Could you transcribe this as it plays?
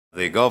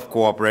the Gulf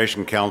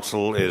Cooperation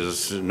Council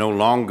is no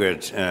longer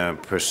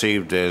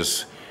perceived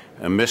as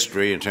a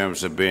mystery in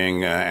terms of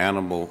being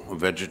animal,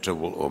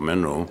 vegetable, or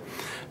mineral,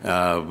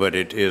 but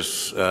it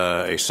is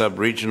a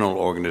sub-regional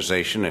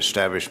organization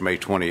established May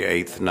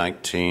 28,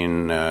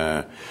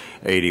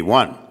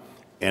 1981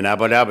 in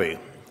Abu Dhabi,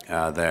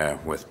 there,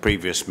 with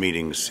previous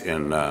meetings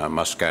in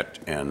Muscat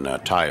and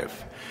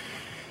Taif.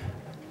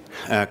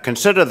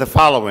 Consider the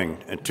following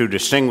to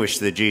distinguish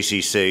the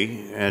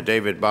GCC.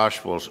 David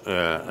Bosch will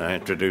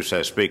introduce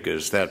our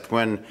speakers, that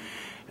when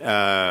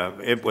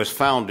it was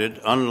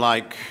founded,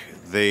 unlike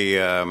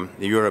the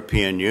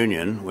European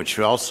Union, which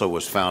also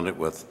was founded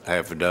with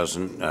half a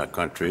dozen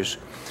countries,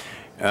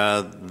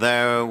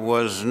 there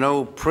was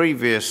no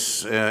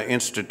previous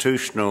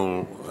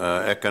institutional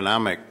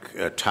economic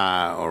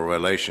tie or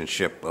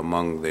relationship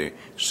among the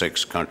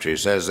 6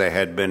 countries, as there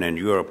had been in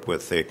Europe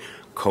with the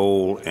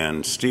coal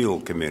and steel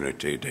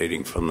community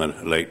dating from the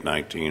late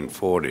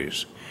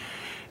 1940s.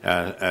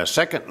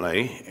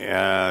 Secondly,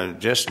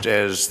 just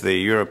as the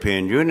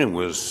European Union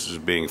was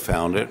being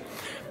founded,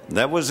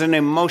 there was an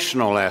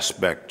emotional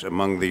aspect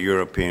among the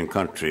European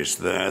countries.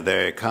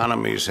 Their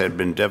economies had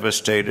been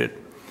devastated.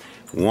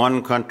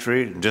 One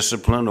country,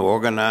 disciplined,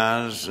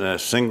 organized,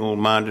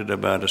 single-minded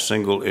about a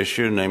single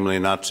issue, namely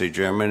Nazi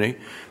Germany,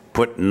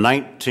 put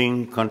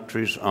 19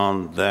 countries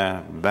on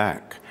their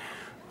back.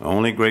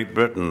 Only Great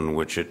Britain,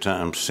 which at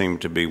times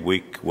seemed to be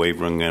weak,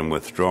 wavering, and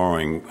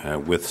withdrawing,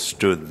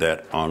 withstood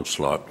that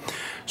onslaught.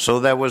 So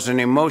there was an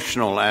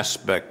emotional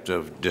aspect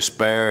of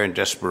despair and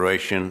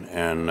desperation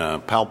and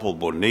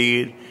palpable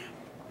need,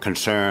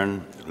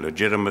 concern,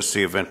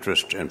 legitimacy of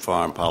interest, and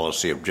foreign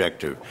policy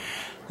objective.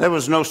 There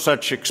was no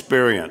such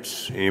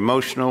experience,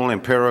 emotional,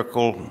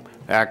 empirical,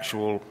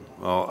 actual,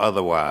 or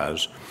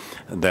otherwise,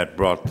 that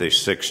brought the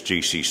 6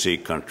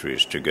 GCC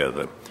countries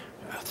together.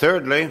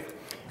 Thirdly,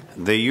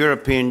 the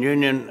European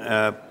Union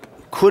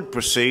could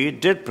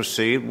proceed, did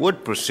proceed,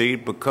 would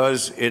proceed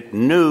because it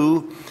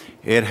knew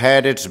it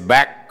had its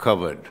back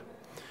covered.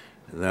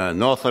 The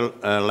North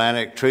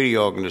Atlantic Treaty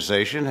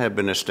Organization had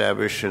been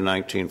established in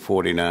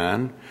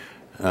 1949,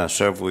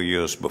 several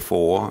years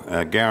before,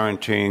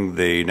 guaranteeing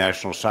the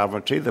national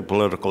sovereignty, the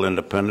political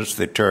independence,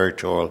 the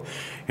territorial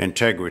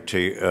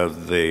integrity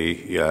of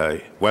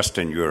the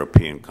Western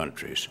European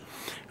countries.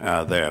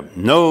 There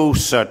no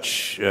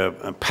such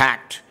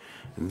pact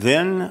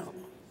then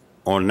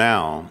or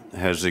now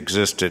has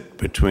existed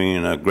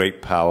between a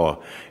great power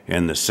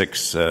and the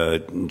 6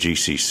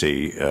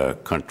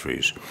 GCC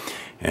countries.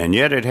 And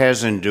yet it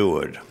has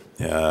endured,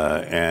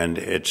 and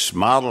its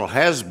model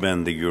has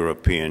been the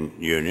European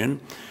Union,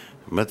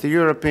 but the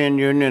European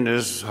Union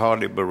is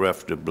hardly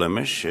bereft of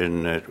blemish,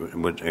 and it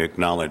would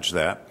acknowledge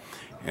that.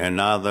 And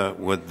neither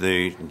would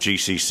the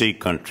GCC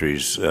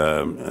countries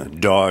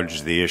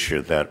dodge the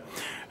issue that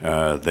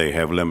they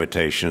have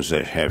limitations,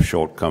 they have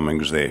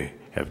shortcomings, they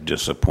have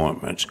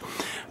disappointments.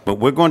 But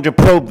we're going to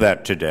probe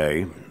that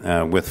today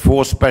with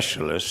 4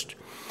 specialists,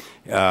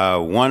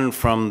 one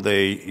from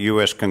the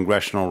U.S.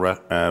 Congressional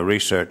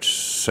Research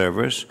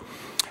Service.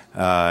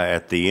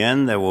 At the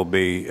end, there will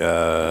be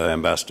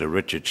Ambassador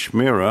Richard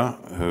Schmierer,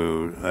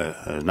 who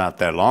not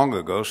that long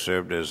ago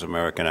served as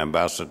American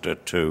ambassador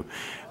to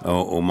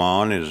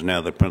Oman, is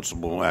now the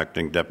principal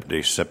acting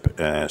deputy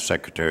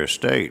Secretary of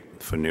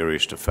State for Near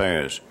East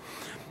Affairs.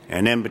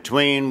 And in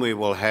between, we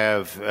will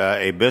have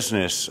a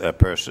business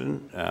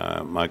person,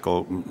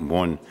 Michael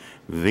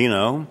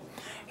Buonvino,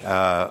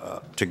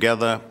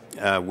 together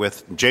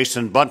with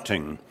Jason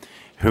Buntin,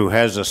 who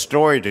has a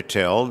story to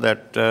tell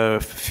that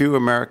few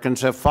Americans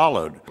have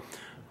followed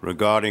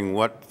regarding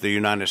what the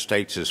United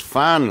States is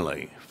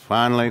finally,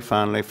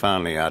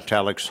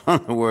 italics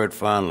on the word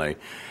finally,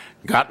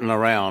 gotten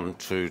around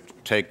to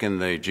taking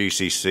the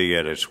GCC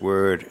at its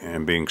word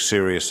and being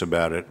serious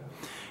about it,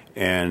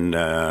 and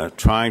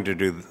trying to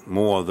do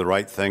more of the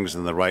right things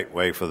in the right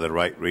way for the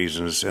right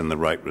reasons and the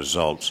right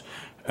results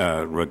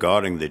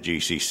regarding the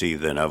GCC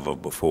than ever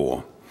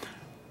before.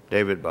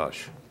 David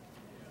Bosch.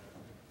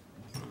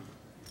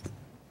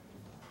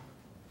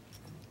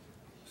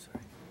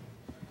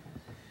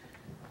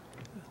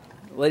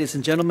 Ladies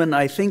and gentlemen,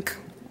 I think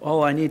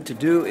all I need to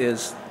do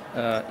is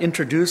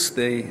introduce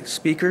the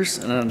speakers,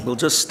 and we'll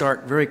just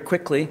start very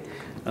quickly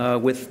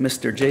with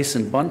Mr.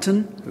 Jason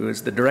Buntin, who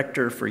is the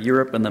Director for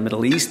Europe and the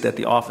Middle East at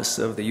the Office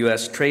of the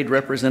U.S. Trade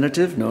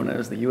Representative, known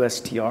as the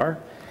USTR.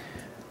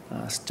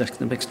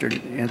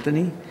 Mr.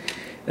 Anthony.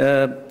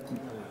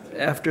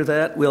 After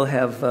that, we'll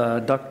have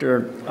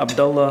Dr.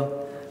 Abdullah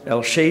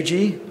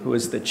AlShayji, who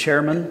is the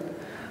Chairman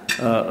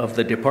of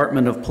the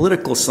Department of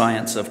Political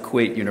Science of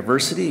Kuwait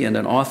University and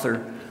an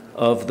author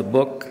of the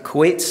book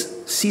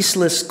Kuwait's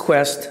Ceaseless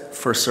Quest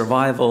for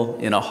Survival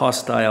in a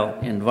Hostile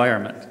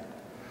Environment.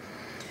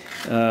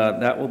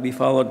 That will be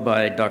followed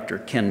by Dr.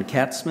 Ken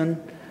Katzman,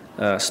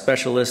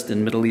 specialist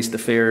in Middle East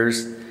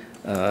affairs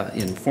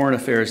in Foreign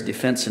Affairs,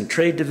 Defense and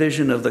Trade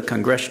Division of the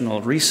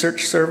Congressional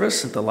Research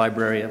Service at the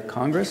Library of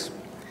Congress.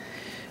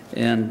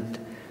 And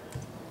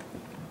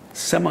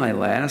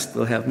semi-last,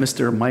 we'll have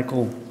Mr.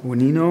 Michael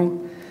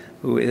Buonvino,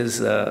 who is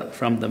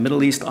from the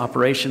Middle East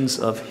operations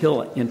of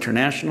Hill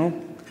International.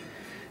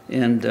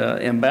 And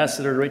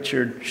Ambassador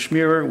Richard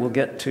Schmierer will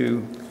get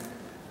to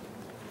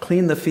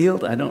clean the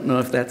field. I don't know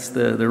if that's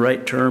the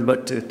right term,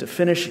 but to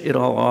finish it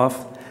all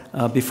off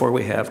before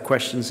we have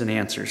questions and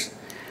answers.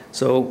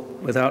 So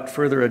without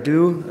further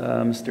ado,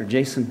 Mr.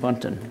 Jason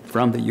Buntin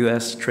from the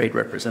U.S. Trade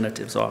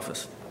Representative's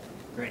Office.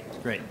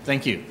 Great.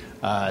 Thank you.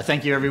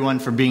 Thank you, everyone,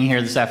 for being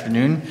here this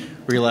afternoon.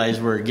 Realize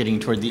we're getting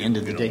toward the end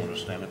of the day. Want to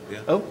stand up?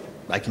 Yeah. Oh,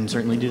 I can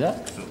certainly do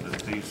that. So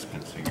that these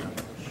can see you.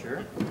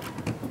 Sure.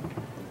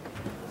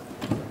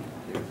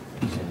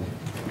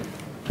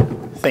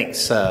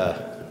 Thanks.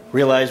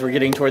 Realize we're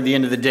getting toward the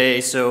end of the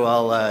day, so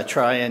I'll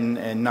try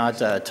and not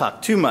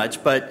talk too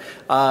much, but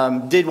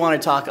did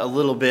want to talk a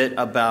little bit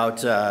about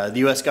the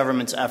U.S.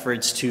 government's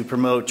efforts to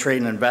promote trade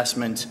and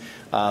investment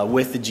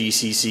with the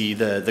GCC,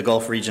 the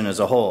Gulf region as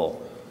a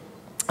whole.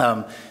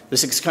 The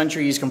 6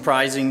 countries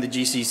comprising the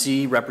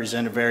GCC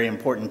represent a very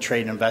important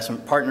trade and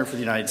investment partner for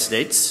the United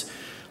States,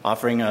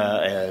 offering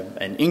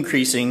an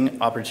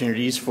increasing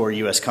opportunities for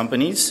U.S.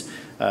 companies.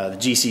 The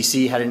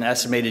GCC had an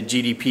estimated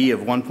GDP of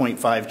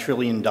 $1.5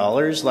 trillion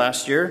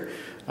last year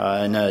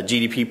and a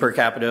GDP per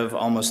capita of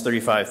almost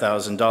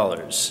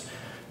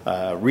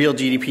 $35,000. Real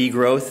GDP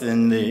growth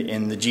in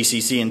the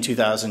GCC in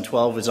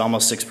 2012 was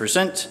almost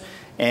 6%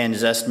 and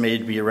is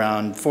estimated to be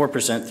around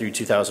 4% through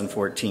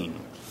 2014.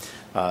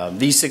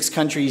 These 6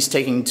 countries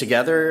taken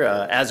together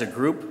as a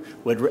group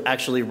would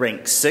actually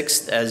rank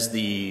 6th as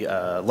the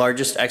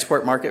largest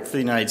export market for the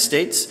United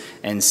States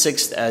and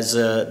 6th as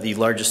the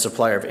largest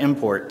supplier of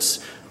imports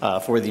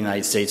for the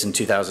United States in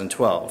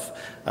 2012.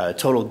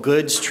 Total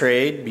goods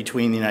trade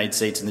between the United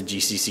States and the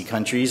GCC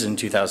countries in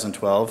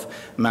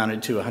 2012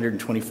 amounted to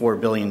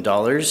 $124 billion,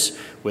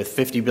 with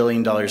 $50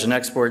 billion in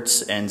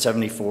exports and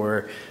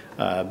 $74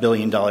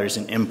 billion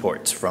in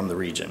imports from the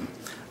region.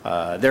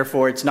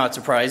 Therefore, it's not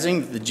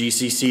surprising that the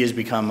GCC has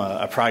become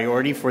a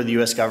priority for the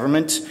U.S.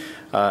 government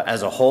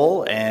as a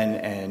whole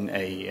and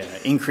an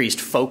increased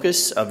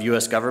focus of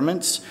U.S.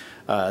 governments,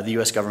 the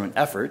U.S. government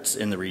efforts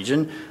in the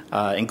region,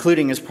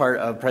 including as part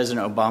of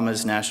President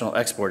Obama's National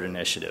Export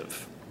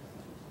Initiative.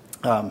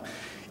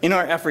 In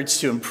our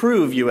efforts to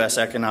improve U.S.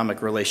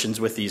 economic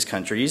relations with these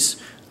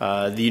countries,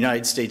 the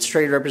United States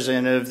Trade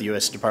Representative, the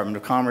U.S. Department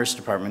of Commerce,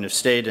 Department of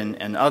State,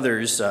 and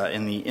others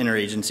in the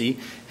interagency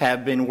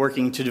have been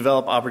working to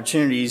develop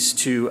opportunities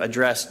to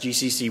address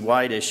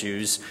GCC-wide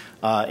issues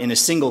in a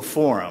single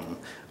forum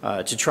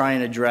to try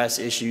and address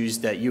issues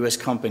that U.S.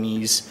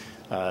 companies,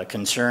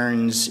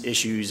 concerns,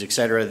 issues, et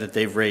cetera, that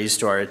they've raised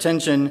to our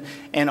attention,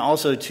 and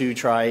also to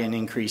try and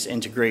increase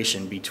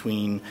integration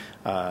between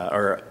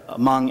or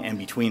among and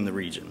between the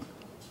region.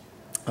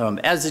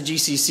 As the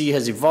GCC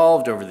has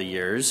evolved over the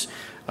years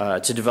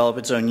to develop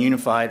its own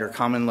unified or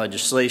common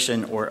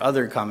legislation or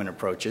other common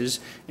approaches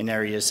in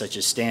areas such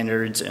as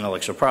standards,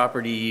 intellectual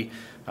property,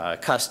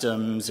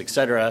 customs, et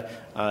cetera,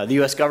 the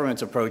U.S.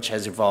 government's approach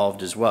has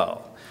evolved as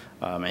well.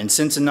 And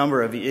since a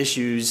number of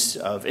issues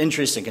of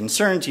interest and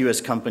concern to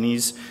U.S.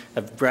 companies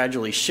have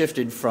gradually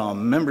shifted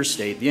from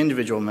the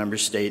individual member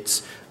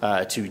states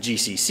to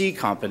GCC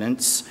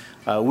competence,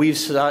 we've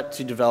sought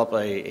to develop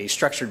a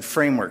structured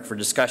framework for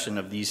discussion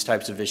of these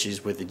types of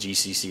issues with the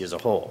GCC as a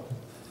whole.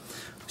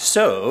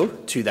 So,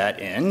 to that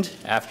end,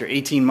 after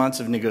 18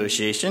 months of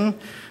negotiation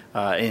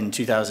in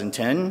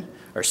 2010,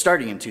 or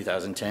starting in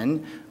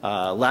 2010,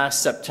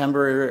 last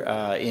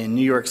September in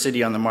New York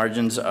City on the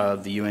margins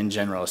of the UN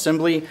General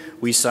Assembly,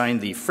 we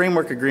signed the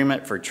Framework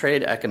Agreement for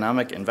Trade,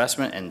 Economic,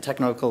 Investment, and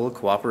Technical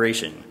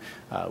Cooperation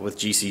with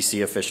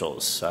GCC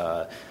officials,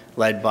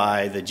 led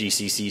by the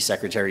GCC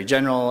Secretary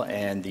General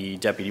and the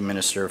Deputy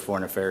Minister of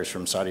Foreign Affairs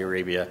from Saudi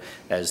Arabia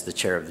as the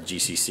chair of the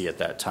GCC at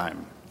that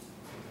time.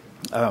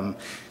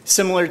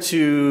 Similar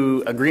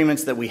to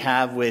agreements that we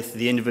have with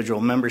the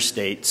individual member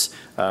states,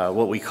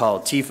 what we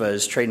call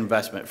TIFAs, Trade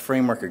Investment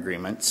Framework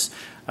Agreements,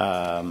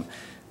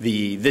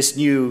 this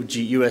new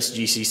U.S.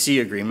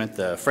 GCC agreement,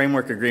 the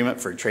Framework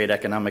Agreement for Trade,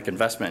 Economic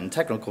Investment, and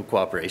Technical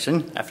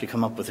Cooperation, I have to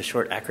come up with a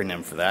short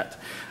acronym for that,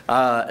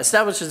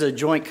 establishes a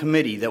joint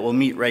committee that will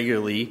meet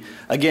regularly,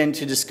 again,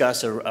 to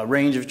discuss a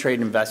range of trade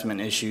and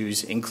investment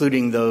issues,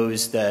 including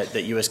those that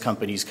U.S.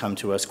 companies come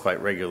to us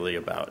quite regularly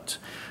about.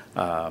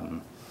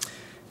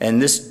 And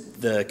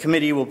the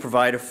committee will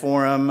provide a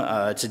forum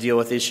to deal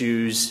with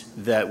issues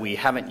that we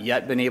haven't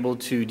yet been able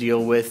to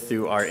deal with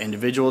through our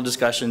individual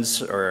discussions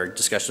or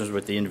discussions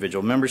with the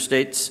individual member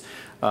states.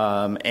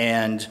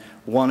 And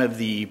one of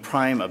the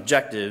prime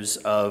objectives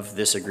of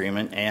this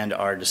agreement and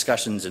our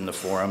discussions in the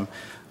forum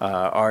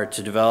are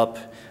to develop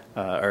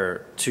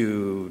or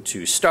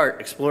to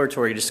start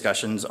exploratory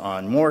discussions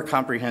on more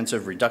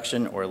comprehensive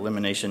reduction or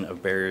elimination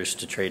of barriers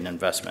to trade and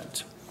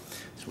investment.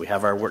 So we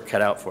have our work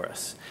cut out for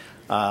us.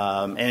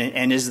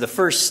 And as the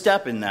first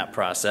step in that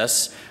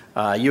process,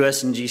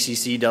 U.S. and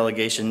GCC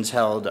delegations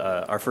held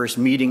our first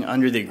meeting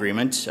under the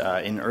agreement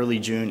in early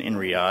June in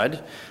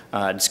Riyadh,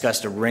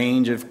 discussed a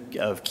range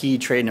of key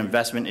trade and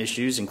investment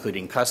issues,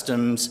 including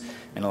customs,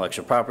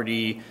 intellectual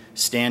property,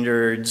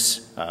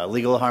 standards,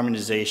 legal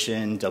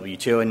harmonization,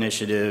 WTO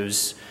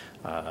initiatives,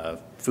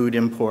 food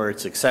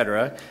imports,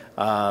 etc.,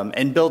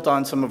 and built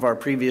on some of our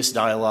previous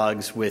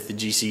dialogues with the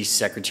GCC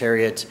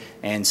Secretariat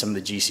and some of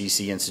the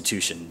GCC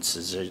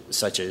institutions,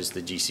 such as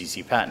the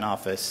GCC Patent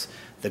Office,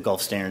 the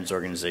Gulf Standards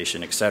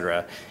Organization,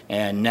 etc.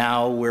 And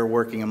now we're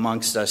working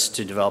amongst us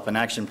to develop an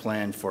action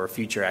plan for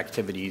future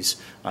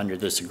activities under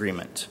this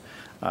agreement.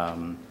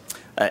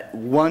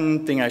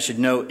 One thing I should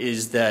note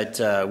is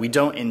that we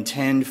don't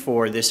intend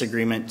for this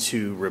agreement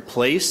to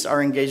replace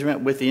our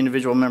engagement with the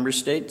individual member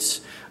states.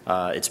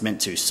 It's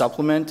meant to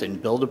supplement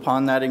and build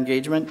upon that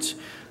engagement.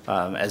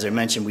 As I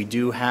mentioned, we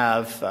do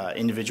have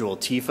individual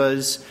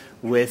TIFAs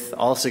with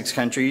all 6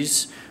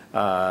 countries.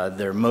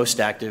 They're most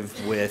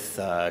active with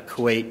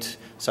Kuwait,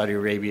 Saudi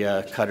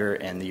Arabia, Qatar,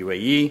 and the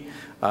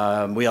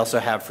UAE. We also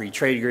have free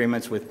trade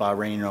agreements with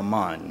Bahrain and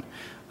Oman.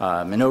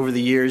 And over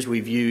the years,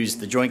 we've used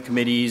the joint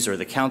committees or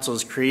the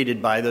councils created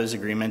by those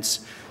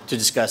agreements to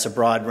discuss a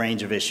broad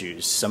range of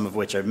issues, some of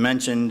which I've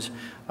mentioned,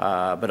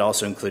 but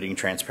also including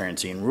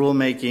transparency in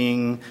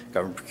rulemaking,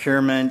 government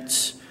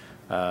procurement,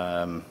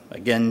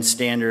 again,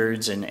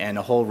 standards, and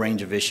a whole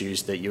range of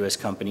issues that U.S.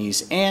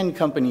 companies and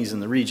companies in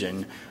the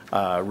region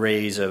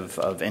raise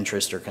of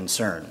interest or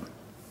concern.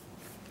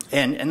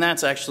 And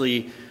that's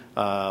actually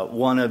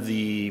one of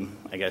the,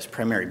 I guess,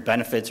 primary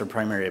benefits or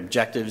primary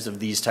objectives of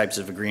these types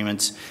of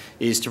agreements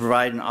is to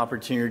provide an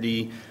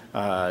opportunity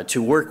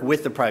to work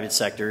with the private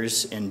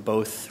sectors in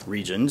both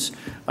regions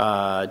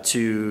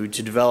to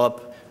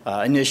develop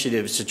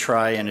initiatives to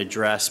try and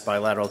address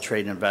bilateral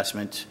trade and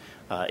investment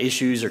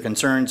issues or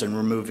concerns and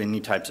remove any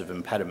types of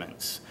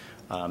impediments.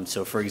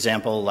 So for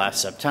example,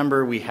 last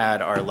September we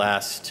had our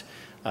last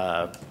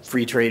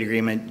free trade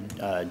agreement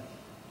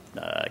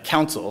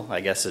council,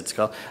 I guess it's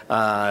called,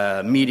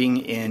 meeting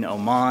in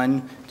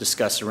Oman,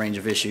 discussed a range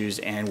of issues,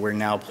 and we're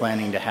now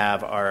planning to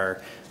have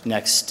our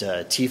next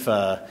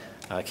TIFA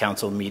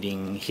council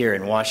meeting here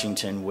in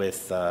Washington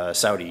with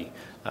Saudi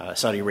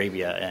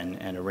Arabia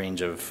and a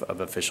range of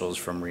officials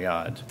from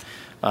Riyadh.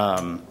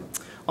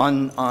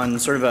 On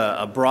sort of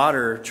a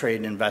broader trade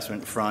and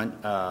investment front,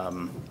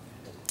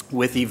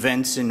 with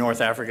events in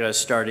North Africa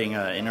starting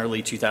in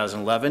early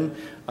 2011,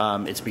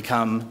 it's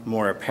become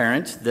more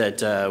apparent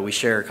that we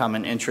share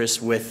common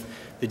interests with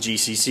the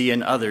GCC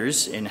and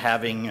others in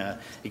having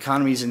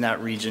economies in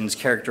that region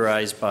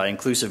characterized by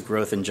inclusive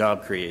growth and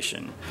job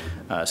creation.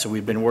 So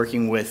we've been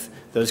working with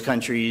those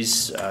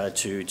countries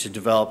to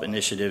develop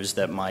initiatives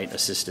that might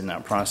assist in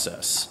that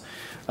process.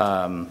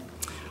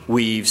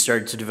 We've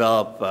started to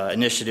develop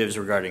initiatives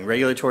regarding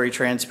regulatory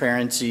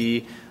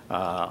transparency,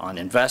 on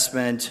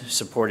investment,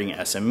 supporting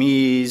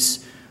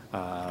SMEs,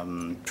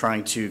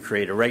 trying to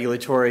create a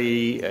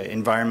regulatory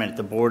environment at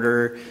the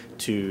border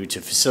to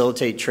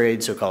facilitate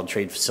trade, so-called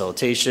trade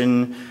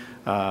facilitation,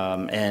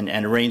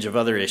 and a range of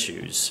other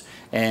issues.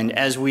 And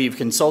as we've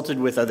consulted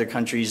with other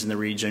countries in the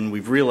region,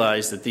 we've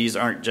realized that these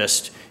aren't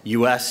just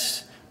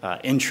U.S.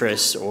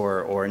 Interests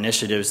or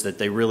initiatives, that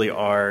they really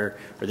are,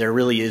 or there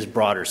really is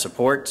broader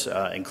support,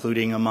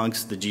 including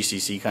amongst the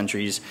GCC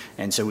countries,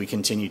 and so we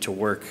continue to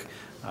work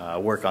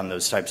on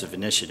those types of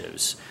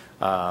initiatives.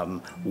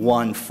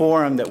 One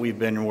forum that we've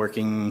been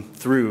working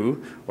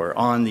through or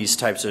on these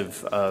types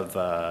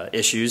of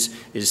issues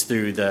is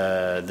through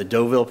the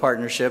Deauville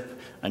Partnership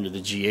under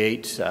the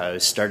G8.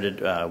 It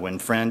started when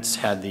France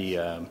had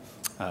the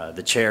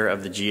chair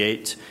of the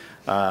G8,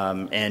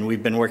 and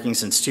we've been working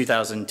since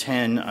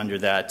 2010 under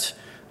that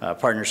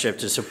partnership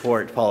to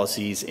support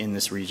policies in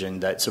this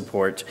region that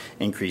support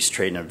increased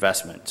trade and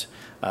investment.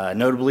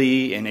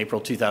 Notably, in April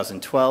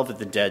 2012 at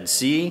the Dead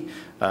Sea,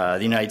 the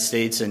United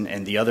States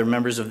and the other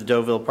members of the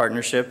Deauville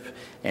Partnership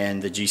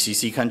and the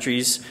GCC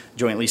countries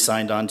jointly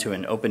signed on to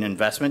an open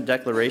investment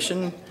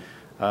declaration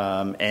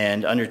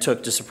and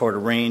undertook to support a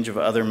range of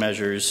other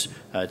measures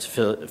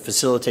to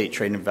facilitate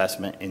trade and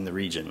investment in the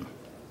region.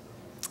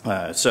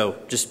 So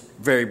just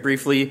very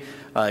briefly,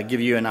 give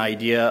you an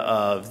idea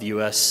of the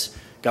U.S.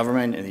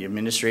 government and the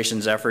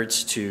administration's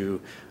efforts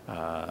to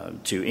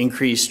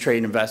increase trade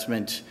and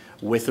investment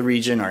with the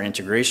region, our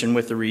integration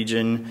with the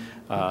region,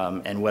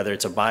 and whether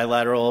it's a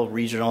bilateral,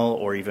 regional,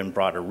 or even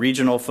broader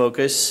regional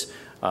focus.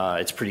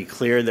 It's pretty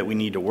clear that we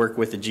need to work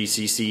with the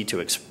GCC to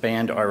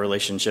expand our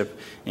relationship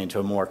into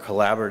a more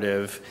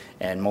collaborative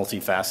and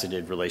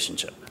multifaceted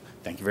relationship.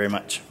 Thank you very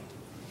much.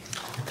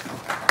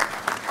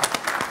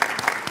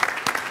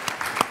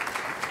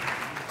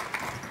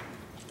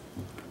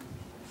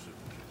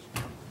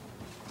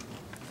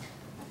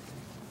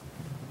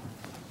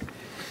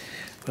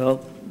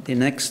 Well, the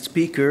next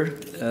speaker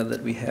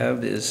that we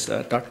have is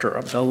Dr.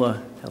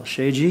 Abdullah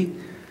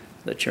AlShayji,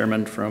 the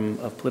chairman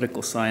of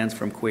political science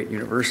from Kuwait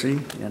University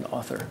and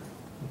author.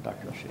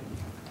 Dr. AlShayji.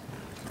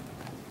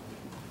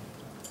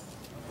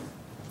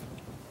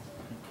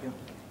 Thank you.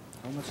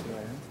 How much do I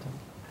have?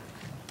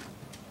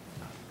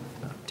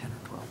 About 10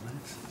 or 12 minutes.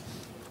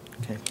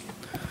 Okay.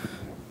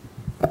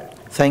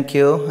 Thank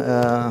you,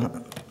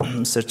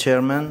 Mr.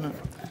 Chairman.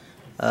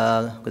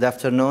 Good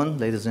afternoon,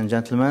 ladies and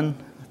gentlemen,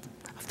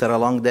 after a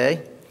long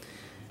day.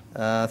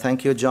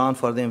 Thank you, John,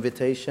 for the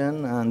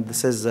invitation. And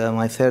this is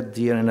my third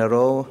year in a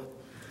row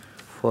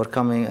for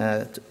coming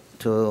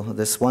to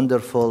this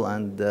wonderful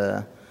and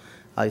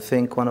I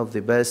think one of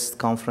the best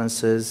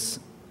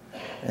conferences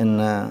in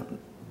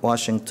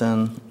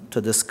Washington to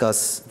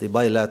discuss the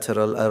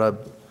bilateral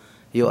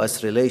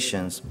Arab-U.S.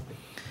 relations.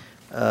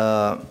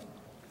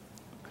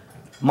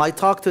 My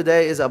talk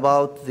today is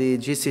about the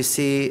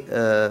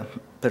GCC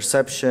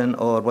perception,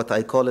 or what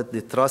I call it,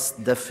 the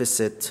trust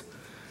deficit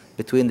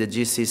between the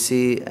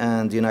GCC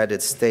and the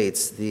United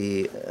States,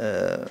 the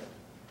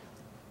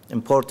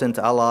important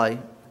ally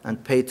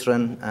and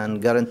patron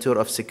and guarantor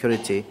of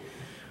security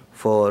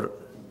for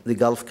the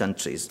Gulf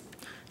countries.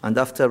 And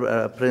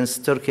after Prince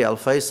Turki Al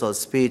Faisal's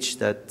speech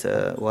that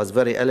was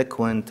very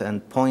eloquent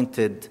and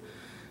pointed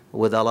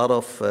with a lot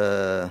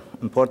of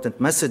important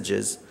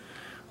messages,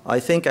 I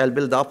think I'll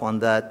build up on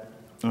that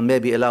and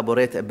maybe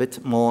elaborate a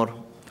bit more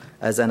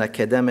as an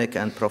academic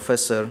and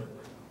professor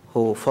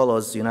who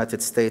follows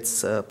United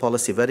States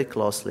policy very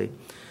closely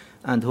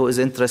and who is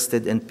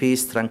interested in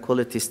peace,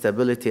 tranquility,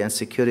 stability, and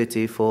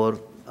security for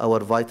our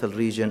vital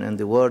region in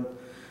the world,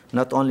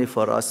 not only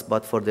for us,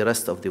 but for the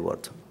rest of the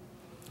world.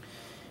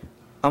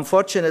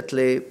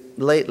 Unfortunately,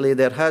 lately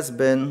there has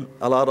been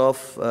a lot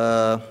of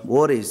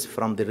worries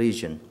from the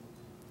region.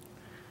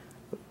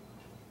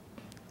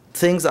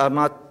 Things are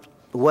not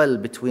well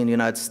between the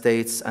United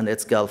States and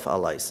its Gulf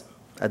allies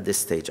at this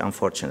stage,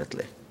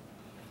 unfortunately.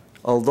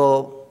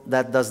 Although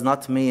that does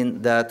not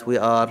mean that we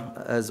are,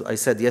 as I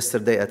said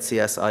yesterday at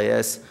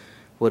CSIS,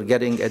 we're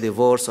getting a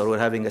divorce or we're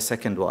having a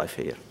second wife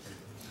here.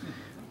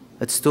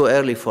 It's too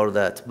early for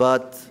that,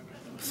 but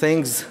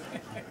things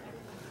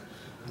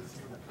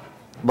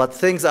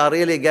are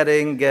really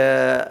getting to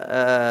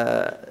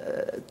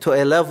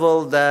a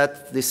level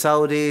that the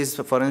Saudis,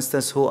 for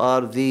instance, who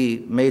are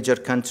the major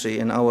country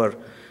in our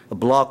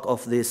block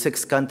of the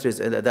 6 countries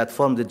that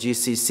form the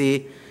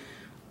GCC,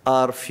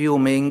 are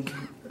fuming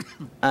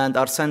and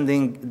are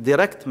sending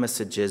direct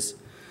messages.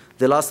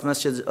 The last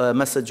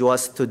message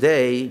was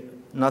today,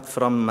 not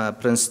from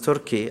Prince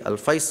Turki Al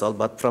Faisal,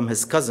 but from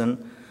his cousin,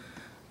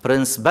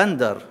 Prince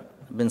Bandar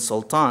bin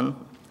Sultan,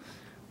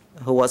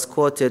 who was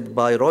quoted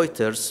by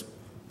Reuters,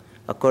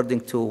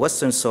 according to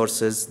Western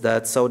sources,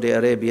 that Saudi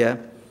Arabia,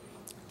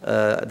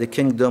 the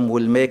kingdom,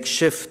 will make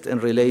shift in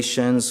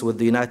relations with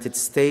the United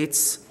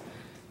States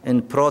in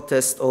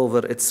protest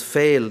over its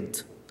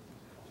failed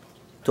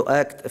to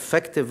act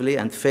effectively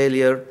and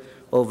failure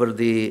over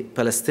the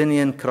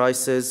Palestinian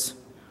crisis,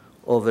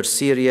 over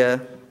Syria,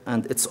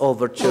 and its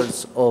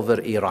overtures over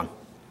Iran.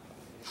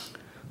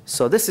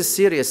 So this is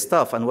serious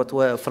stuff, and what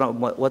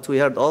we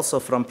heard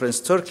also from Prince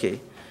Turki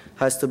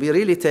has to be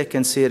really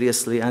taken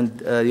seriously, and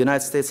the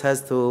United States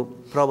has to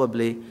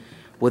probably,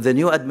 with the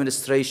new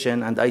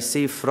administration, and I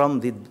see from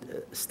the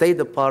State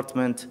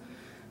Department,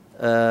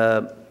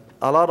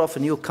 a lot of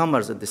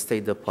newcomers at the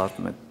State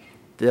Department.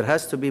 There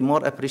has to be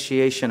more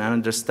appreciation and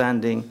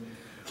understanding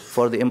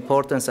for the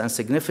importance and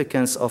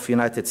significance of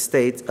United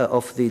States,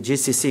 of the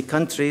GCC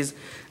countries,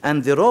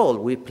 and the role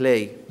we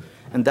play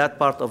in that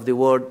part of the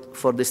world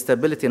for the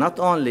stability, not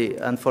only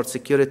and for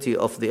security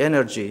of the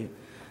energy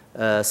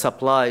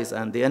supplies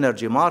and the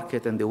energy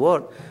market in the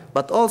world,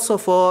 but also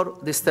for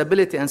the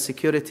stability and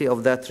security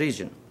of that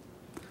region.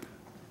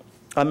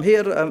 I'm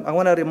here, I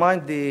want to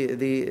remind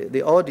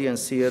the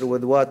audience here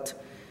with what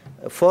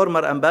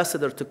former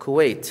ambassador to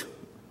Kuwait,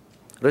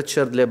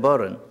 Richard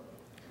LeBaron,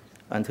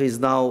 and he's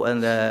now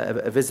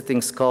a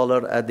visiting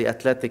scholar at the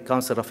Atlantic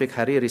Council, Rafiq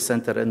Hariri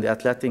Center in the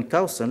Atlantic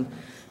Council.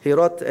 He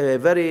wrote a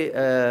very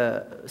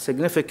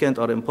significant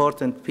or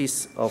important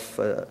piece of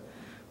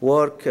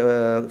work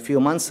a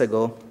few months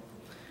ago,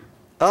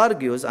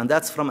 argues, and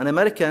that's from an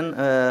American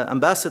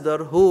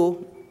ambassador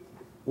who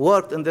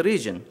worked in the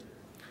region.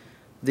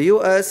 The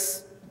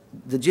U.S.,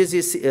 the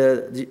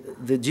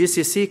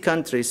GCC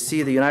countries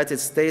see the United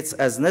States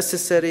as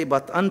necessary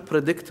but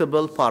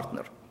unpredictable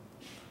partner.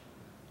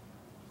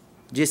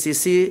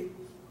 GCC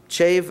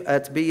chafe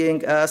at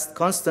being asked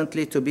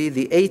constantly to be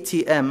the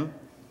ATM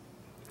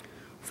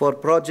for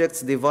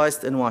projects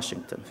devised in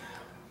Washington.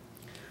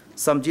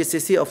 Some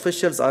GCC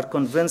officials are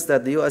convinced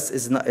that the U.S.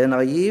 is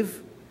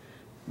naive,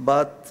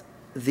 but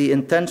the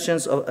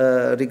intentions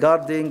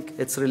regarding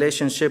its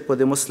relationship with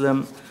the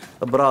Muslim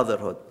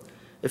Brotherhood.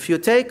 If you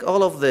take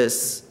all of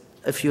this,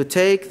 if you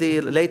take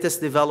the latest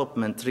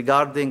development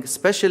regarding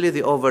especially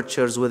the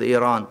overtures with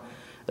Iran,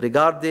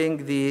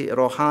 regarding the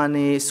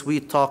Rouhani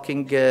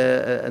sweet-talking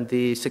at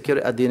the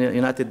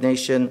United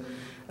Nations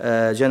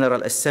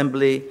General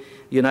Assembly,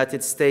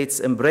 United States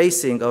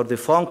embracing, or the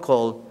phone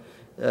call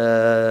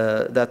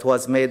that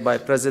was made by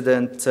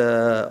President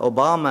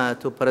Obama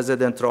to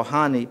President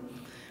Rouhani,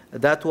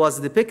 that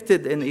was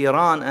depicted in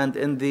Iran and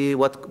in the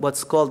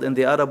what's called in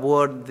the Arab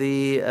world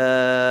the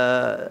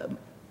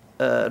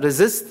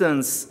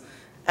resistance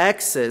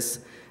axis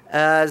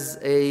as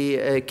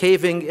a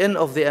caving in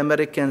of the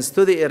Americans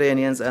to the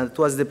Iranians, and it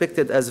was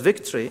depicted as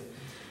victory.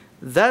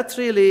 That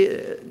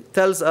really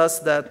tells us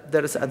that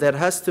there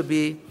has to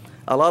be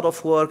a lot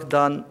of work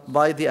done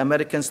by the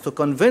Americans to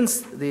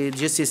convince the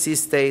GCC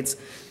states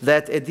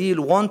that a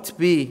deal won't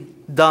be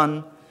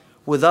done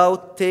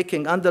without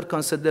taking under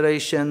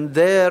consideration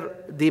their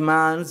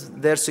demands,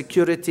 their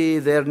security,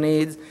 their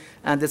needs,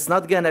 and it's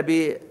not going to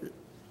be,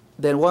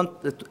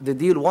 the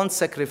deal won't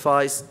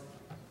sacrifice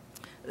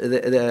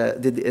the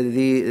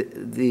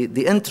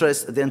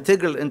interest, the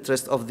integral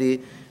interest of the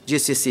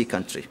GCC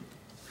country.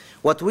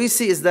 What we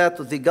see is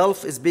that the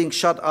Gulf is being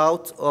shut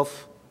out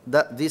of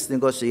these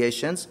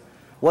negotiations.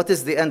 What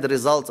is the end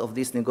result of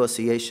these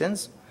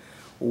negotiations?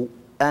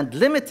 And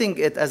limiting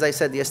it, as I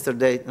said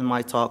yesterday in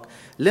my talk,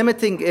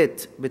 limiting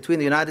it between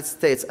the United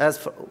States,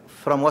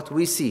 from what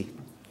we see,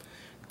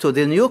 to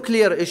the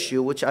nuclear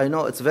issue, which I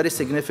know it's very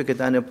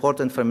significant and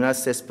important from the United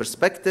States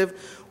perspective,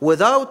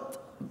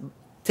 without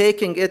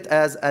taking it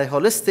as a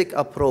holistic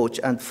approach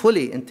and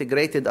fully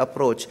integrated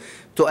approach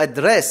to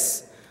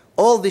address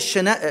all the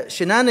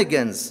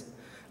shenanigans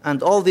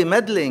and all the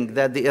meddling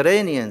that the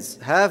Iranians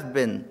have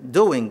been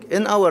doing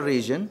in our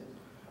region,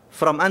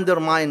 from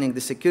undermining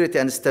the security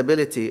and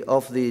stability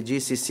of the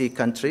GCC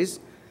countries,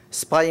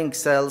 spying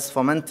cells,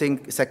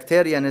 fomenting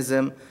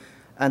sectarianism,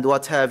 and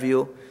what have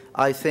you,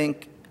 I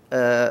think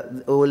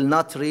will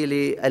not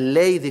really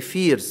allay the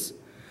fears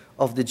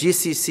of the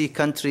GCC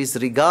countries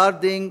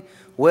regarding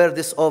where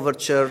this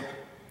overture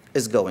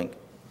is going.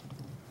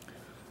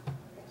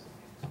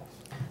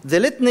 The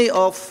litany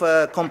of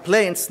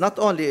complaints, not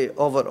only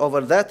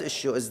over that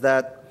issue, is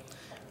that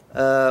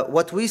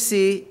what we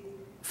see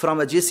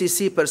from a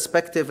GCC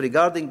perspective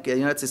regarding the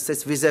United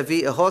States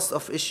vis-à-vis a host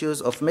of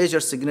issues of major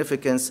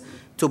significance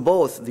to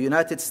both the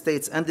United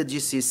States and the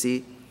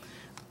GCC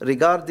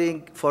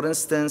regarding, for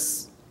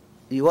instance,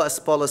 U.S.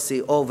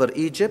 policy over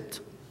Egypt,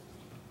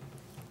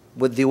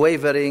 with the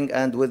wavering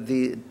and with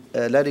the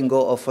letting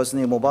go of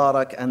Hosni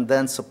Mubarak, and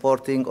then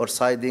supporting or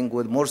siding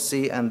with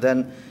Morsi, and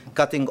then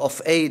cutting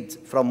off aid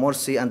from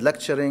Morsi and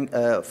lecturing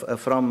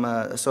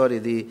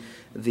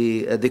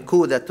the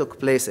coup that took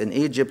place in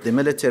Egypt, the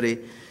military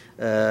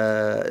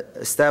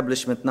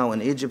establishment now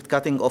in Egypt,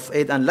 cutting off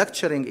aid and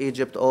lecturing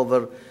Egypt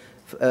over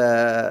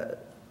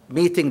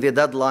meeting the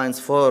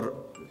deadlines for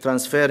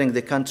transferring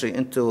the country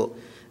into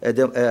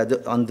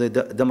on the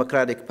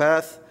democratic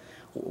path.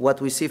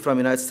 What we see from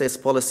United States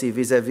policy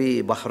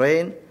vis-à-vis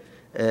Bahrain,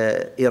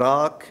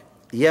 Iraq,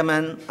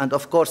 Yemen, and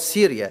of course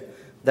Syria.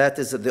 That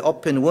is the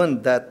open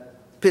wound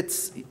that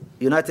pits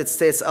United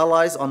States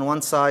allies on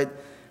one side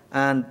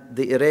and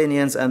the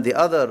Iranians and the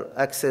other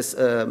axis,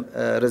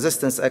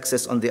 resistance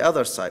axis on the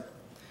other side.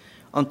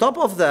 On top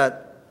of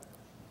that,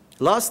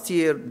 last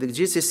year the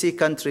GCC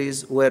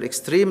countries were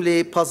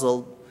extremely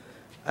puzzled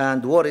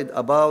and worried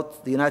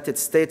about the United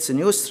States'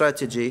 new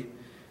strategy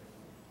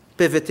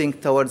pivoting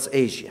towards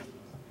Asia.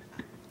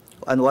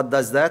 And what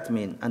does that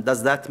mean? And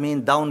does that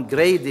mean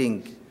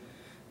downgrading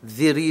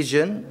the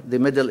region, the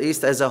Middle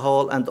East as a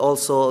whole, and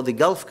also the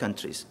Gulf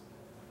countries?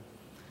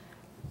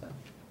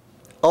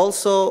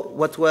 Also,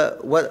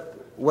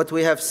 what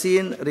we have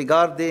seen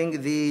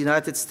regarding the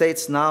United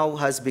States now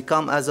has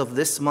become, as of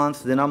this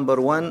month, the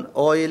 #1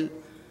 oil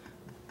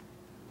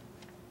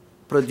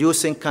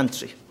producing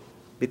country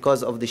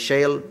because of the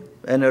shale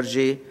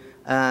energy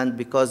and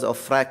because of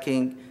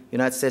fracking.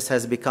 United States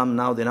has become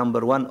now the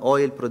 #1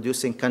 oil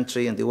producing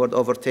country in the world,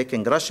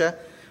 overtaking Russia,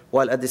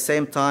 while at the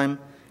same time,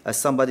 as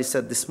somebody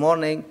said this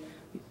morning,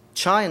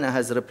 China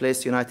has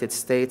replaced United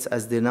States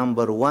as the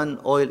 #1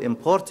 oil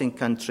importing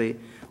country,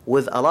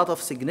 with a lot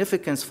of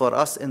significance for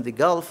us in the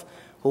Gulf,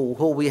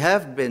 who we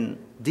have been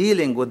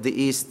dealing with the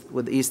East,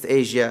 with East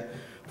Asia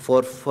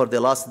for the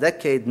last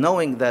decade,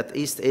 knowing that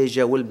East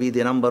Asia will be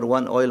the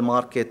 #1 oil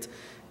market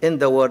in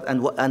the world.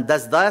 And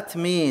does that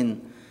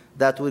mean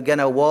that we're going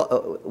to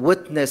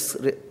witness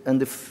in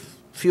the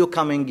few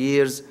coming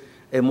years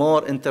a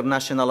more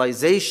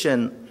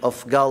internationalization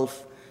of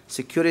Gulf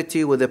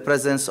security, with the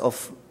presence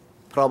of,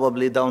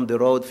 probably down the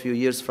road, a few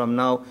years from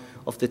now,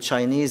 of the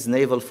Chinese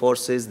naval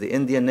forces, the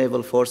Indian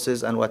naval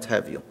forces, and what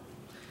have you?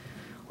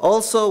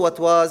 Also, what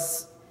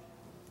was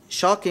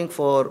shocking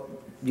for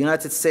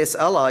United States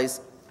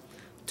allies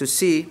to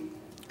see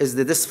is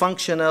the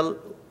dysfunctional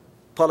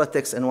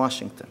politics in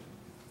Washington.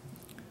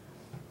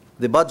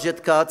 The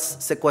budget cuts,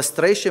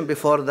 sequestration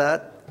before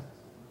that,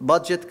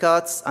 budget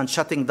cuts, and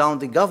shutting down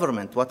the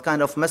government. What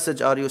kind of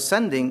message are you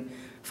sending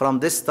from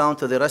this town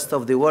to the rest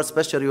of the world,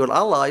 especially your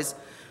allies,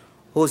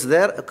 whose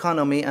their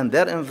economy and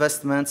their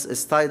investments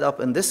is tied up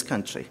in this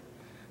country?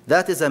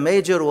 That is a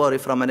major worry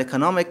from an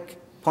economic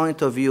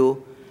point of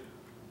view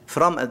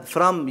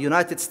from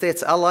United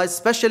States allies,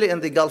 especially in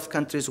the Gulf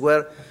countries,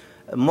 where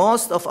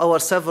most of our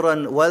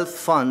sovereign wealth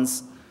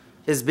funds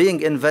is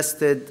being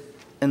invested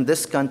in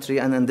this country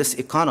and in this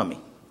economy.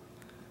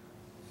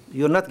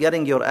 You're not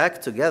getting your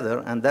act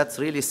together, and that's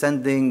really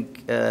sending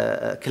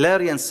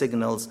clarion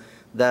signals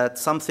that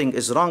something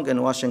is wrong in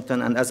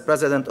Washington. And as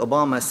President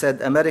Obama said,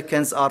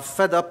 Americans are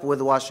fed up with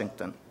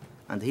Washington.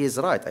 And he is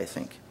right, I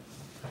think.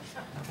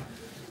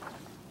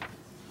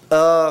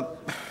 The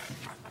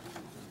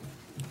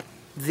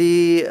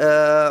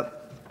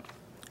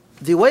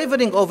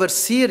wavering over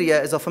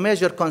Syria is of a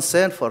major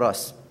concern for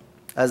us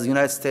as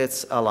United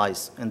States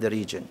allies in the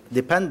region,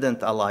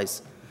 dependent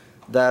allies,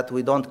 that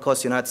we don't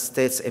cost United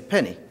States a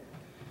penny,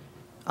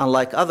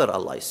 unlike other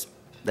allies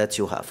that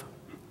you have.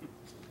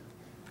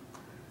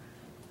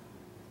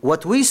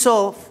 What we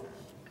saw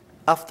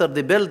after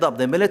the build-up,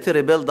 the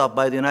military build-up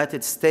by the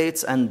United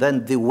States, and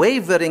then the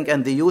wavering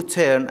and the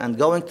U-turn and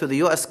going to the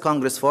US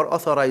Congress for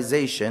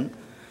authorization,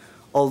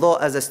 although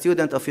as a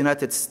student of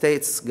United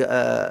States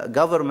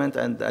government,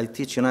 and I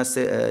teach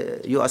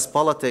US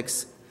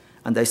politics,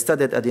 and I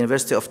studied at the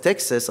University of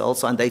Texas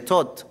also, and I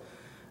taught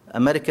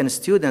American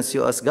students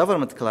US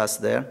government class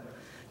there,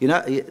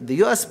 the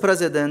US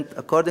president,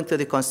 according to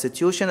the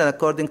Constitution and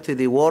according to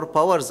the War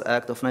Powers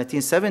Act of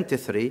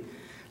 1973,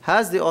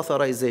 has the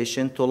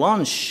authorization to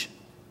launch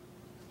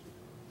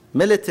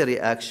military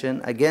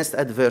action against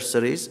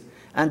adversaries,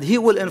 and he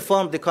will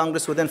inform the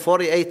Congress within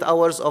 48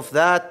 hours of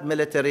that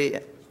military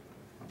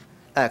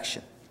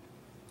action.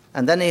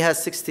 And then he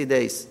has 60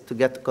 days to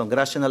get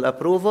congressional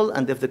approval,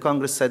 and if the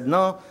Congress said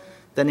no,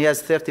 then he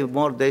has 30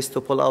 more days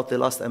to pull out the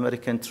last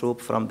American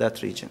troop from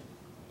that region.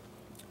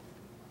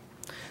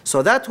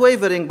 So that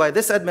wavering by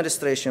this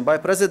administration, by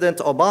President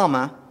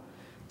Obama,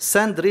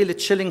 sent really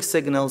chilling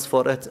signals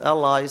for its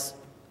allies,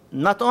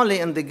 not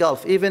only in the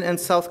Gulf, even in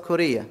South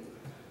Korea,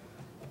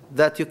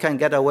 that you can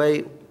get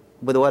away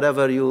with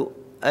whatever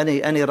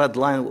any red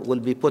line will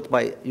be put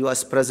by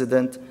US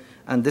President,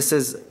 and this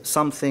is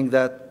something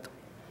that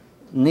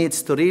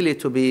needs to really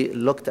to be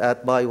looked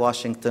at by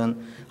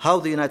Washington, how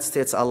the United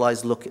States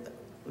allies look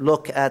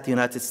at the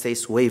United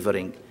States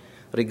wavering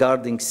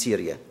regarding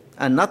Syria.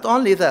 And not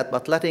only that,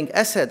 but letting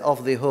Assad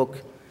off the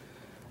hook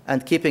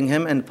and keeping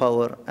him in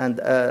power. And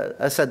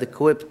Assad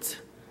quipped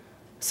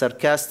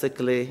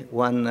sarcastically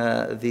when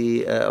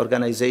the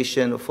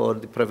Organization for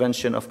the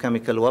Prevention of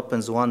Chemical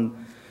Weapons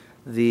won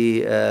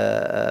the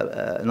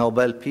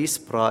Nobel Peace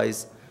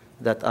Prize,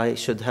 that I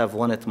should have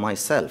won it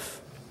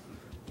myself.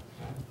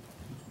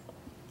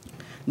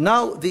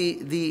 Now,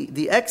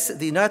 the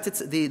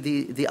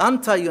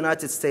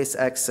anti-United States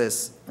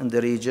axis in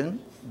the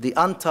region, the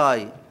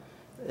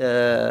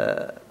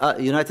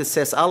anti-United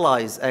States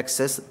allies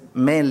axis,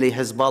 mainly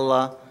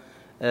Hezbollah,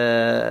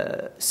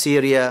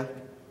 Syria,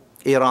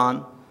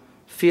 Iran,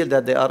 feel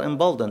that they are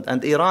emboldened.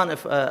 And Iran,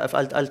 if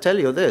I'll tell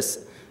you this,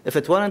 if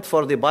it weren't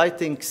for the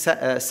biting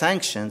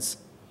sanctions,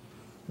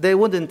 they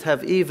wouldn't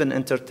have even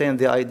entertained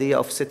the idea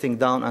of sitting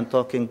down and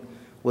talking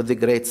with the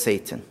great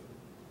Satan.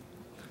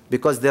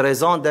 Because the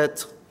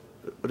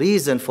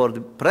reason for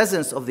the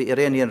presence of the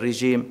Iranian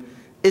regime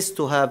is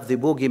to have the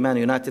boogeyman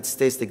United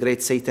States, the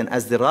great Satan,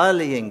 as the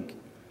rallying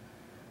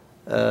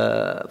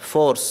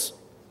force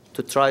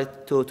to try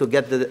to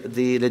get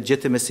the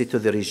legitimacy to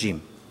the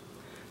regime.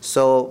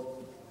 So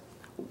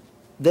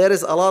there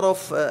is a lot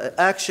of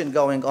action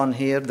going on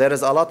here. There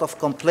is a lot of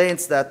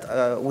complaints that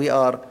we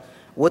are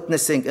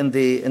witnessing in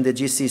the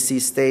GCC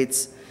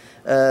states.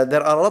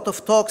 There are a lot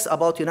of talks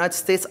about United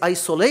States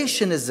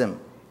isolationism,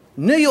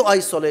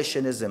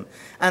 neo-isolationism,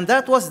 and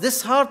that was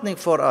disheartening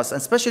for us,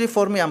 and especially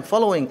for me. I'm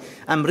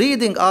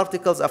reading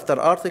articles after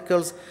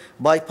articles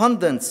by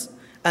pundits,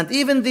 and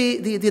even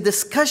the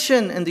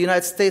discussion in the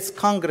United States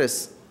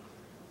Congress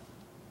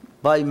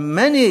by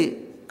many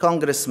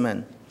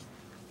congressmen,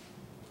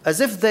 as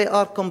if they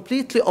are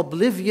completely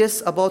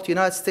oblivious about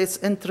United States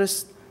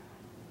interests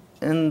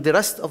in the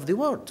rest of the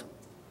world.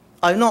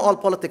 I know all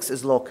politics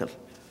is local,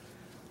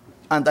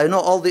 and I know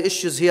all the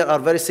issues here are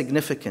very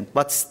significant,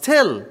 but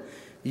still,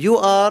 the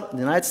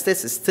United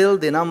States is still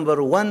the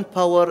 #1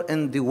 power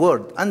in the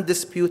world,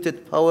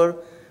 undisputed power,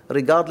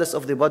 regardless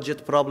of the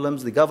budget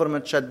problems, the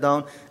government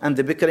shutdown, and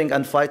the bickering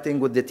and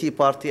fighting with the Tea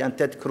Party and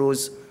Ted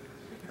Cruz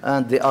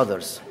and the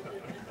others.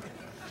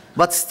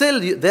 But still,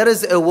 there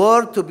is a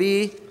war to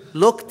be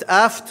looked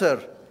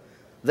after.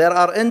 There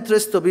are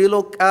interests to be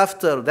looked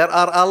after. There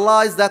are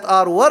allies that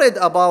are worried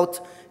about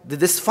the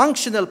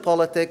dysfunctional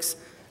politics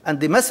and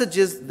the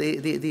messages,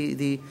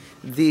 the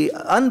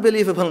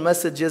unbelievable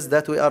messages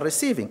that we are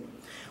receiving.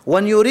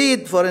 When you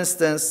read, for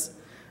instance,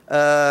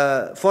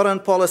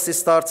 Foreign Policy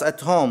Starts at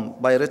Home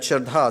by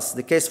Richard Haas,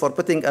 the case for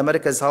putting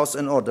America's house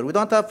in order, we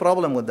don't have a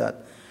problem with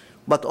that.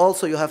 But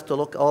also you have to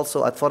look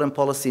also at foreign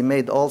policy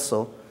made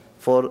also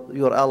for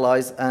your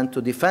allies and to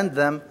defend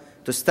them,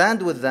 to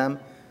stand with them,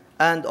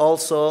 and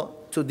also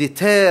to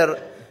deter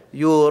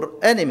your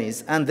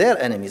enemies and their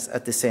enemies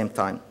at the same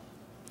time.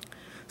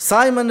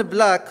 Simon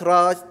Black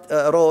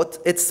wrote,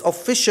 "It's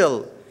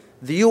official,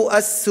 the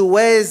U.S.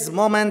 Suez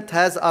moment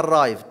has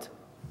arrived."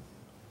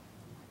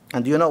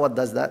 And you know what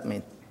does that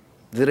mean?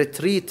 The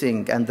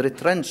retreating and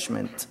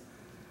retrenchment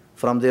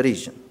from the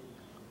region.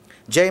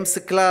 James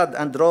Cladd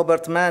and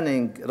Robert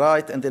Manning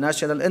write in the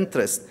National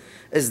Interest,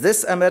 "Is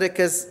this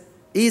America's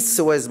East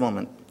Suez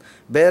moment?"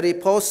 Barry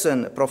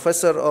Posson,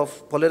 professor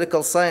of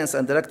political science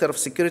and director of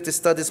security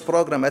studies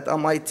program at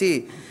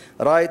MIT,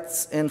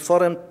 writes in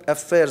Foreign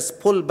Affairs,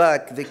 "Pull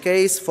back the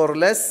case for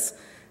less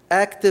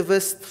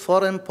activist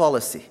foreign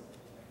policy."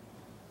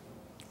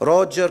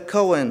 Roger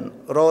Cohen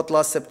wrote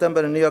last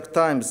September in the New York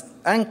Times,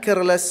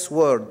 "Anchorless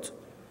word."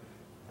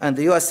 And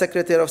the U.S.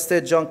 Secretary of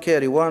State John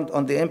Kerry warned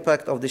on the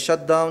impact of the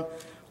shutdown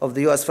of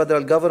the U.S.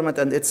 federal government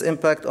and its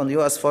impact on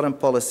U.S. foreign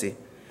policy.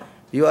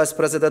 U.S.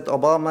 President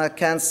Obama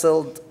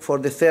canceled for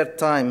the third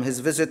time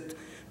his visit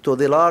to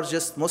the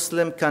largest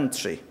Muslim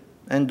country,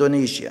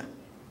 Indonesia,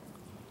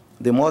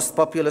 the most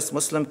populous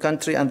Muslim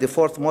country and the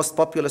fourth most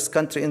populous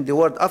country in the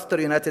world after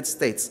the United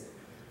States,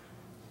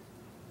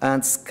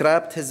 and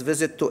scrapped his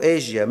visit to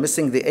Asia,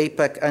 missing the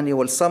APEC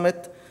annual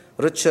summit.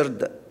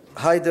 Richard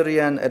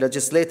Heyderian, a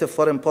legislative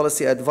foreign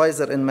policy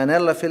advisor in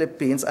Manila,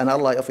 Philippines, an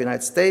ally of the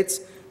United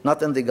States,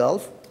 not in the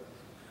Gulf,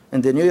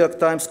 in the New York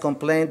Times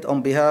complained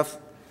on behalf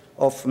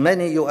of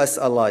many U.S.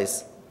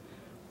 allies.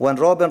 When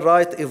Robin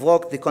Wright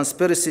evoked the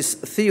conspiracy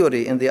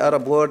theory in the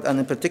Arab world, and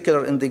in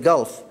particular in the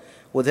Gulf,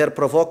 with her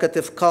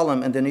provocative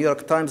column in the New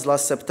York Times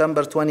last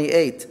September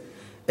 28,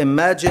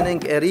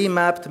 imagining a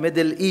remapped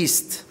Middle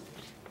East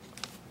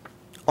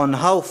on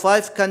how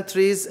 5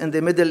 countries in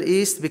the Middle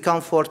East become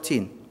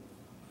 14,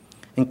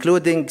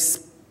 including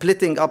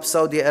splitting up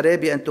Saudi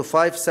Arabia into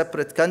 5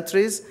 separate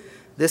countries,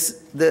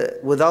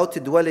 without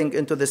dwelling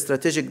into the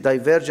strategic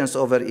divergence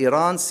over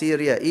Iran,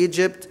 Syria,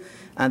 Egypt,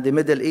 and the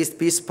Middle East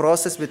peace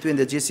process between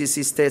the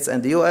GCC states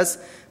and the U.S.,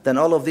 then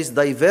all of these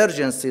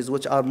divergences,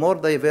 which are more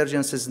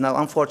divergences now,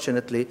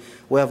 unfortunately,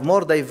 we have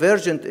more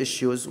divergent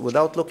issues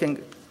without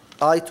looking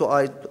eye to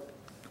eye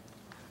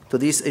to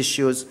these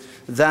issues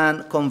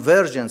than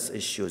convergence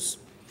issues.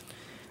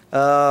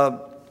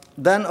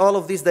 Then all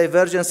of these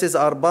divergences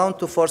are bound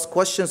to force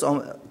questions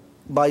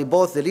by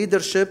both the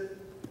leadership,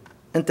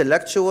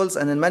 intellectuals,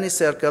 and in many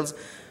circles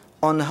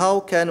on how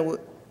can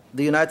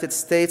the United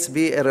States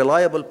be a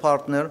reliable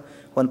partner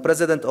when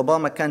President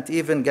Obama can't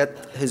even get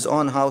his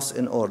own house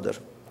in order.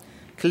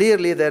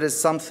 Clearly, there is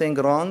something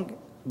wrong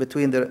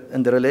in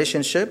the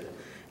relationship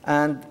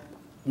and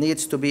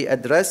needs to be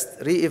addressed,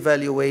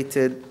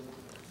 reevaluated,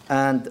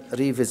 and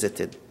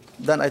revisited.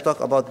 Then I talk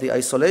about the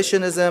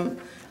isolationism.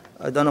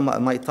 I don't know,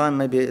 my time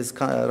maybe is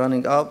kind of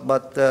running out,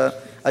 but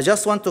I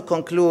just want to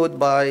conclude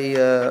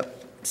by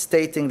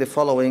stating the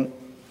following.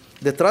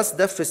 The trust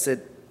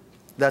deficit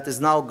that is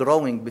now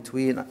growing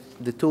between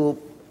the 2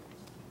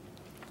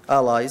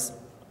 allies,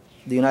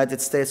 the United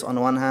States on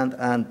one hand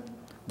and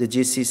the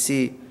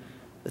GCC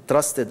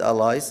trusted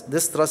allies,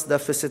 this trust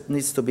deficit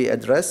needs to be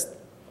addressed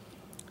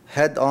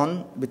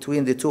head-on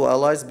between the 2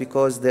 allies,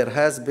 because there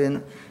has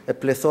been a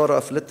plethora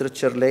of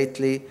literature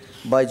lately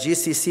by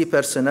GCC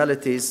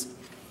personalities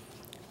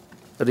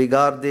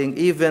regarding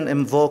even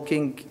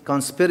invoking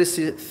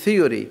conspiracy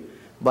theory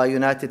by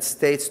United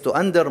States to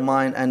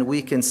undermine and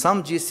weaken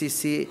some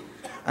GCC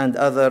and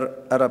other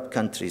Arab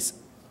countries.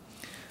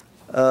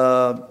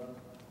 The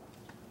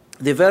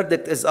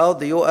verdict is out.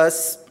 The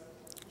U.S.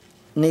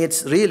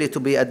 needs really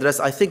to be addressed.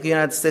 I think the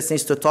United States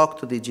needs to talk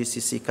to the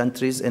GCC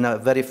countries in a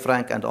very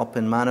frank and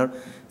open manner.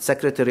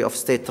 Secretary of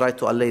State tried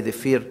to allay the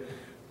fear,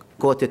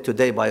 quoted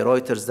today by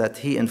Reuters, that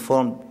he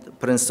informed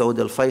Prince Saud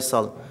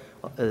al-Faisal,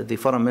 the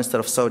foreign minister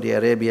of Saudi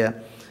Arabia,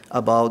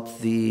 about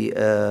the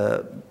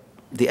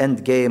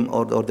end game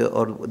or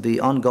the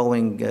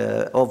ongoing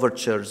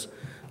overtures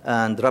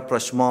and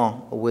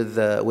rapprochement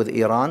with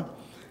Iran.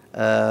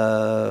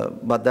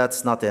 But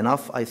that's not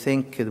enough. I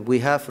think we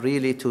have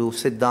really to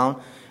sit down.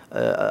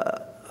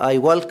 I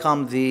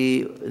welcome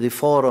the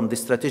forum, the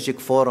strategic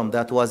forum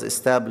that was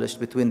established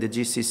between the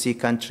GCC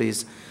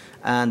countries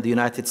and the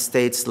United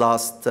States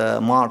last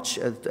March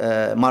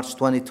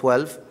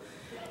 2012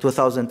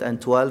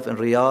 in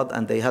Riyadh,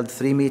 and they held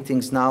 3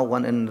 meetings now,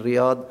 1 in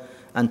Riyadh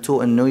and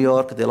 2 in New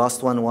York. The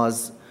last one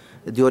was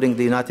during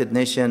the United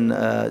Nations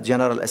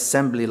General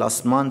Assembly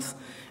last month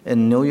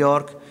in New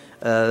York.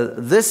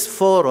 This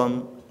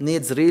forum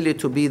needs really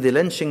to be the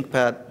launching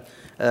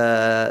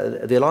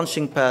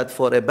pad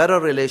for a better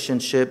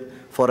relationship,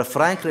 for a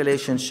frank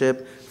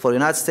relationship, for the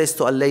United States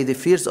to allay the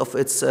fears of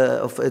its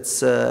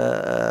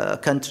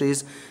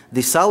countries.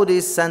 The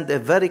Saudis send a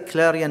very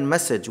clarion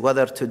message,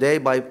 whether today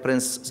by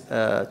Prince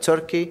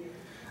Turkey,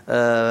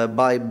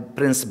 by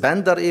Prince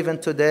Bandar even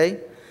today,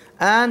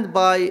 and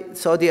by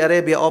Saudi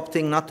Arabia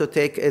opting not to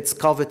take its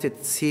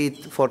coveted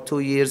seat for 2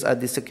 years at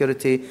the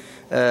security,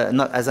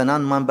 as a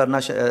non-member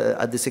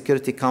at the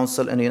Security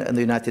Council in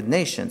the United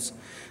Nations.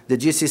 The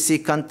GCC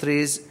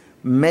countries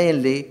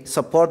mainly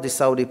support the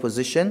Saudi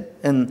position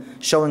in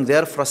showing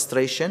their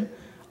frustration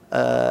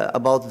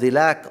about the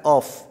lack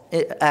of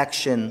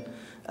action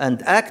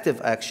and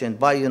active action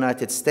by the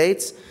United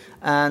States.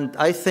 And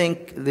I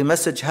think the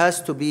message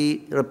has to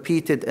be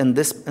repeated in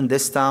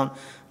this town,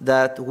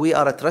 that we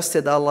are a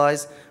trusted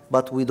allies,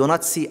 but we do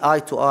not see eye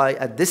to eye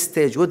at this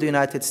stage with the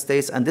United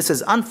States. And this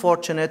is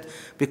unfortunate,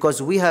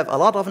 because we have a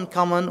lot in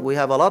common, we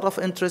have a lot of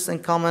interests in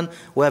common,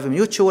 we have a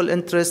mutual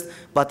interest,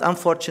 but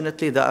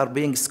unfortunately they are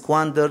being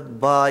squandered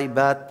by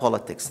bad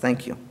politics.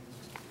 Thank you.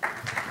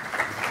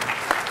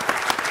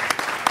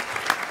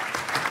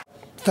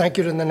 Thank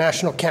you to the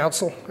National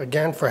Council,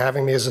 again, for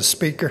having me as a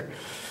speaker.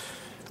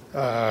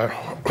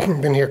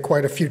 I've been here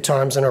quite a few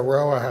times in a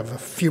row. I have a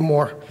few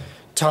more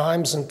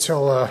times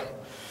until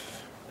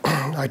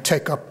I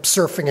take up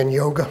surfing and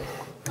yoga,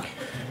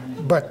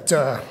 but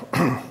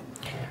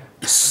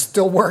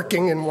still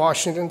working in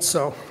Washington,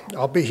 so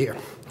I'll be here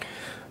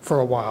for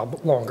a while,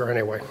 but longer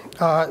anyway.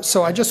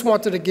 So I just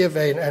wanted to give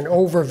an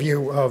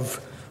overview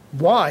of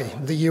why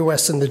the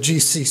U.S. and the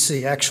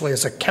GCC, actually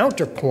as a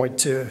counterpoint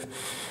to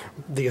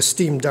the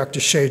esteemed Dr.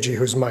 AlShayji,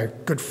 who's my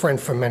good friend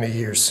for many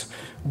years,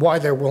 why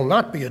there will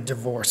not be a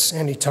divorce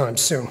anytime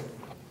soon.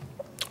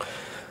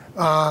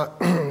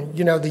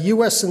 You know, the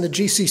U.S. and the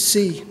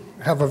GCC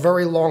have a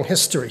very long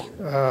history.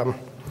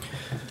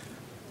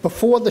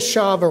 Before the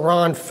Shah of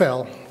Iran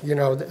fell, you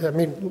know, I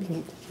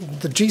mean,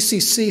 the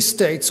GCC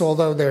states,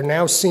 although they're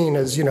now seen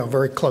as, you know,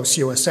 very close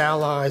U.S.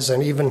 allies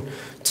and even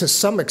to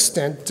some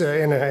extent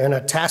in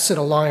a tacit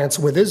alliance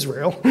with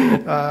Israel,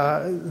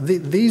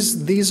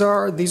 these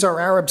are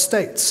Arab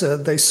states.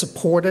 They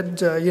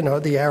supported, you know,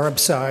 the Arab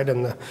side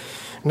in the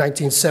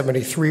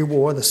 1973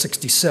 war, the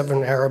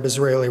 67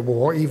 Arab-Israeli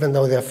war, even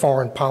though their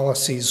foreign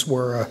policies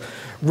were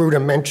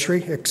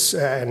rudimentary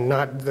and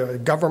not, the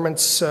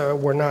governments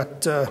were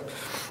not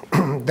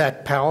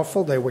that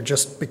powerful. They were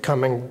just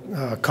becoming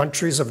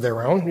countries of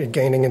their own,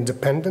 gaining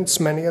independence,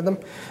 many of them,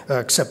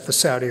 except for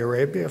Saudi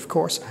Arabia, of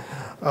course.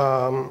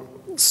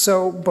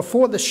 So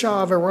before the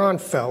Shah of Iran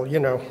fell, you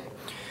know,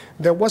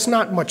 there was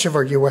not much of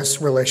a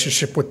U.S.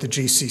 relationship with the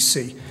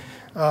GCC.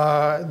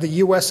 The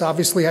U.S.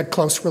 obviously had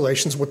close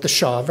relations with the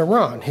Shah of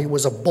Iran. He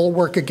was a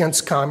bulwark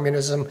against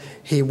communism.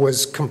 He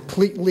was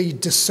completely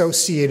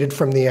dissociated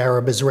from the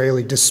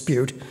Arab-Israeli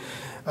dispute.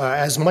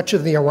 As much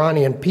of the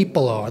Iranian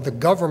people are, the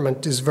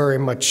government is very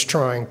much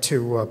trying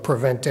to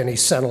prevent any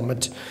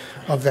settlement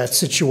of that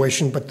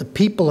situation, but the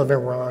people of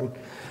Iran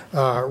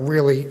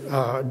really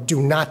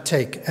do not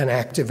take an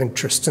active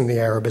interest in the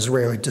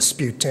Arab-Israeli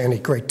dispute to any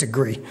great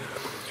degree.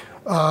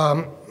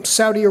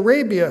 Saudi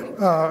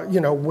Arabia, you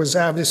know, was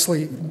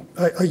obviously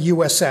a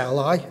U.S.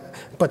 ally,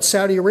 but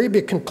Saudi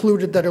Arabia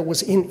concluded that it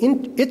was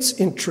in its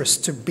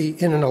interest to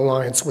be in an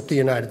alliance with the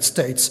United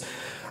States.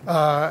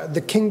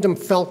 The kingdom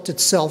felt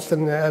itself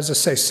in the, as I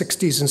say,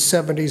 60s and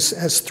 70s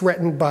as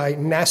threatened by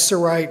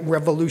Nasserite,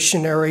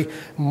 revolutionary,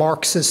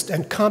 Marxist,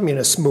 and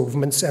communist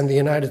movements, and the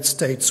United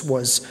States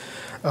was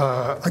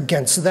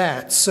against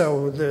that.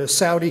 So the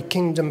Saudi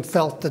kingdom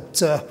felt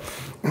that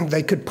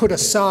they could put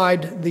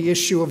aside the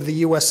issue of the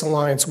U.S.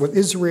 alliance with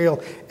Israel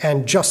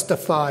and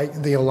justify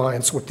the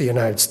alliance with the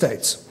United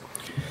States.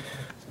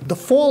 The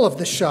fall of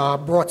the Shah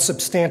brought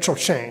substantial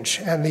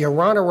change, and the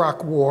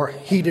Iran-Iraq War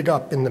heated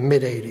up in the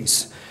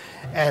mid-'80s.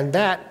 And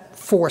that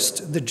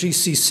forced the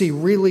GCC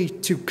really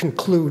to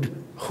conclude,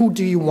 who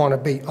do you want to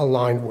be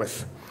aligned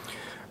with?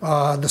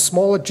 The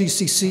smaller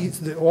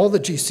GCC, all the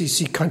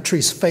GCC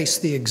countries face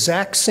the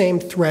exact same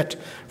threat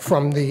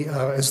from the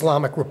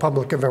Islamic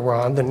Republic of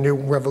Iran, the new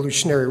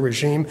revolutionary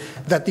regime,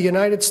 that the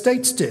United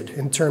States did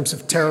in terms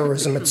of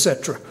terrorism,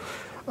 etc.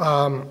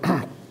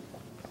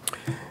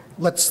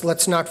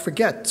 Let's not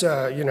forget,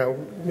 you know,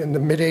 in the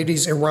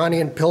mid-'80s,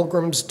 Iranian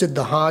pilgrims did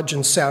the Hajj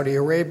in Saudi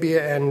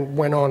Arabia and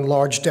went on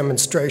large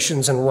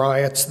demonstrations and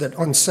riots that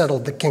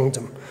unsettled the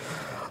kingdom.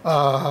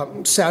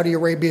 Saudi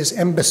Arabia's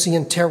embassy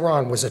in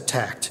Tehran was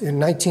attacked. In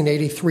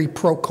 1983,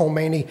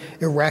 pro-Khomeini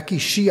Iraqi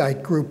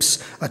Shiite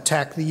groups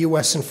attacked the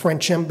U.S. and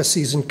French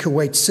embassies in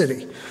Kuwait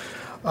City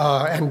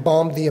and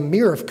bombed the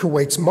emir of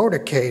Kuwait's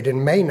motorcade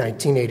in May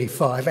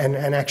 1985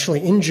 and actually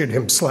injured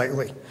him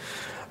slightly.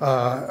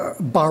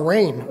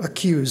 Bahrain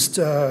accused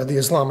the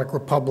Islamic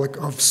Republic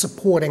of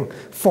supporting,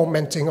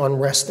 fomenting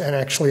unrest and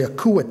actually a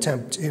coup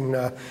attempt in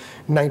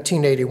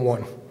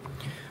 1981.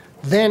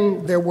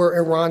 Then there were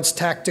Iran's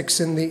tactics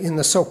in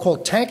the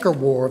so-called tanker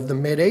war of the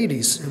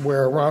mid-'80s,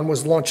 where Iran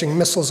was launching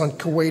missiles on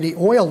Kuwaiti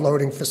oil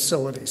loading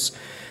facilities.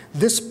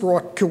 This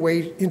brought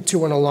Kuwait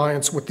into an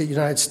alliance with the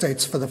United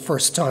States for the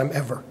first time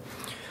ever.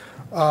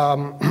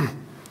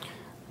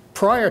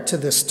 Prior to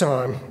this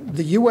time,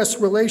 the U.S.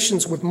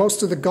 relations with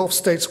most of the Gulf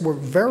states were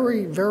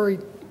very, very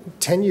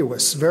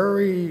tenuous,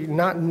 very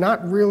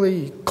not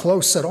really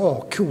close at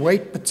all.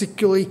 Kuwait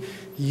particularly,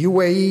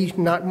 UAE,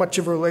 not much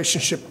of a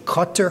relationship.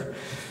 Qatar,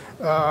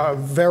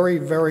 very,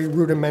 very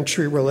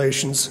rudimentary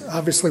relations.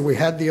 Obviously, we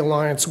had the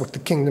alliance with the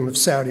Kingdom of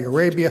Saudi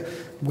Arabia.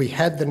 We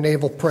had the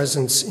naval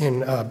presence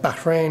in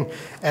Bahrain.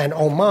 And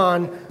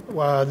Oman,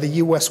 the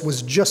U.S.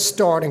 was just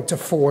starting to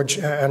forge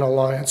an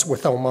alliance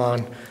with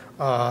Oman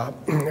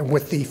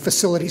with the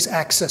facilities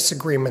access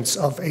agreements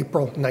of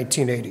April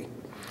 1980.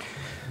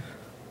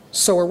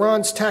 So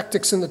Iran's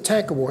tactics in the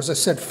tanker war, as I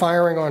said,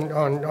 firing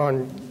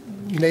on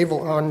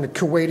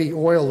Kuwaiti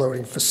oil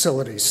loading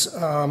facilities.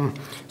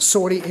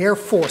 Saudi air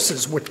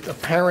forces, with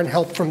apparent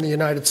help from the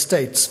United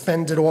States,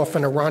 fended off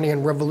an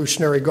Iranian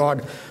Revolutionary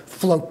Guard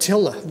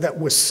flotilla that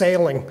was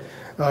sailing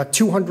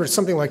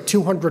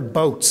 200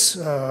 boats,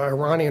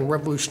 Iranian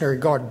Revolutionary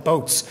Guard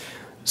boats,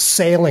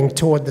 sailing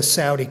toward the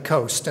Saudi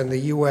coast, and the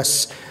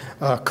U.S.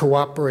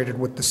 Cooperated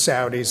with the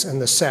Saudis,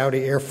 and the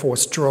Saudi Air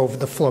Force drove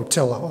the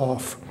flotilla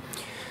off.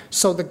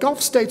 So the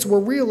Gulf states were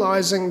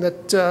realizing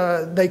that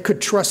they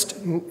could trust,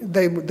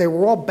 they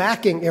were all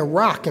backing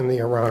Iraq in the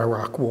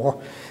Iran-Iraq war,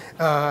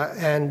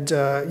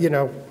 you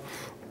know,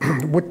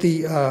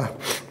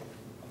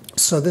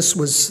 So this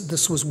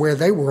was where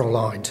they were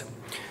aligned.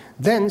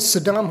 Then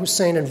Saddam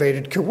Hussein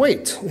invaded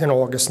Kuwait in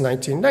August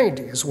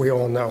 1990, as we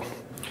all know.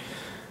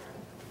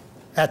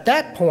 At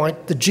that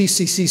point, the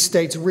GCC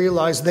states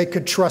realized they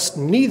could trust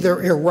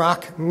neither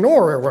Iraq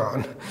nor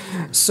Iran.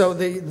 So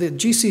the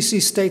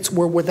GCC states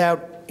were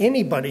without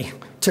anybody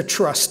to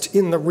trust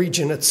in the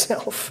region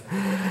itself.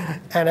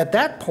 And at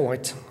that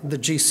point, the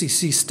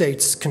GCC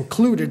states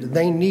concluded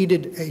they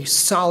needed a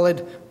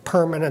solid,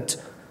 permanent,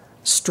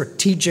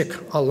 strategic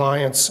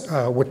alliance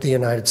with the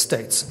United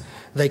States.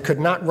 They could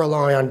not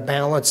rely on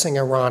balancing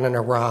Iran and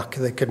Iraq.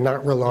 They could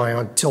not rely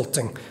on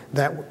tilting.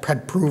 That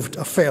had proved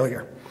a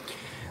failure.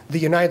 The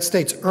United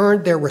States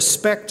earned their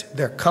respect,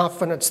 their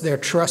confidence, their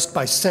trust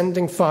by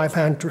sending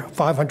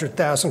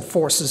 500,000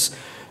 forces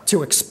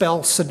to expel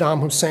Saddam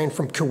Hussein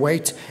from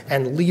Kuwait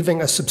and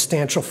leaving a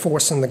substantial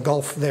force in the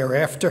Gulf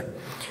thereafter.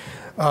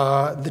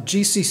 The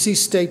GCC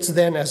states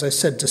then, as I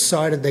said,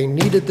 decided they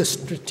needed the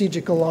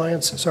strategic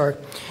alliance,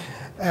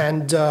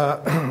 and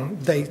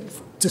they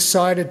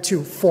decided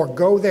to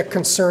forego their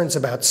concerns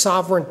about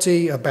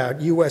sovereignty,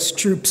 about U.S.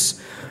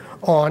 troops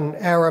on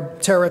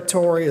Arab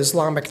territory,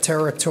 Islamic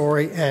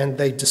territory, and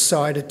they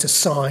decided to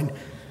sign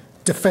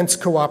defense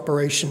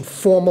cooperation,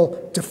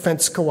 formal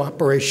defense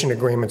cooperation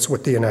agreements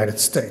with the United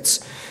States.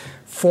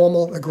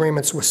 Formal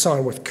agreements were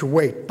signed with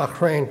Kuwait,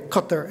 Bahrain,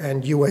 Qatar,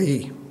 and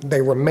UAE.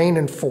 They remain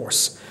in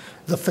force.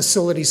 The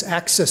facilities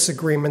access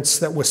agreements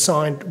that were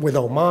signed with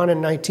Oman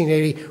in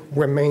 1980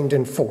 remained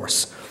in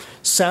force.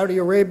 Saudi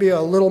Arabia,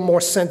 a little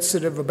more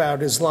sensitive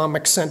about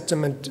Islamic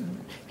sentiment,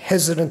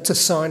 hesitant to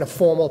sign a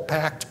formal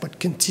pact, but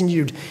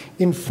continued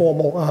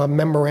informal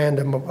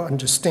memorandum of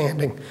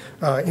understanding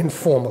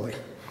informally.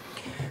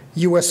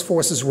 U.S.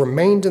 forces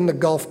remained in the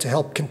Gulf to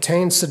help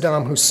contain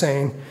Saddam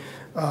Hussein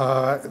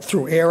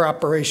through air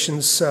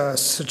operations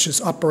such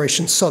as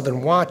Operation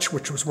Southern Watch,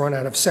 which was run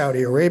out of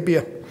Saudi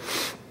Arabia.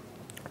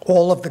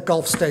 All of the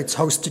Gulf states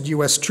hosted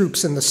U.S.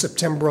 troops in the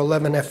September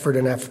 11 effort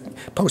and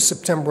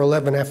post-September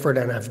 11 effort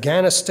in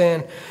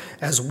Afghanistan,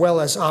 as well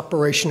as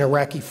Operation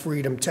Iraqi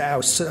Freedom to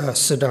oust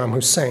Saddam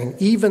Hussein,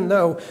 even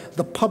though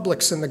the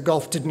publics in the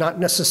Gulf did not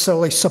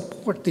necessarily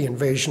support the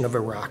invasion of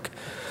Iraq.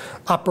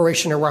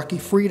 Operation Iraqi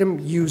Freedom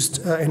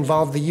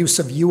involved the use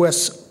of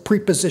U.S.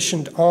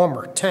 pre-positioned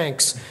armor,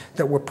 tanks,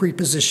 that were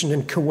pre-positioned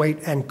in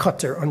Kuwait and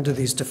Qatar under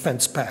these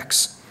defense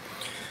pacts.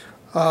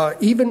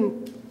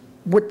 Even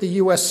with the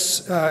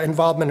U.S.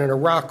 involvement in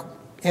Iraq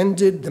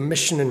ended, the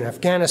mission in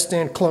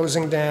Afghanistan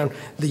closing down,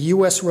 the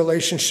U.S.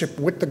 relationship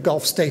with the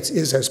Gulf states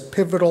is as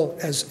pivotal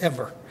as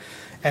ever,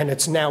 and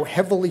it's now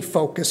heavily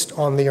focused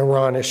on the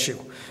Iran issue.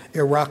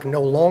 Iraq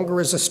no longer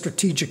is a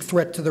strategic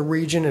threat to the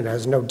region. It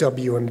has no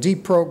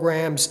WMD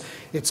programs.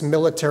 Its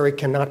military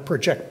cannot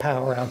project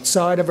power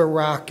outside of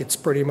Iraq. It's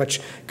pretty much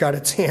got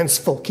its hands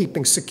full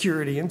keeping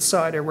security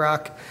inside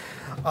Iraq.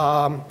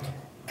 And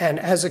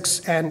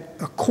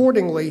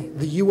accordingly,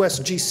 the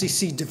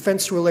U.S.-GCC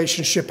defense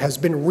relationship has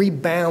been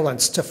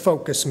rebalanced to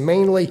focus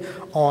mainly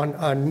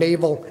on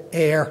naval,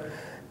 air,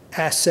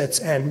 assets,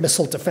 and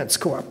missile defense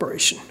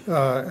cooperation.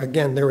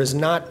 Again, there is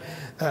not,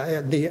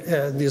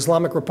 the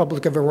Islamic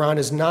Republic of Iran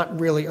is not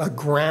really a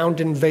ground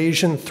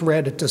invasion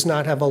threat. It does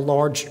not have a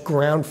large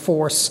ground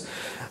force,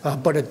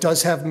 but it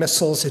does have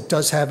missiles, it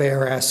does have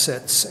air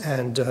assets,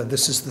 and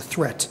this is the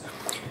threat.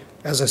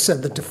 As I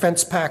said, the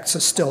defense pacts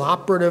are still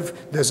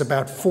operative. There's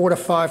about 4,000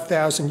 to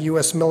 5,000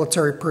 U.S.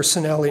 military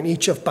personnel in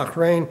each of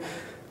Bahrain,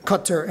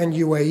 Qatar, and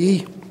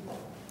UAE,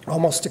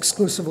 almost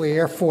exclusively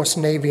Air Force,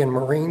 Navy, and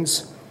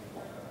Marines.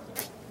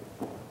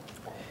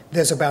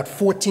 There's about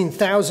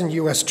 14,000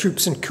 U.S.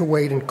 troops in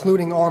Kuwait,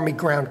 including Army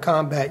ground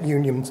combat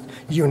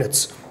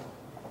units,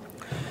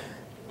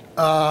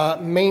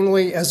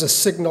 mainly as a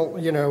signal,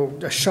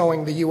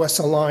 showing the U.S.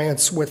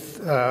 alliance with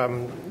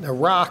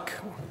Iraq.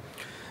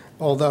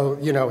 Although,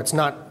 it's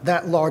not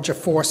that large a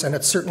force, and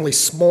it's certainly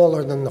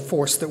smaller than the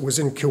force that was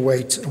in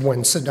Kuwait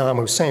when Saddam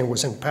Hussein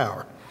was in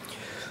power.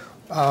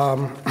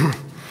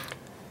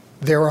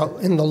 There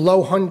are in the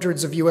low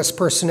hundreds of U.S.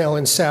 personnel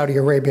in Saudi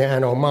Arabia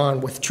and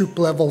Oman, with troop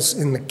levels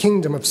in the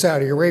Kingdom of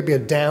Saudi Arabia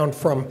down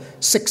from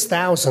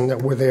 6,000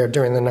 that were there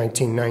during the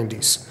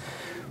 1990s.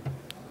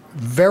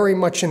 Very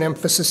much an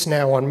emphasis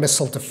now on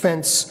missile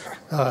defense.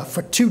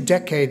 For 2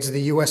 decades,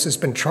 the U.S. has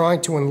been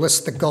trying to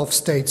enlist the Gulf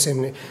states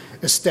in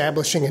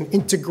establishing an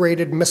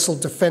integrated missile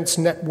defense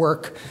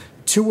network.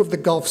 2 of the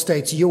Gulf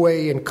states,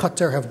 UAE and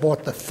Qatar, have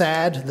bought the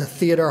THAAD, the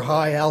Theater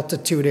High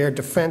Altitude Air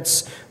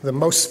Defense, the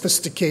most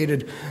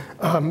sophisticated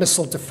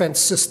missile defense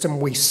system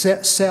we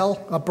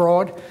sell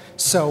abroad.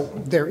 So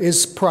there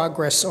is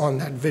progress on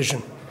that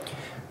vision.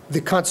 The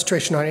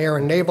concentration on air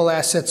and naval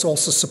assets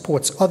also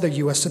supports other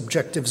U.S.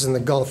 objectives in the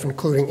Gulf,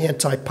 including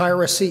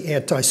anti-piracy,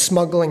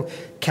 anti-smuggling,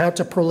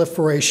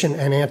 counter-proliferation,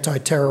 and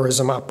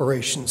anti-terrorism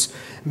operations.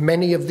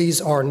 Many of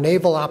these are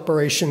naval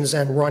operations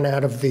and run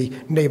out of the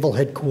naval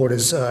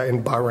headquarters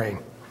in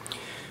Bahrain.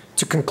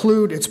 To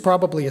conclude, it's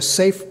probably a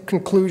safe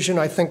conclusion,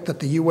 I think, that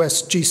the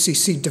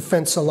U.S.-GCC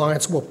defense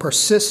alliance will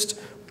persist,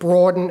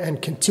 broaden,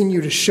 and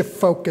continue to shift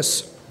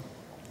focus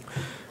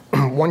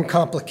One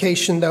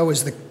complication, though,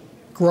 is the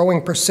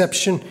growing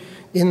perception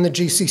in the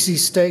GCC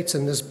states,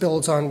 and this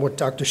builds on what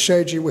Dr.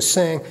 AlShayji was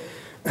saying,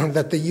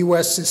 that the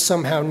U.S. is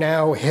somehow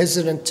now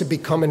hesitant to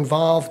become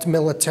involved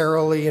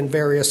militarily in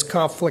various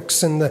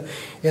conflicts in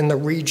the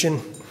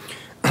region.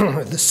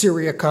 The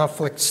Syria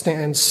conflict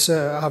stands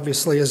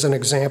obviously as an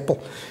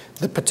example.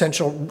 The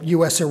potential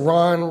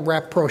U.S.-Iran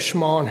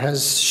rapprochement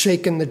has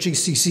shaken the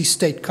GCC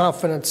state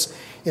confidence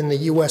in the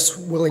U.S.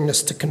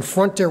 willingness to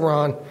confront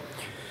Iran.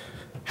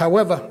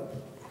 However,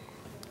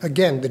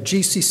 again, the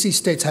GCC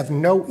states have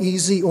no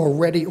easy or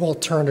ready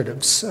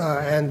alternatives,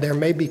 and there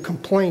may be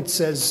complaints,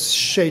 as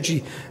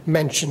AlShayji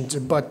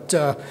mentioned, but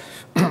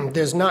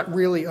there's not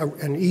really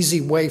an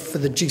easy way for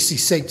the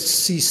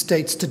GCC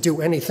states to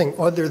do anything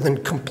other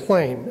than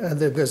complain.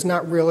 There's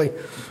not really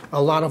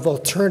a lot of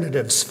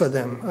alternatives for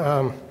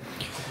them.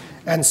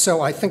 And so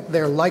I think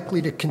they're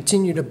likely to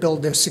continue to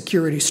build their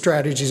security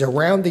strategies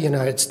around the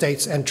United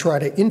States and try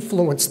to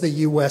influence the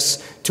U.S.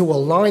 to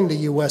align the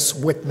U.S.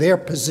 with their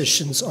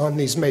positions on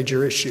these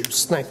major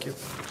issues. Thank you.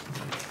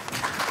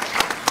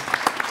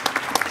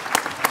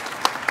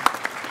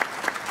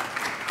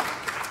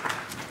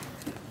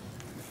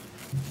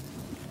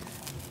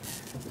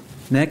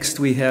 Next,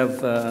 we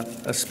have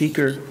a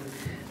speaker,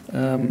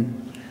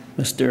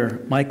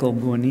 Mr. Michael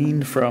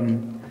Buntin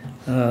from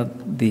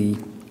the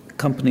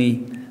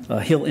company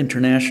Hill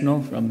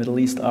International from Middle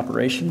East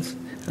Operations.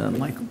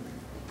 Michael.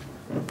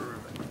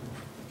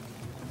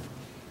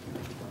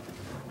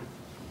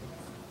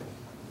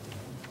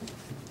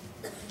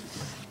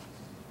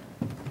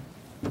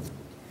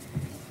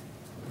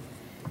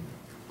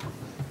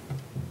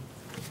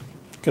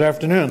 Good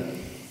afternoon.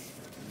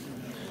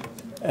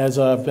 As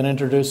I've been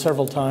introduced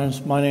several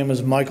times, my name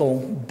is Michael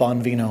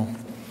Buonvino.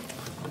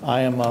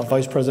 I am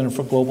Vice President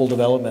for Global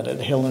Development at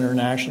Hill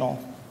International,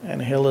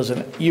 and Hill is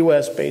a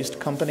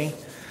U.S.-based company.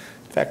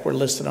 In fact, we're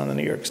listed on the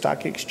New York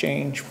Stock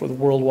Exchange with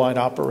worldwide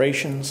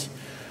operations.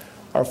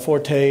 Our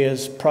forte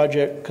is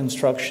project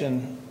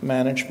construction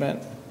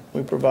management.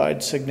 We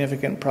provide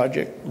significant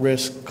project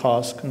risk,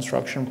 cost,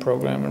 construction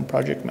program, and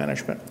project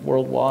management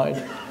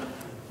worldwide,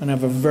 and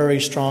have a very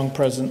strong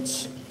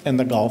presence in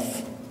the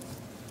Gulf.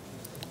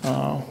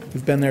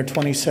 We've been there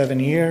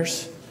 27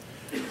 years.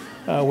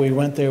 We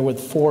went there with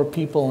 4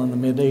 people in the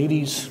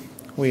mid-'80s.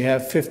 We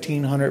have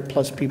 1,500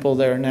 plus people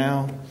there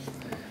now.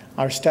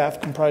 Our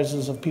staff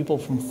comprises of people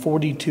from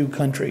 42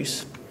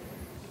 countries.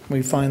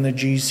 We find the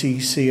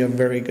GCC a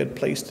very good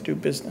place to do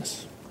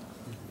business.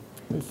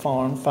 We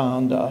found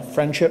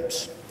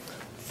friendships,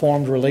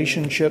 formed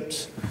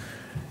relationships,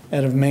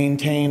 and have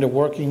maintained a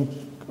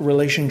working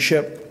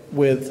relationship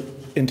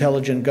with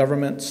intelligent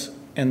governments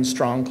and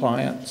strong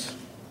clients.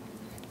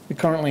 We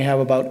currently have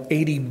about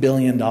 $80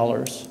 billion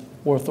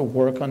worth of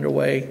work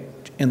underway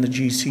in the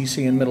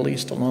GCC and Middle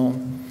East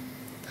alone.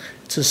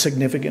 It's a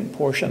significant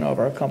portion of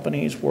our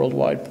company's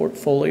worldwide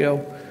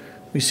portfolio.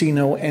 We see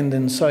no end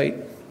in sight.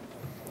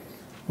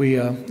 We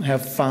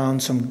have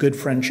found some good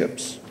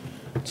friendships,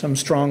 some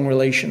strong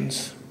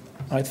relations.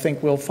 I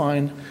think we'll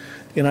find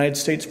the United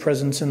States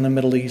presence in the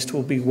Middle East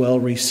will be well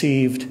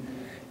received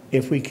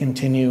if we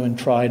continue and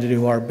try to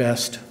do our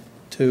best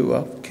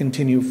to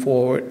continue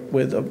forward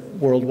with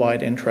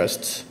worldwide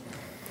interests.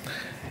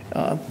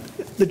 The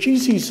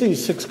GCC,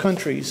 6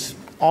 countries,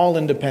 all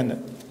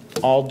independent,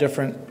 all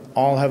different,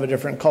 all have a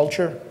different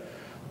culture,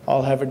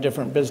 all have a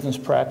different business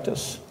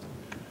practice.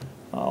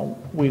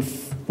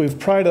 We've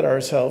prided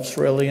ourselves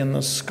really in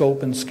the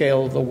scope and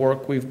scale of the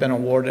work we've been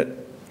awarded.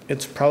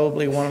 It's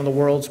probably one of the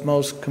world's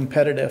most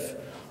competitive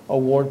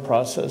award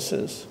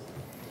processes.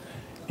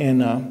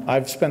 And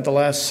I've spent the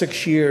last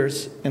 6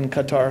 years in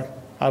Qatar.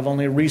 I've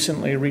only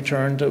recently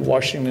returned to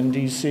Washington,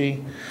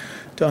 D.C.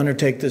 to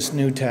undertake this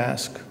new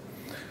task.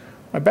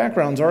 My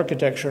background's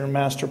architecture and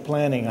master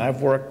planning.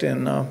 I've worked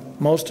in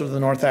most of the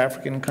North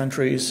African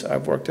countries.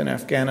 I've worked in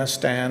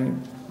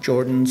Afghanistan,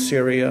 Jordan,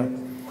 Syria,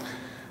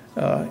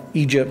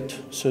 Egypt,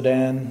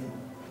 Sudan.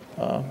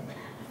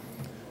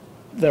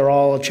 They're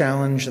all a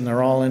challenge and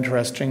they're all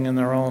interesting in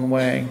their own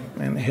way.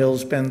 And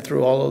Hill's been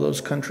through all of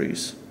those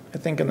countries. I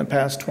think in the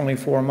past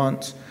 24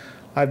 months,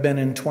 I've been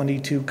in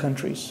 22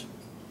 countries.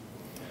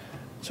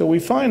 So we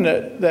find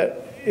that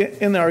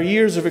in our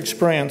years of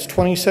experience,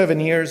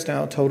 27 years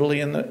now totally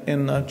in the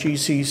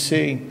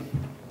GCC,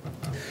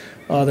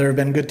 there have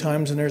been good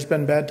times and there's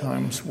been bad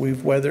times.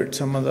 We've weathered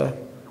some of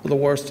the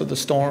worst of the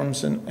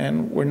storms,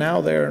 and we're now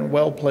there and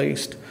well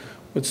placed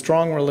with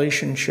strong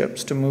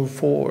relationships to move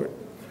forward.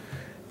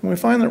 And we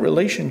find that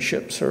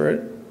relationships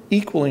are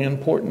equally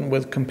important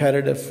with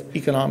competitive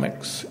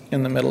economics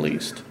in the Middle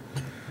East.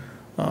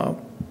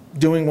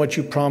 Doing what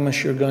you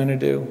promise you're going to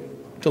do,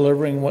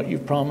 delivering what you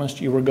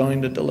promised you were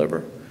going to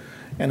deliver,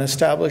 and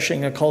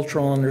establishing a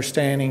cultural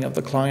understanding of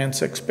the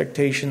client's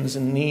expectations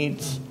and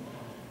needs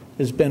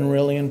has been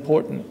really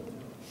important.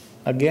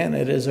 Again,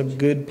 it is a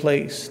good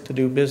place to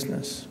do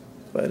business,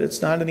 but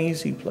it's not an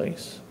easy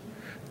place.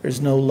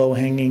 There's no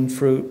low-hanging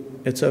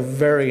fruit. It's a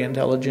very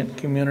intelligent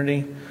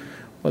community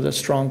with a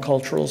strong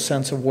cultural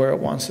sense of where it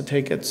wants to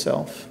take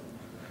itself.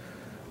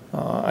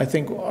 I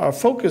think our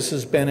focus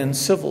has been in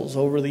civils.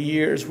 Over the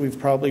years, we've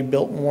probably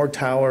built more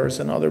towers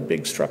and other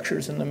big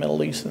structures in the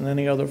Middle East than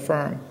any other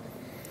firm.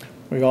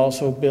 We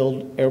also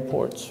build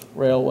airports,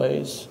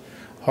 railways,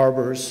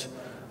 harbors,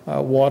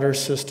 water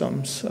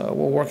systems. We're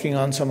working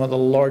on some of the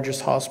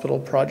largest hospital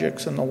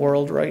projects in the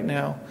world right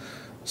now.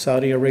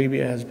 Saudi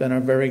Arabia has been a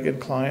very good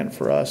client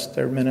for us.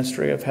 Their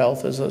Ministry of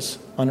Health is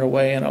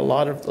underway in a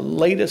lot of the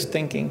latest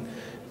thinking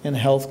in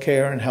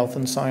healthcare and health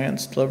and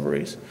science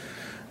deliveries.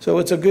 So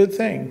it's a good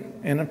thing.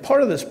 And a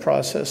part of this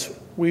process,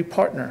 we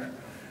partner.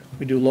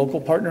 We do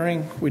local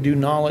partnering. We do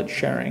knowledge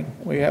sharing.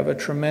 We have a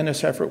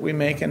tremendous effort we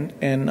make in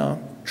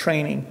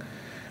training.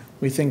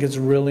 We think it's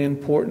really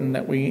important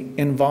that we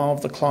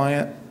involve the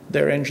client,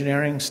 their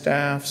engineering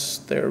staffs,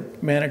 their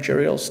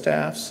managerial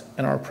staffs,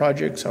 and our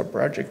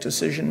project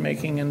decision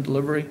making and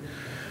delivery.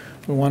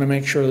 We want to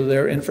make sure that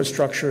their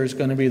infrastructure is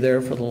going to be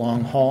there for the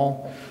long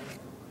haul.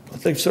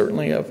 They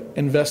certainly have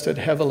invested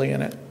heavily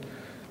in it.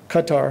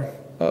 Qatar,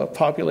 a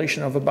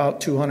population of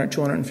about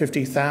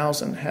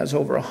 250,000, has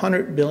over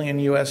 $100 billion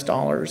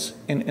US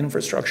in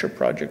infrastructure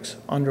projects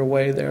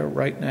underway there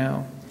right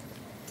now.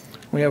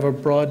 We have a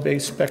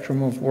broad-based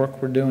spectrum of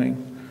work we're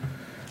doing.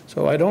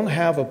 So I don't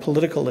have a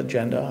political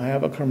agenda, I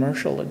have a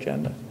commercial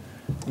agenda.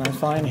 And I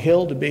find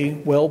Hill to be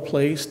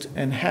well-placed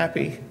and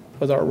happy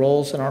with our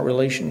roles and our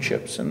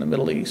relationships in the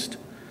Middle East.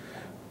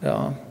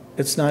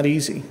 It's not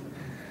easy.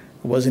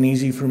 It wasn't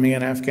easy for me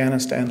in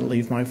Afghanistan to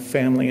leave my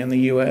family in the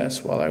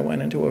U.S. while I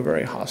went into a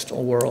very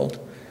hostile world.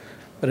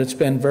 But it's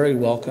been very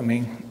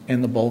welcoming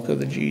in the bulk of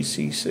the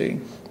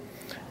GCC.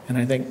 And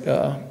I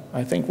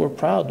think we're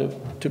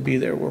proud to be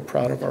there. We're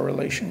proud of our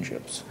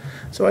relationships.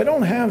 So I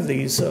don't have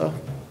these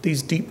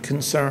deep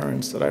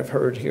concerns that I've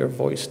heard here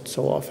voiced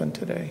so often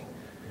today.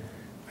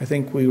 I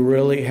think we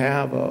really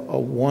have a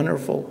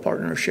wonderful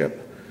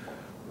partnership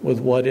with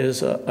what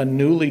is a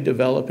newly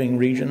developing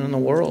region in the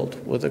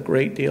world with a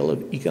great deal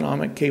of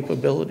economic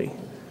capability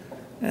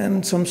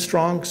and some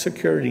strong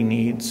security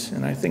needs,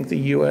 and I think the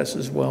U.S.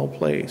 is well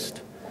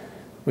placed.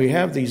 We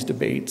have these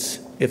debates.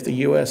 If the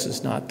U.S.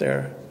 is not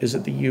there, is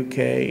it the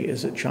U.K.,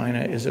 is it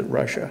China, is it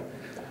Russia?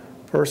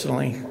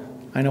 Personally,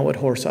 I know what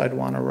horse I'd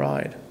want to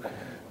ride.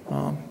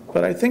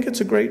 But I think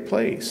it's a great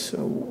place.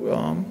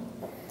 So,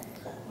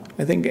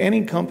 I think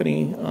any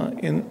company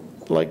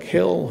like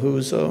Hill,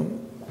 who's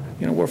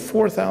we're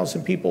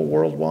 4,000 people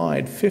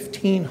worldwide.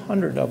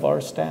 1,500 of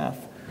our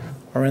staff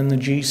are in the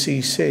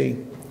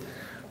GCC.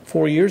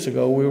 4 years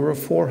ago, we were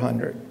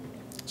 400.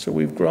 So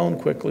we've grown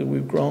quickly,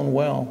 we've grown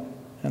well,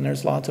 and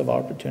there's lots of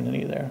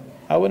opportunity there.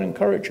 I would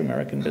encourage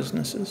American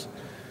businesses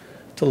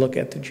to look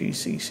at the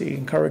GCC,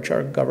 encourage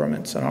our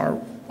governments and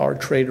our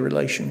trade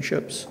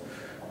relationships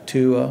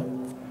to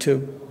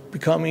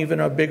become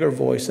even a bigger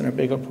voice and a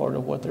bigger part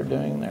of what they're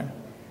doing there.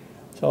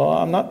 So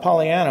I'm not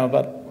Pollyanna,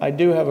 but I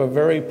do have a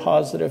very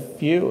positive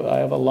view. I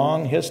have a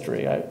long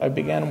history. I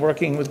began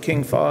working with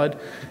King Fahd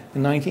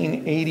in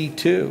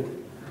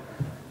 1982.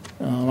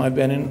 I've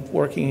been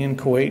working in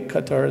Kuwait,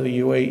 Qatar, the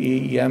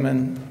UAE,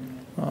 Yemen,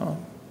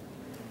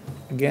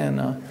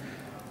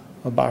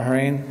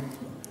 Bahrain.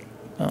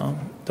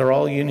 They're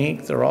all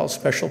unique. They're all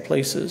special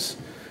places,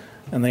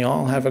 and they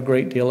all have a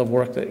great deal of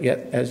work that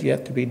has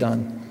yet to be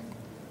done.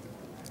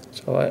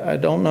 So I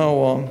don't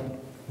know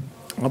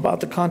about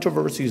the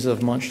controversies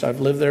of much. I've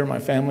lived there, my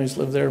family's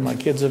lived there, my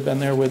kids have been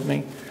there with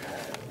me.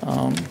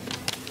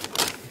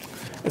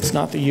 It's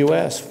not the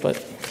U.S., but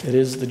it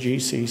is the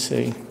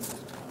GCC.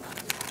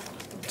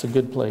 It's a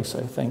good place,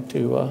 I think,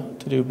 to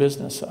do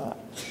business.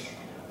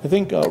 I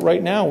think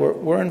right now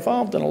we're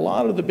involved in a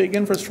lot of the big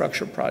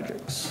infrastructure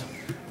projects.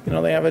 You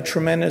know, they have a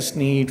tremendous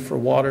need for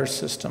water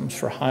systems,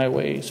 for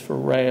highways, for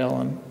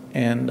rail,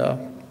 and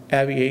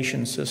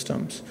aviation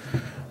systems.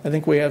 I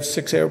think we have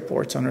 6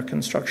 airports under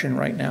construction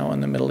right now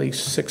in the Middle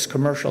East, 6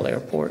 commercial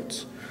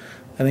airports.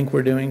 I think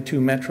we're doing 2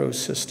 metro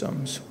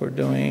systems. We're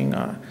doing,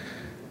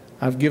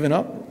 I've given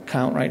up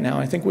count right now.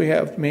 I think we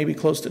have maybe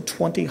close to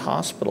 20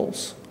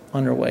 hospitals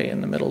underway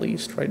in the Middle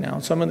East right now.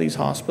 Some of these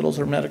hospitals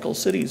are medical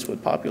cities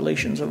with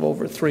populations of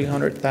over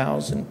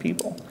 300,000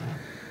 people.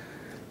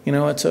 You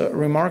know, it's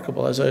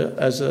remarkable.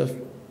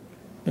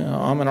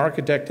 I'm an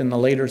architect in the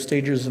later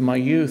stages of my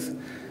youth.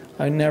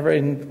 I never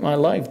in my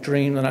life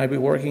dreamed that I'd be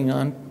working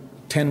on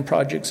 10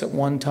 projects at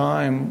one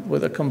time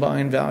with a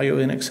combined value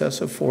in excess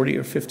of $40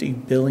 or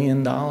 $50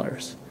 billion.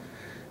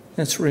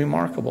 It's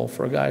remarkable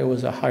for a guy who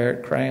was a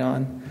hired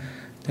crayon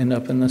to end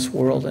up in this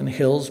world, and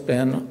Hill's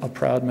been a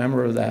proud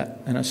member of that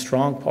and a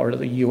strong part of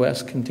the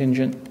U.S.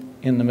 contingent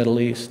in the Middle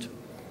East.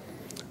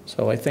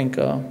 So I think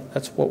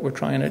that's what we're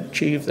trying to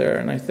achieve there,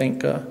 and I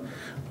think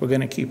we're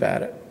going to keep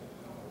at it.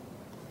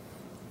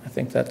 I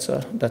think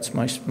that's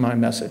my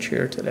message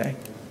here today.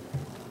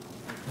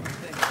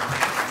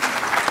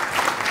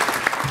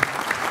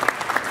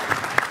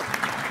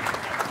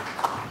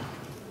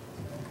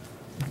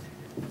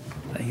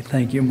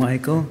 Thank you,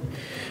 Michael.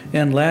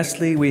 And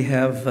lastly, we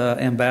have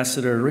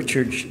Ambassador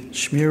Richard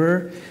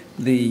Schmierer,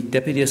 the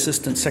Deputy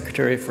Assistant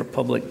Secretary for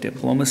Public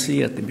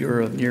Diplomacy at the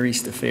Bureau of Near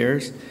East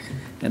Affairs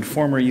and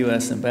former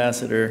U.S.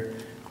 Ambassador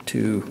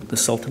to the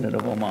Sultanate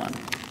of Oman.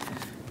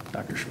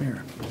 Dr.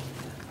 Schmierer.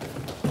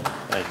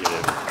 Thank you,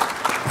 David.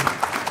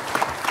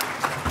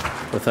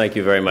 Well, thank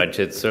you very much.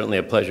 It's certainly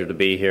a pleasure to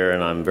be here,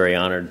 and I'm very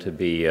honored to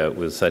be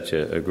with such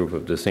a group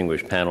of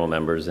distinguished panel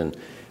members. And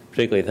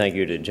particularly thank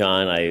you to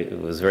John. I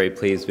was very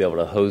pleased to be able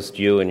to host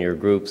you and your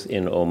groups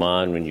in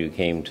Oman when you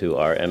came to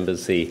our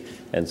embassy.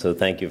 And so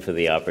thank you for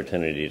the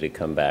opportunity to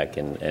come back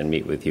and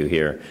meet with you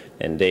here.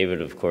 And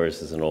David, of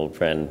course, is an old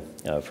friend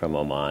from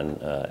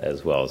Oman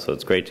as well. So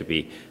it's great to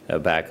be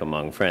back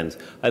among friends.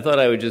 I thought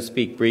I would just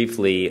speak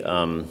briefly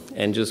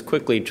and just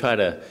quickly try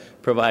to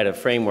provide a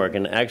framework.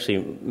 And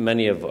actually,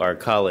 many of our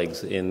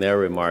colleagues in their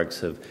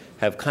remarks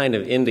have kind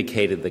of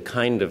indicated the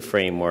kind of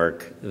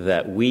framework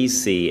that we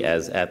see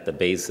as at the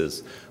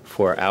basis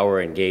for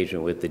our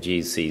engagement with the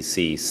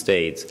GCC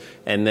states.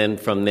 And then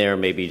from there,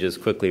 maybe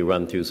just quickly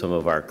run through some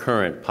of our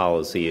current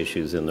policy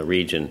issues in the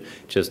region,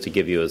 just to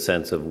give you a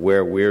sense of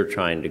where we're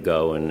trying to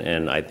go.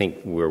 And I think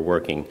we're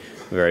working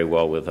very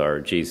well with our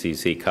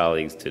GCC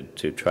colleagues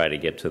to try to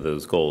get to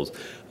those goals.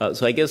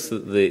 So I guess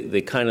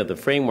the kind of the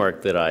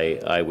framework that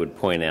I would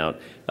point out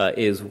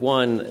is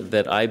one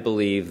that I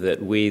believe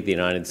that we, the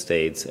United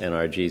States, and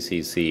our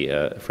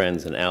GCC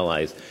friends and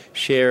allies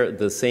share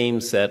the same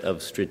set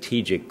of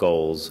strategic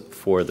goals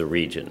for the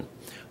region.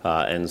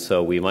 And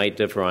so we might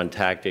differ on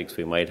tactics,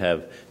 we might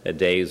have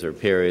days or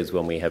periods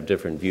when we have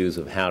different views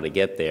of how to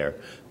get there,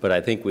 but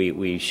I think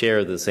we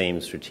share the same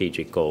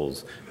strategic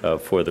goals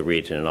for the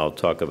region, and I'll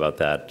talk about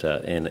that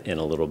in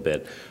a little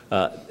bit.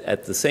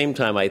 At the same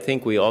time, I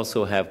think we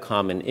also have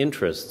common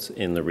interests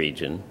in the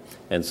region,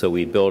 and so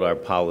we build our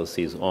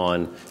policies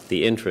on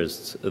the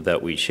interests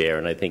that we share,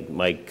 and I think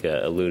Mike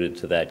alluded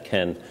to that,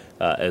 Ken,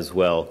 as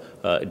well,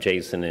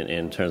 Jason,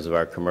 in terms of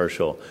our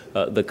commercial,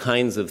 the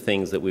kinds of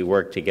things that we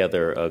work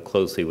together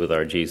closely with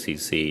our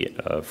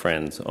GCC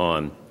friends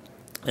on.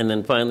 And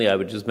then finally, I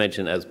would just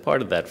mention as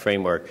part of that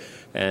framework,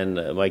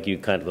 and Mike, you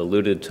kind of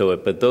alluded to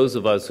it, but those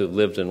of us who've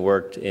lived and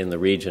worked in the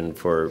region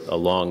for a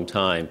long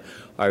time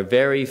are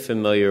very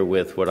familiar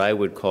with what I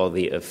would call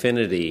the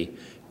affinity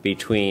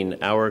between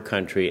our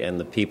country and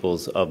the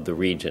peoples of the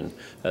region.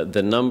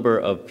 The number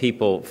of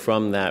people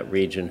from that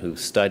region who've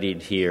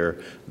studied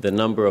here, the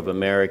number of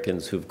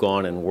Americans who've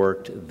gone and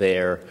worked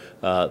there,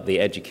 the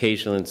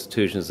educational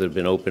institutions that have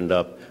been opened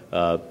up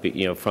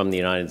from the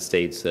United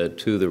States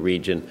to the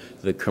region,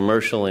 the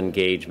commercial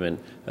engagement,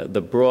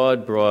 the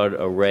broad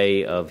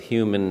array of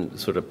human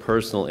sort of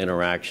personal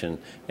interaction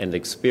and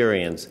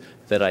experience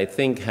that I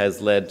think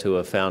has led to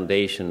a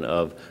foundation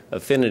of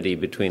affinity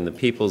between the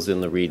peoples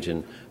in the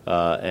region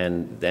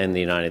and the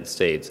United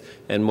States.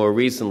 And more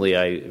recently,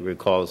 I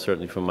recall,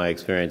 certainly from my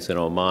experience in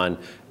Oman,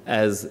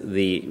 as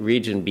the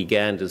region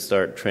began to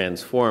start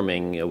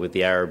transforming with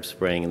the Arab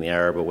Spring and the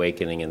Arab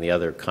Awakening and the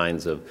other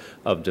kinds of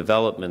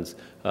developments,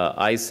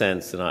 I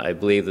sensed and I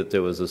believe that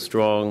there was a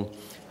strong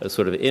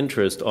sort of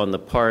interest on the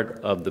part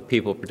of the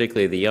people,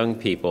 particularly the young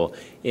people,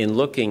 in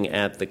looking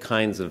at the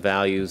kinds of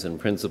values and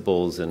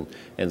principles and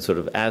sort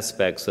of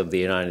aspects of the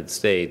United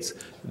States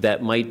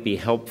that might be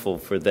helpful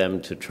for them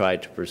to try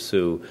to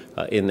pursue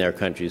in their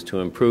countries,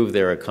 to improve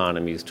their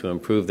economies, to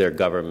improve their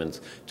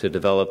governments, to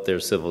develop their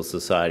civil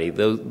society,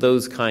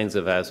 those kinds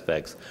of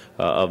aspects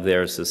of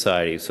their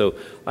society. So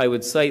I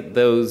would cite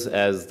those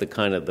as the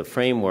kind of the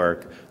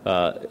framework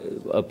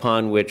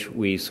upon which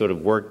we sort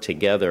of work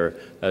together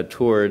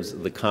towards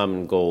the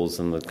common goals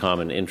and the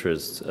common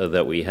interests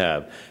that we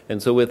have.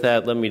 And so with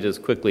that, let me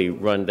just quickly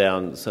run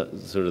down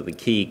sort of the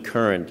key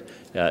current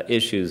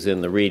issues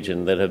in the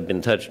region that have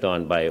been touched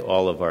on by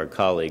all of our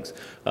colleagues.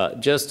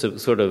 Just to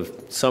sort of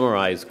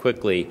summarize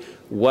quickly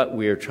what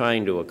we're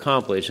trying to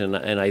accomplish, and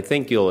I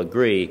think you'll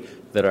agree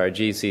that our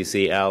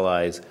GCC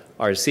allies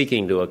are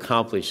seeking to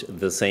accomplish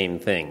the same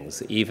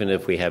things, even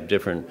if we have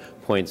different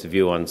points of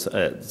view on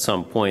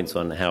some points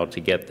on how to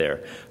get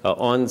there.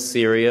 On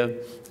Syria,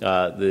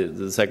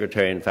 the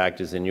Secretary, in fact,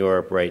 is in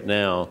Europe right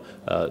now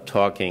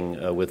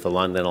talking with the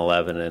London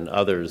 11 and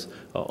others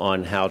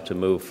on how to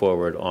move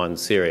forward on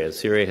Syria.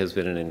 Syria has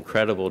been an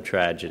incredible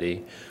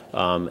tragedy,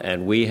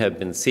 and we have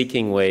been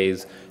seeking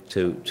ways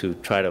to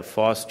try to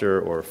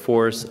foster or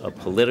force a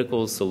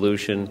political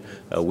solution.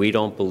 We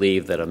don't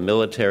believe that a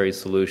military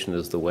solution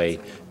is the way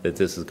that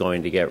this is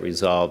going to get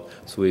resolved.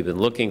 So we've been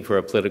looking for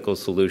a political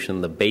solution.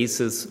 The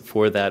basis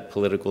for that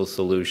political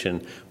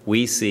solution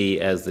we see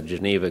as the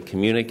Geneva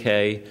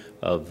Communique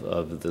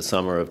of the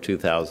summer of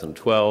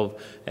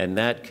 2012, and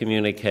that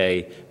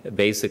communique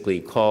basically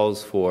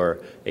calls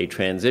for a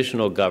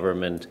transitional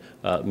government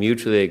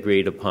mutually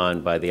agreed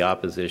upon by the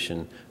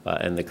opposition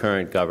and the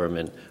current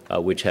government,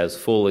 which has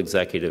full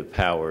executive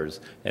powers,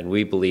 and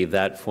we believe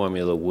that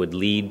formula would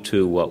lead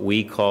to what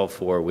we call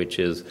for, which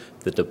is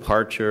the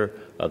departure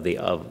of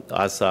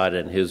Assad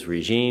and his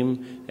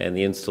regime and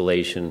the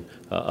installation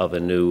of a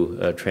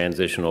new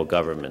transitional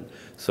government.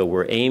 So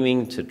we're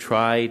aiming to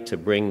try to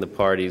bring the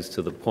parties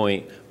to the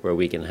point where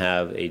we can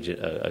have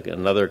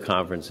another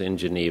conference in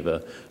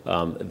Geneva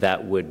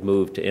that would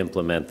move to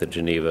implement the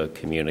Geneva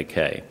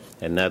communique.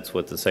 And that's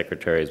what the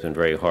Secretary has been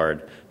very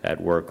hard at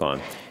work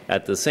on.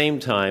 At the same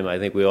time, I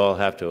think we all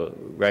have to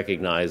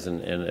recognize,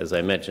 and as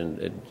I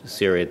mentioned,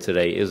 Syria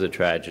today is a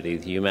tragedy.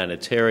 The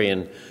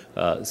humanitarian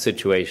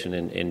situation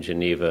in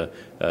Geneva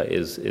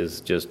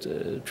is just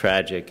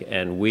tragic,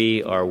 and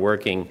we are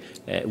working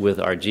with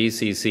our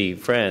GCC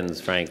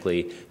friends,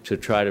 frankly, to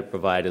try to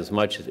provide as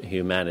much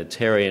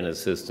humanitarian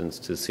assistance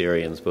to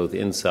Syrians, both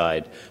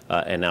inside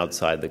and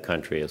outside the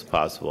country, as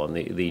possible. And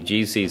the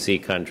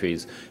GCC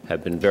countries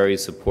have been very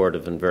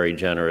supportive and very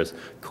generous,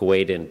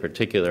 Kuwait in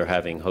particular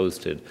having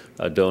hosted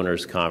a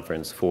donors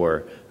conference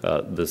for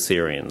the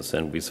Syrians,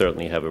 and we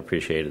certainly have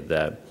appreciated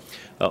that.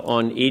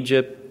 On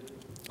Egypt,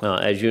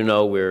 as you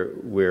know,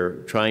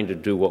 we're trying to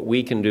do what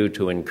we can do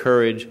to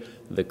encourage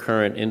the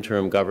current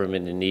interim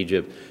government in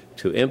Egypt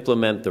to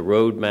implement the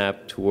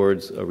roadmap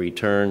towards a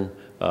return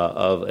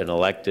of an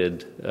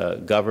elected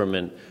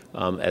government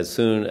as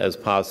soon as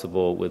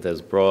possible, with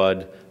as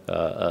broad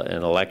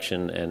an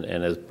election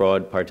and as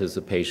broad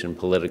participation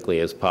politically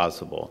as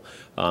possible.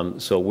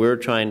 So we're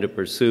trying to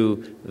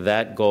pursue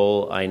that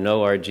goal. I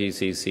know our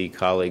GCC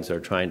colleagues are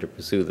trying to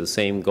pursue the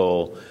same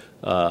goal.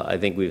 I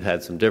think we've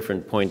had some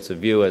different points of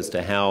view as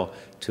to how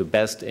to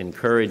best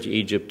encourage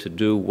Egypt to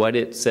do what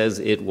it says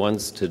it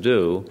wants to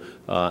do,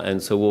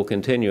 and so we'll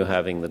continue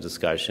having the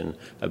discussion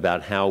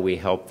about how we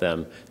help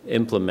them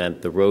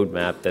implement the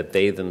roadmap that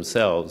they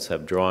themselves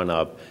have drawn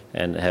up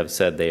and have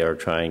said they are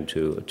trying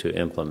to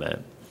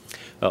implement.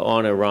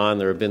 On Iran,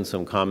 there have been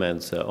some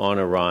comments on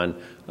Iran.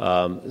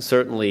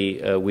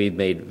 Certainly, we've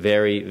made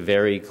very,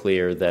 very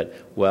clear that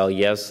while,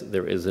 yes,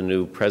 there is a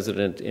new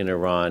president in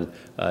Iran,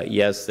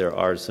 yes, there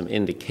are some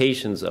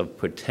indications of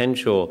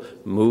potential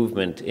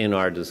movement in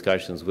our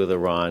discussions with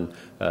Iran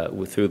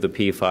through the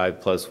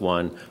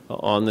P5+1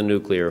 on the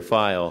nuclear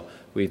file.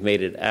 We've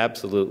made it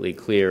absolutely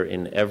clear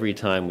in every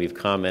time we've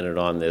commented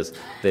on this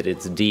that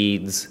it's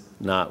deeds,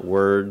 not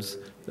words,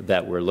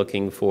 that we're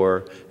looking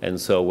for. And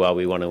so while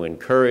we want to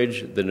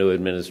encourage the new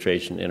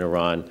administration in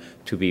Iran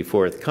to be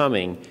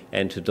forthcoming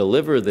and to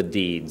deliver the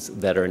deeds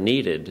that are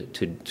needed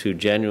to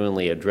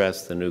genuinely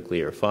address the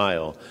nuclear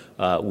file,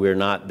 we're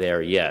not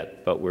there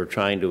yet. But we're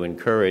trying to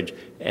encourage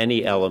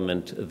any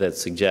element that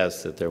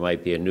suggests that there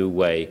might be a new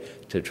way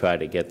to try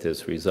to get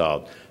this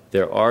resolved.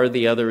 There are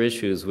the other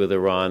issues with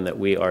Iran that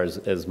we are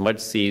as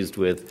much seized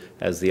with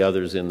as the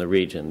others in the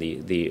region.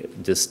 The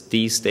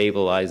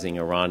destabilizing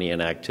Iranian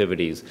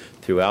activities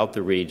throughout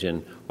the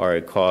region are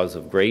a cause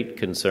of great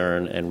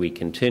concern, and we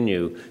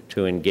continue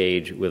to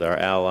engage with our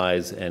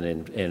allies and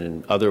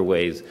in other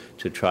ways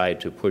to try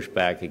to push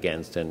back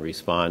against and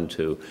respond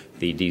to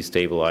the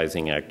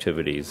destabilizing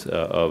activities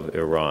of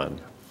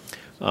Iran.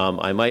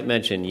 I might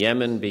mention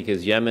Yemen,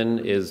 because Yemen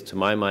is, to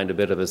my mind, a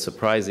bit of a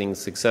surprising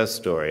success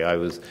story. I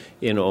was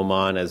in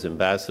Oman as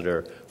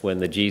ambassador when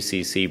the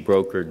GCC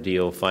brokered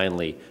deal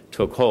finally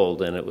took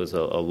hold, and it was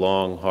a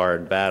long,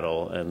 hard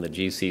battle, and the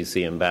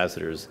GCC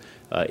ambassadors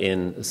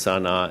in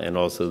Sana'a and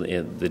also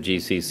in the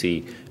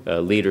GCC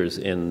leaders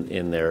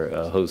in their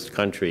host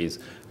countries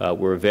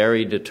were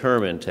very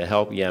determined to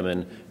help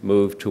Yemen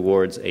move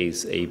towards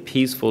a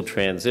peaceful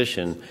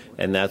transition,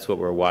 and that's what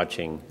we're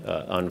watching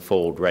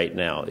unfold right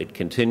now. It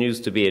continues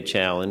to be a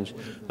challenge,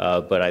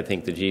 but I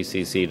think the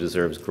GCC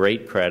deserves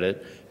great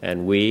credit,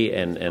 and we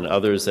and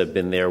others have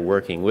been there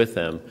working with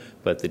them.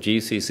 But the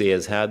GCC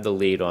has had the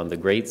lead on the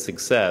great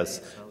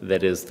success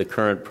that is the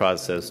current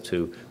process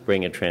to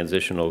bring a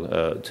transition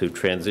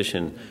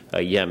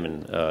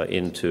Yemen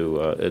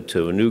into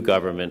a new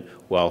government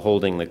while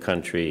holding the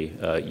country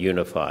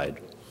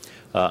unified.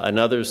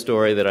 Another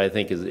story that I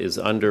think is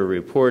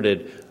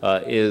underreported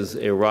is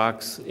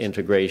Iraq's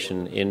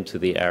integration into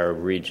the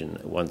Arab region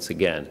once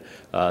again.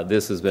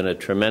 This has been a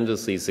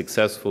tremendously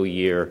successful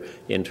year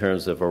in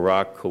terms of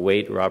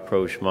Iraq-Kuwait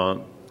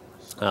rapprochement.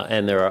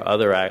 And there are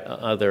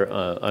other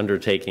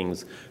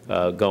undertakings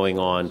going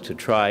on to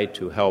try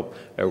to help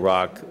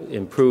Iraq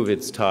improve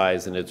its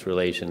ties and its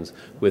relations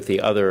with the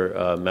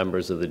other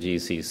members of the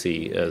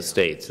GCC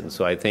states. And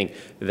so I think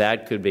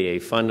that could be a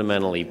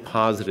fundamentally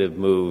positive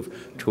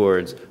move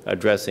towards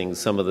addressing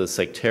some of the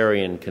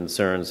sectarian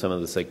concerns, some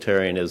of the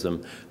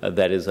sectarianism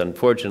that is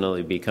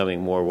unfortunately becoming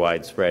more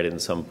widespread in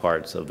some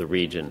parts of the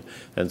region.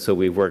 And so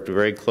we've worked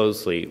very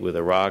closely with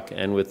Iraq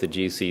and with the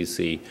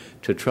GCC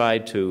to try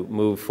to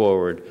move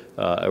forward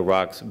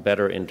Iraq's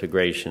better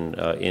integration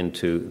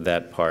into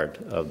that part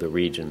of the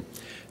region.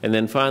 And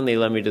then finally,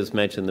 let me just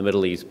mention the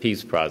Middle East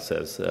peace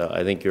process.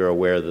 I think you're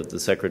aware that the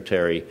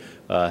Secretary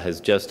has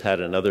just had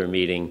another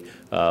meeting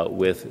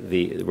with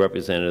the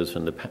representatives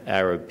from the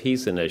Arab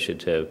Peace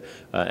Initiative,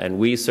 and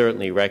we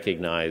certainly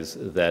recognize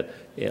that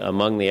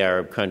among the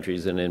Arab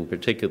countries, and in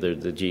particular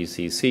the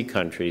GCC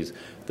countries,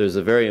 there's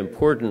a very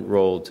important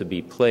role to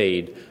be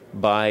played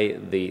by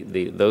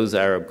those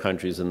Arab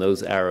countries and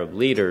those Arab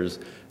leaders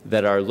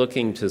that are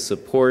looking to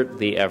support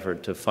the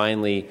effort to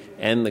finally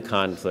end the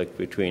conflict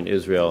between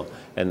Israel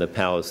and the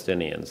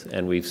Palestinians.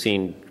 And we've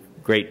seen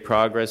great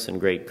progress and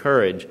great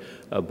courage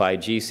by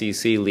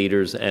GCC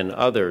leaders and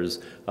others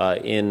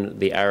in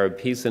the Arab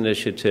Peace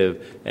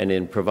Initiative and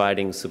in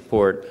providing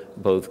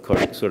support, both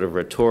sort of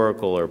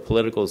rhetorical or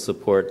political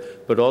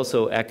support, but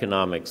also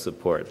economic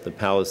support. The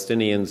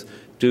Palestinians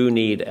do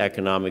need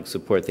economic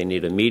support. They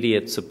need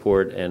immediate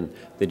support, and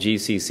the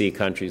GCC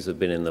countries have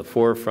been in the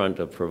forefront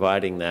of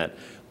providing that.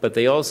 But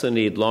they also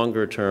need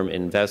longer-term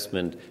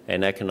investment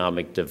and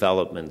economic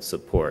development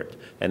support.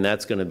 And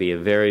that's going to be a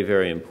very,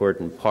 very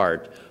important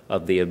part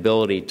of the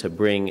ability to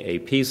bring a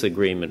peace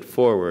agreement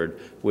forward,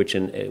 which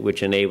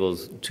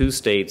enables two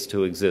states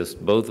to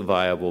exist, both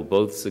viable,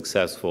 both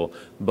successful,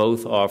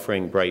 both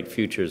offering bright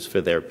futures for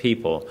their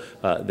people.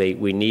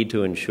 We need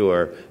to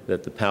ensure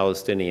that the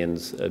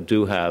Palestinians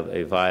do have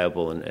a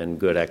viable and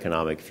good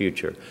economic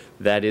future.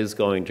 That is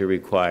going to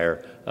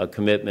require a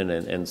commitment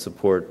and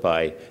support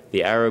by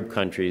the Arab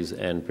countries,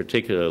 and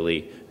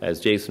particularly, as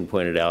Jason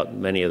pointed out,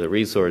 many of the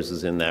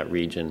resources in that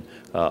region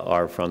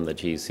are from the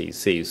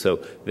GCC.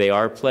 So they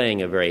are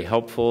playing a very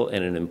helpful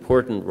and an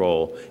important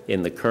role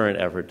in the current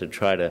effort to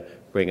try to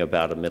bring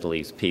about a Middle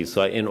East peace.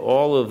 So in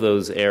all of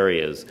those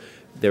areas,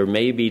 there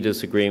may be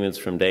disagreements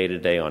from day to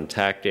day on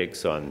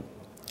tactics, on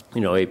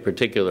a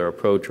particular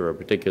approach or a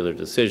particular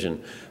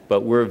decision,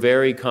 but we're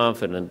very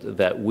confident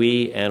that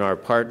we and our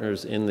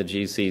partners in the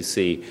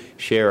GCC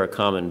share a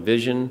common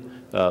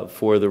vision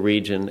for the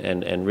region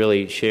and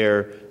really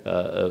share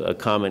a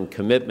common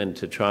commitment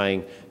to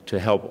trying to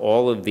help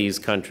all of these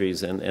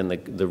countries and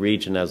the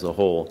region as a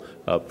whole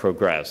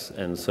progress.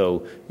 And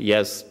so,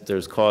 yes,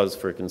 there's cause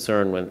for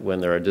concern when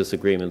there are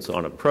disagreements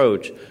on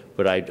approach,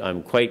 but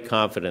I'm quite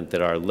confident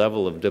that our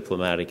level of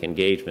diplomatic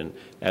engagement,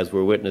 as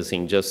we're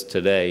witnessing just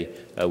today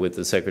with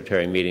the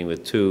Secretary meeting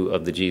with two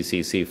of the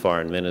GCC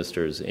foreign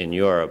ministers in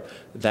Europe,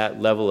 that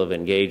level of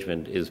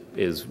engagement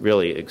is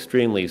really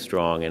extremely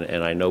strong,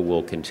 and I know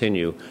will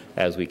continue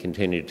as we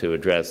continue to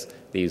address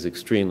these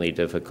extremely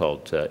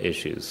difficult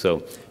issues.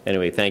 So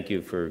anyway, thank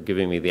you for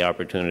giving me the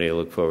opportunity. I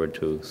look forward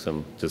to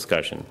some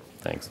discussion.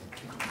 Thanks.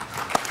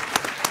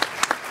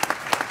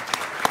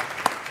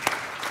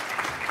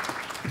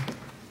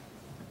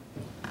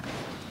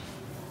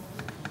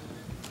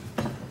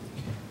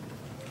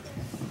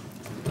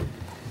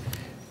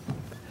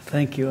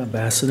 Thank you,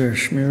 Ambassador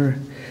Schmierer.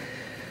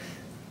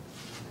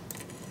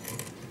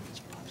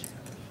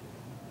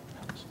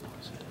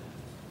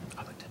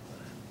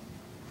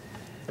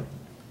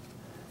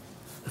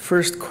 The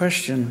first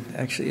question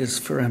actually is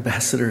for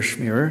Ambassador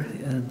Schmierer,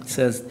 and it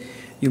says,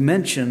 you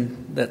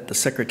mentioned that the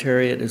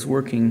Secretariat is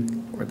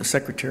working, or the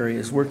Secretary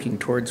is working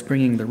towards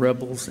bringing the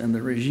rebels and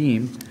the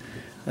regime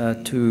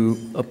to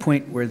a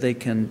point where they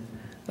can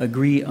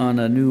agree on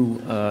a new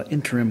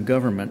interim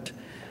government.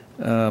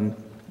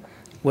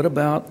 What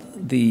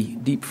about the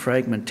deep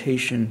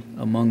fragmentation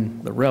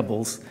among the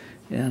rebels?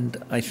 And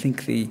I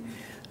think the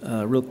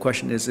real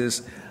question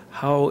is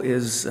how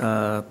does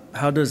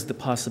the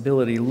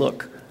possibility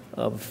look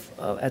of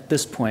at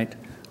this point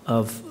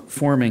of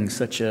forming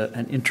such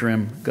an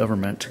interim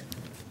government?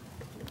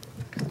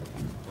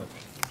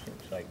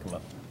 Should I come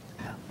up?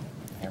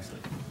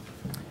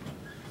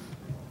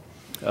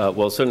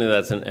 Well, certainly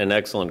that's an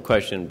excellent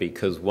question,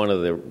 because one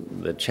of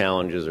the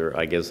challenges, or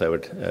I guess I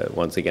would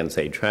once again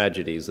say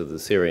tragedies, of the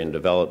Syrian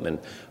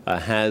development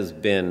has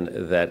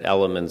been that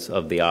elements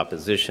of the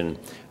opposition,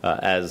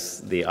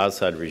 as the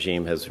Assad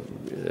regime has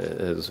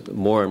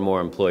more and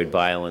more employed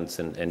violence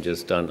and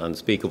just done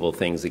unspeakable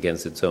things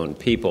against its own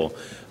people,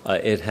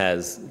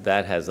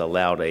 that has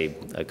allowed a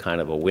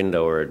kind of a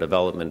window or a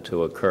development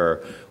to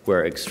occur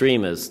where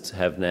extremists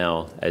have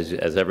now,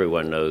 as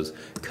everyone knows,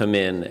 come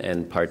in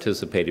and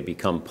participated,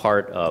 become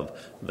part of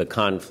the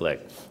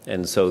conflict.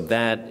 And so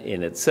that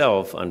in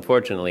itself,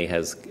 unfortunately,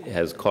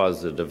 has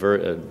caused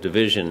a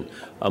division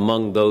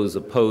among those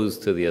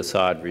opposed to the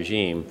Assad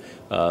regime,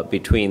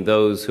 between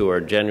those who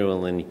are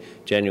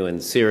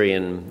genuine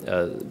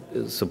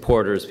Syrian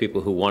supporters,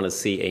 people who want to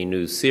see a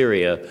new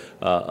Syria,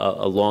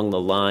 along the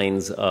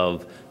lines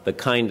of the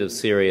kind of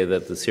Syria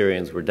that the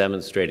Syrians were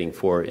demonstrating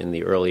for in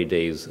the early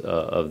days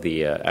of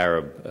the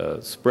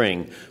Arab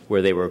Spring,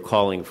 where they were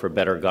calling for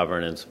better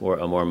governance,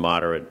 a more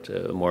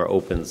moderate, more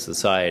open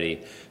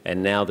society.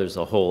 And now there's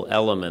a whole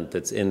element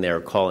that's in there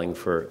calling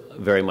for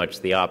very much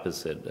the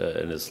opposite,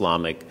 an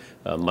Islamic,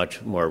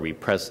 much more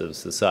repressive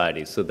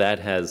society. So that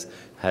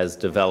has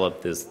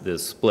developed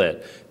this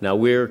split. Now,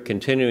 we're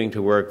continuing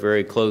to work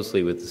very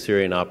closely with the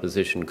Syrian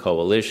Opposition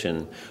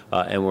Coalition,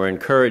 and we're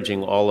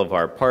encouraging all of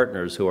our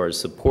partners who are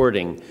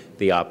supporting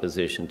the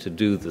opposition to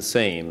do the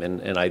same.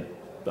 And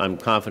I'm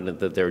confident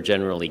that they're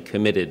generally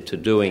committed to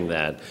doing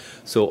that.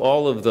 So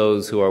all of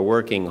those who are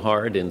working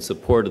hard in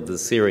support of the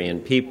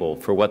Syrian people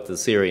for what the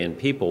Syrian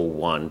people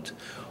want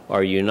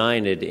are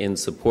united in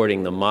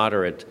supporting the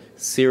moderate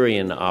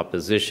Syrian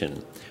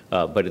opposition.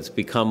 But it's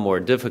become more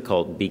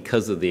difficult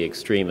because of the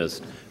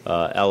extremist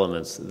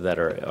elements that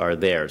are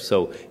there.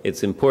 So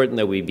it's important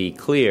that we be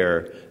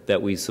clear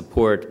that we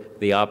support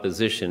the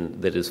opposition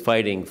that is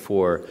fighting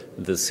for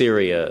the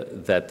Syria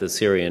that the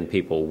Syrian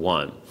people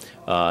want.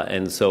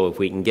 And so if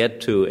we can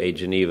get to a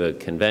Geneva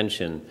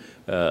Convention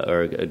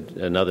or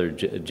another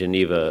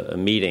Geneva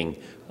meeting,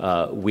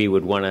 we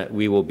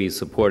will be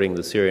supporting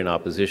the Syrian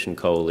Opposition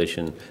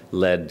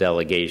Coalition-led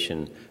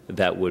delegation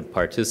that would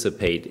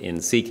participate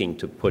in seeking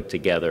to put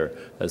together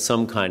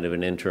some kind of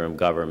an interim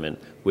government,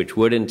 which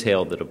would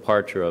entail the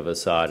departure of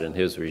Assad and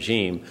his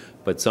regime,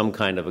 but some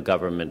kind of a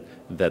government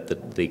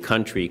that the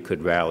country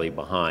could rally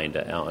behind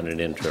on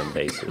an interim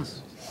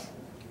basis.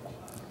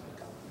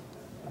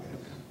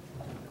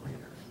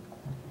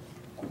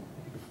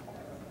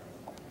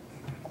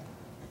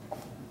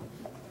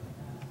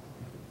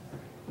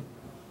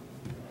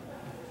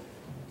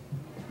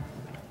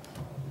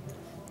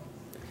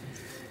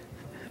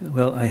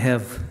 Well, I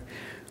have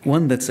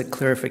one that's a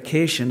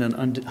clarification,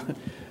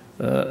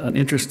 an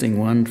interesting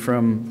one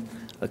from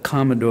a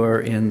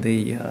Commodore in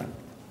the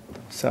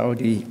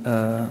Saudi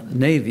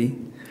Navy.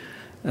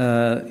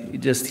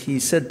 He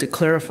said to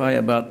clarify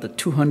about the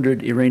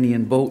 200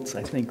 Iranian boats,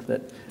 I think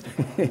that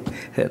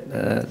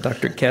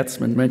Dr.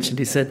 Katzman mentioned.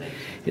 He said,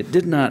 it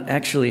did not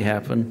actually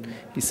happen.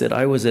 He said,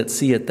 I was at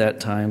sea at that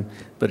time,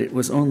 but it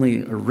was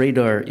only a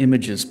radar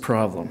images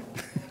problem.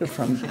 At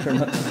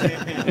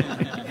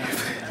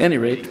any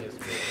rate,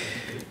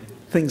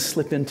 things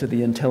slip into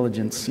the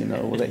intelligence,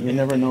 that you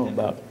never know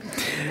about.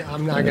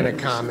 I'm not going to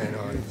comment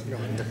on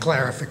the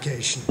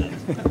clarification.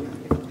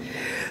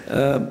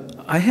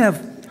 I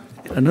have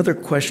another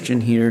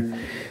question here.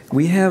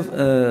 We have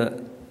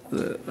a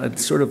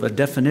sort of a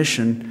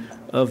definition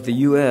of the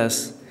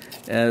U.S.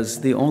 as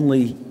the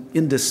only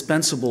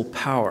indispensable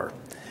power.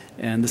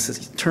 And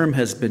this term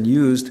has been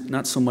used,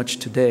 not so much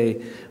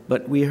today,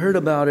 but we heard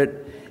about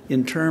it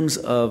in terms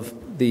of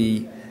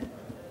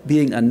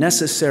being a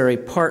necessary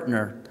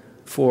partner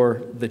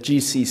for the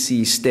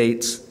GCC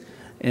states.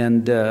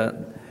 And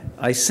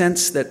I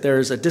sense that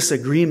there's a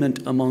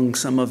disagreement among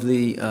some of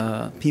the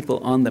people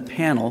on the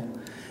panel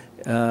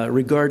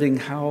regarding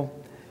how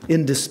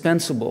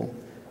indispensable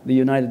the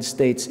United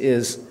States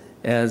is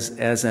as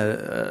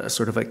a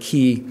sort of a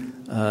key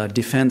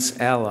defense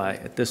ally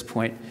at this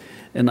point.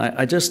 And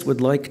I just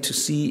would like to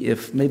see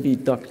if maybe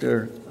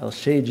Dr.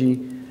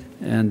 AlShayji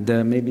and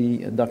maybe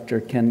Dr.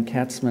 Ken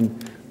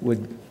Katzman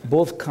would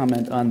both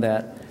comment on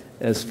that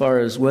as far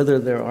as whether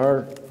there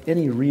are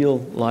any real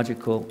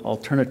logical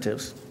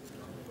alternatives.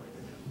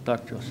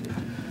 Dr. AlShayji.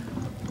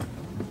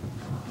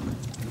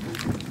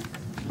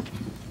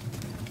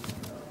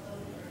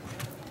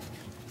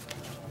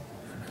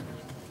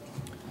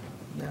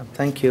 Yeah,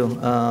 thank you.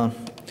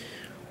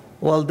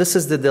 Well, this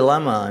is the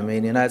dilemma. I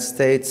mean, the United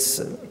States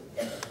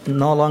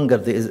no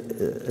longer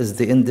is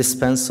the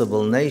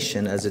indispensable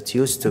nation as it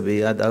used to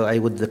be. I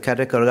would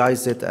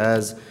categorize it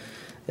as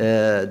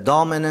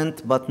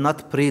dominant but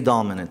not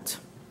predominant.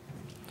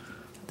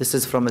 This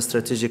is from a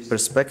strategic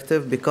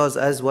perspective because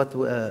as what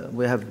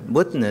we have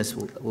witnessed,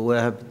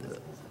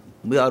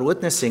 we are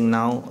witnessing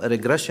now a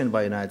regression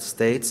by the United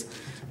States.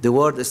 The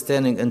world is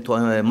turning into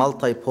a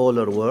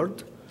multipolar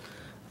world.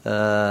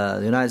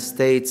 The United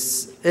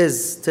States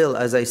is still,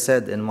 as I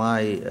said in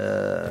my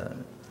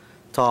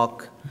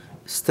talk,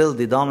 still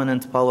the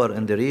dominant power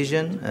in the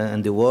region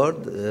and the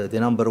world, the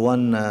number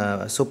one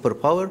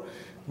superpower.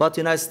 But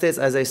the United States,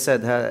 as I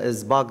said,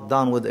 is bogged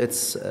down with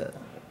its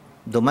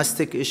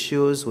domestic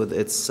issues, with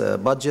its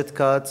budget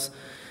cuts.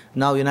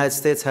 Now the United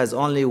States has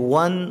only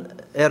one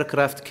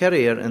aircraft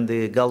carrier in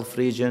the Gulf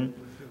region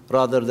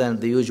rather than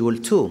the usual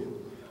two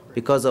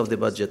because of the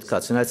budget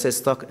cuts. The United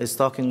States is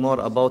talking more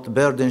about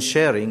burden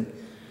sharing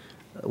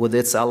with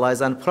its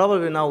allies. And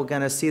probably now we're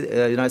going to see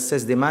the United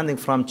States demanding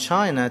from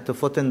China to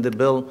foot in the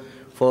bill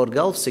for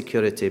Gulf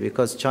security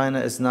because China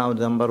is now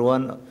the number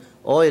one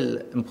oil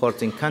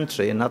importing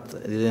country, not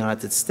the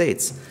United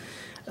States.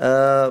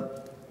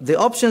 The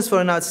options for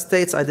the United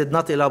States, I did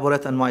not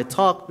elaborate on my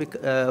talk, for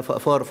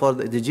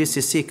the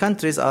GCC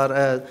countries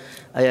are,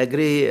 I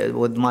agree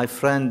with my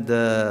friend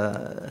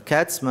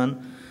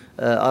Katzman,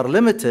 are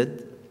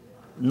limited,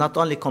 not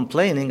only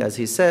complaining, as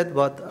he said,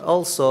 but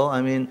also,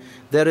 I mean,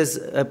 there is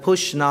a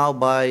push now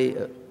by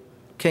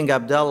King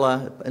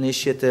Abdullah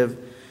initiative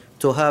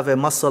to have a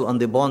muscle on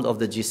the bone of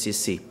the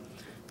GCC,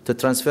 to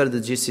transfer the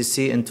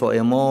GCC into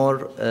a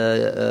more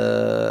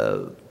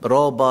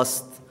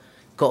robust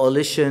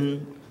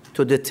coalition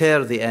to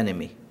deter the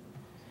enemy.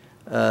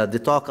 They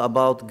talk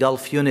about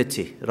Gulf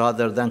unity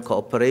rather than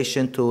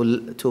cooperation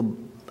to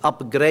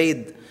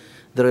upgrade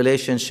the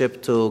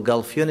relationship to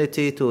Gulf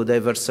unity, to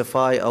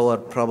diversify our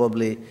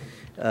probably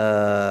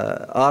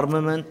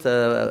armament.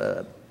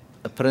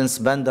 Prince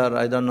Bandar,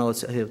 I don't know,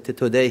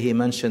 today he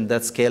mentioned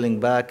that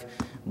scaling back,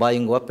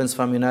 buying weapons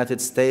from the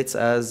United States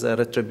as a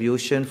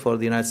retribution for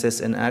the United States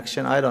in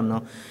action. I don't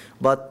know.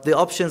 But the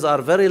options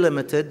are very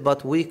limited,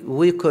 but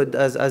we could,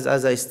 as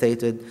I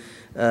stated,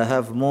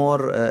 have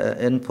more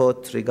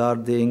input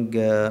regarding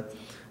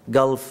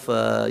Gulf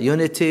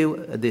unity,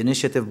 the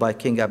initiative by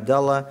King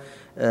Abdullah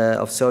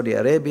of Saudi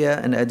Arabia,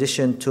 in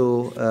addition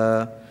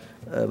to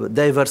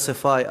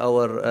diversify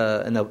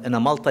our, in a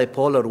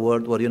multipolar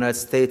world where the United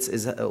States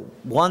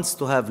wants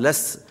to have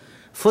less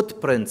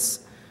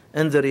footprints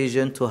in the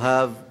region, to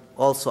have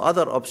also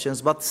other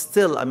options, but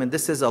still, I mean,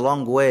 this is a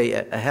long way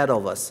ahead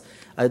of us.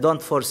 I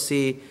don't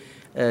foresee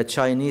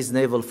Chinese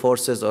naval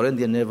forces or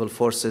Indian naval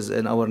forces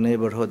in our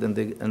neighborhood in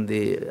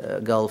the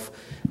Gulf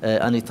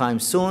anytime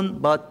soon,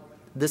 but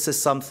this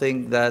is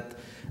something that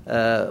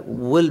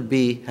will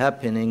be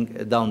happening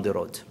down the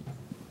road.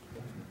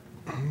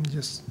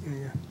 Just,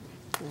 yeah.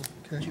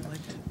 Okay.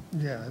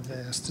 Yeah, they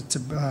asked it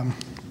to.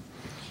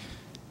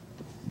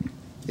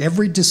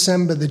 Every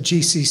December, the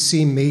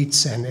GCC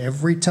meets, and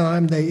every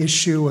time they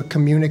issue a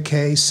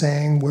communique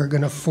saying we're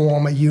going to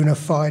form a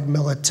unified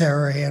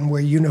military and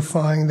we're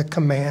unifying the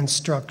command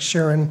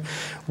structure and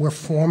we're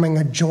forming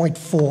a joint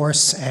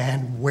force,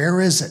 and where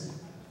is it?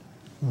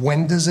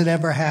 When does it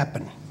ever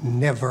happen?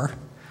 Never.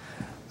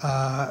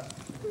 The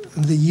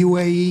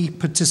UAE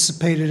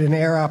participated in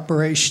air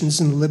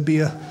operations in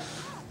Libya,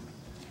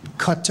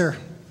 Qatar.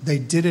 They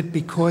did it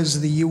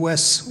because the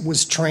U.S.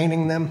 was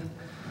training them.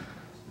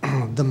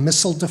 The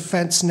missile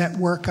defense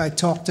network I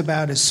talked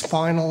about is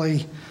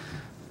finally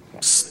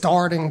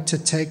starting to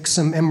take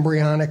some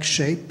embryonic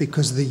shape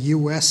because the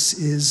U.S.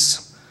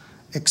 is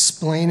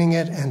explaining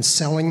it and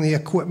selling the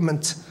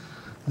equipment.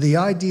 The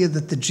idea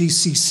that the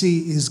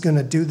GCC is going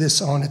to do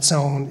this on its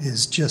own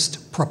is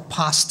just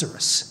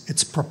preposterous.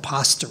 It's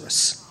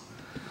preposterous.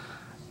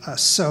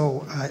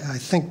 So I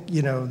think,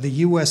 you know, the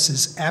U.S.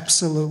 is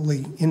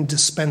absolutely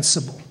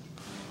indispensable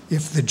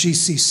if the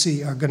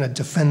GCC are going to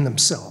defend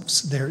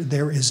themselves.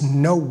 There is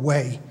no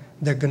way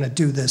they're going to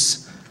do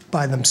this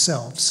by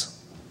themselves.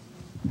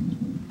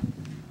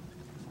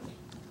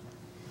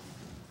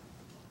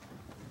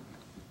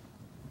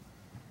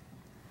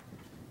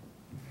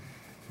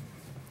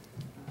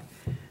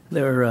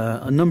 There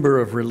are a number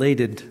of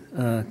related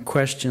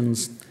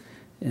questions,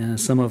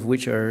 some of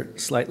which are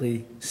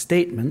slightly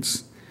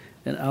statements,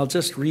 and I'll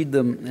just read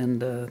them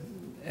and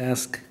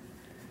ask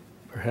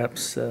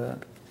perhaps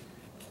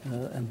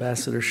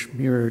Ambassador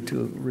Schmierer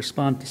to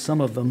respond to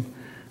some of them,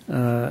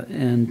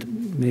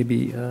 and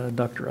maybe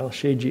Dr.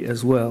 AlShayji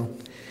as well.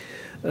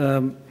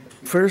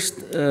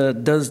 First,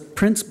 does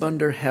Prince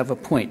Bandar have a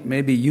point?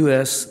 Maybe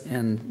U.S.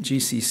 and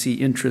GCC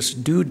interests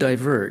do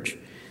diverge.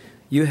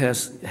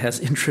 U.S. has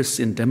interests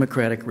in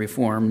democratic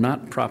reform,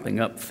 not propping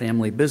up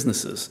family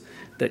businesses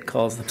that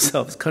calls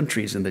themselves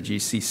countries in the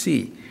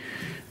GCC.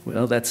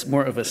 Well, that's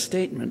more of a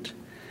statement.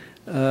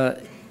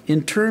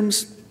 In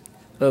terms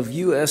of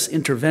U.S.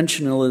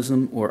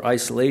 interventionism or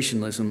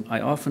isolationism, I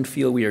often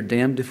feel we are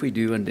damned if we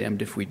do and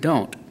damned if we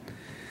don't.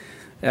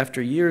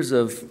 After years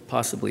of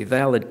possibly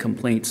valid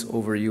complaints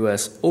over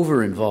U.S.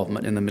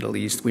 over-involvement in the Middle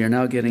East, we are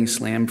now getting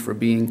slammed for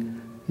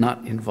being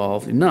not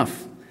involved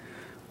enough.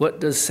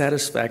 What does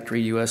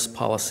satisfactory U.S.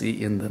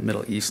 policy in the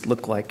Middle East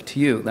look like to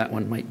you? That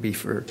one might be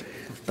for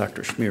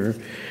Dr. Schmierer.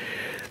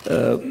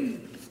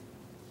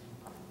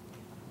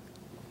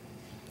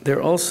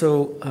 There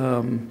also,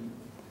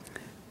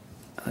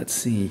 let's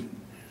see,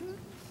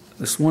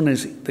 this one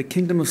is, the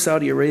Kingdom of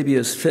Saudi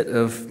Arabia's fit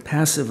of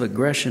passive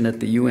aggression at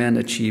the UN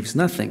achieves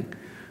nothing.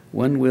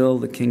 When will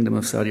the Kingdom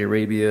of Saudi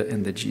Arabia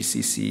and the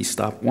GCC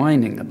stop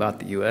whining about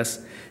the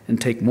U.S. and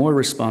take more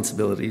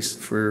responsibilities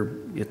for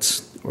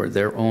its or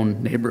their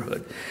own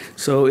neighborhood?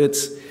 So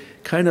it's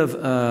kind of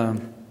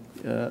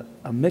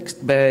a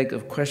mixed bag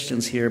of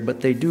questions here,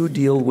 but they do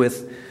deal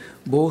with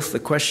both the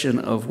question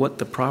of what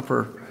the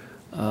proper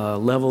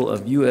level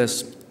of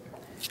U.S.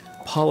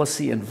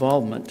 policy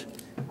involvement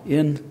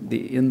in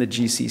the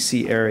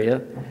GCC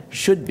area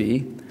should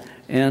be,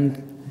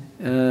 and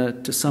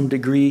to some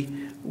degree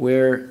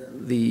where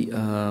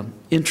the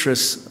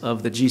interests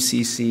of the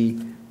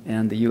GCC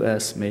and the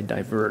U.S. may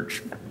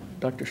diverge.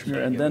 Dr.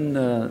 Schmierer,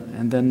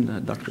 and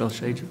then Dr.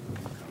 AlShayji.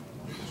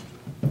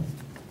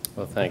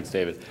 Well, thanks,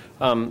 David.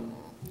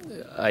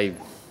 I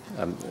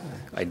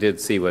did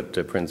see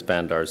what Prince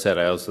Bandar said.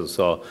 I also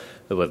saw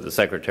what the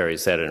Secretary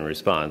said in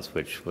response,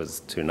 which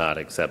was to not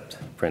accept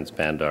Prince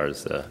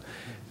Bandar's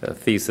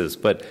thesis.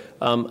 But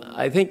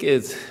I think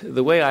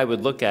the way I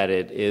would look at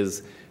it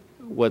is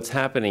what's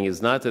happening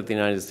is not that the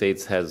United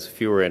States has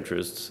fewer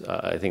interests.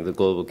 I think the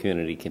global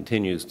community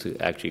continues to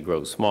actually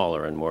grow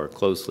smaller and more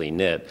closely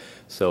knit.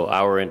 So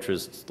our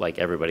interests, like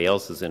everybody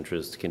else's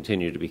interests,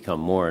 continue to become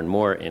more and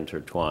more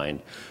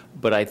intertwined.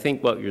 But I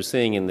think what you're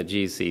seeing in the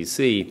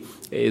GCC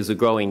is a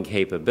growing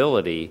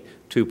capability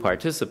to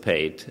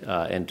participate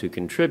and to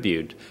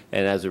contribute.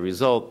 And as a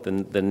result,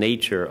 the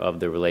nature of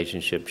the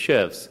relationship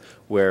shifts,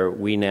 where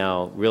we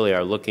now really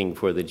are looking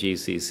for the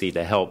GCC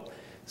to help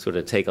sort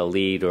of take a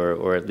lead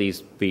or at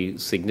least be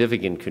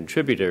significant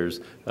contributors.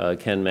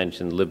 Ken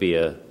mentioned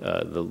Libya,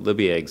 the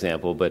Libya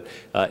example, but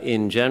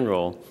in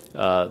general,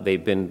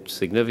 they've been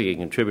significant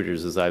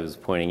contributors, as I was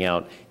pointing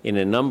out, in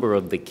a number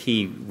of the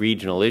key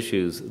regional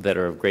issues that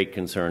are of great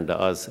concern to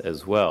us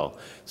as well.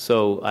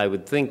 So I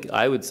would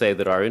say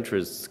that our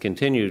interests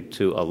continue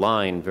to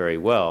align very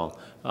well.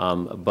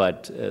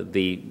 But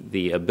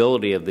the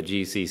ability of the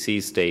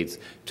GCC states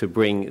to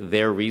bring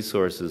their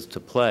resources to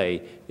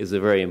play is a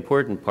very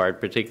important part,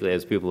 particularly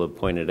as people have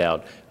pointed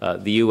out.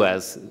 The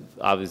U.S.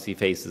 obviously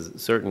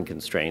faces certain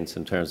constraints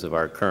in terms of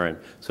our current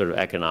sort of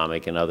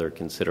economic and other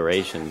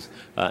considerations.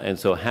 And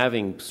so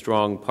having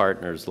strong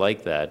partners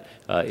like that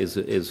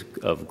is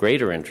of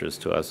greater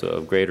interest to us,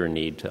 of greater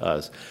need to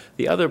us.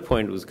 The other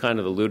point was kind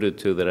of alluded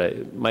to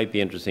that might be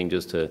interesting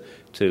just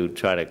to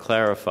try to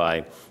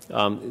clarify.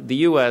 The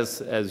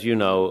U.S., as you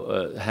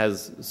know,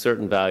 has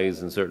certain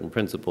values and certain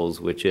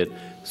principles which it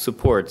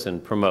supports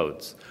and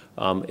promotes.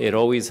 It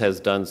always has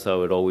done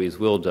so. It always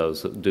will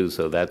do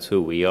so. That's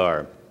who we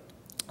are.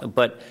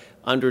 But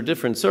under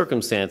different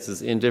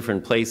circumstances, in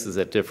different places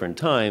at different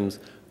times,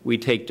 we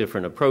take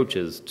different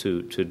approaches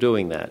to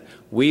doing that.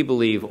 We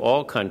believe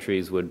all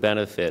countries would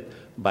benefit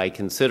by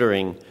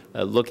considering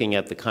looking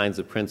at the kinds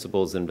of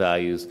principles and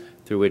values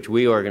through which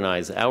we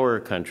organize our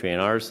country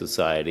and our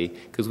society,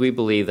 because we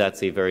believe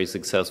that's a very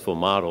successful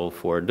model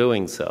for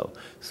doing so.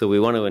 So we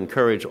want to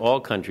encourage all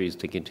countries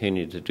to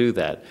continue to do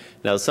that.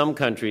 Now, some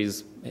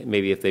countries,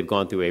 maybe if they've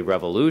gone through a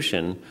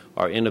revolution,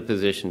 are in a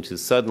position to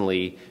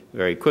suddenly,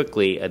 very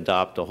quickly,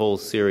 adopt a whole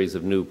series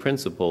of new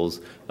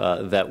principles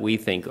that we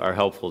think are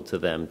helpful to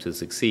them to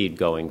succeed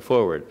going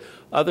forward.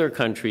 Other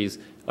countries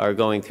are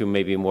going through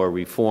maybe more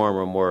reform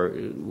or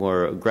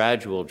more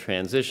gradual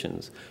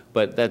transitions.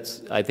 But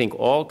that's, I think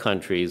all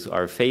countries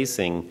are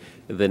facing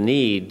the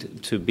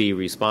need to be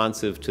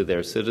responsive to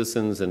their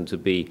citizens and to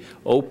be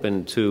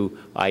open to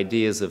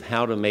ideas of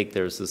how to make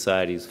their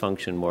societies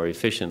function more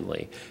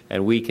efficiently.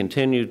 And we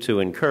continue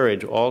to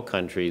encourage all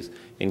countries,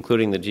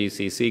 including the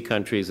GCC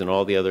countries and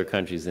all the other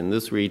countries in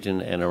this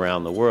region and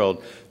around the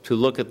world, to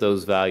look at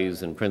those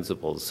values and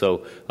principles.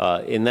 So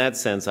in that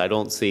sense, I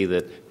don't see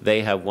that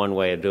they have one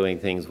way of doing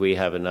things, we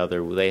have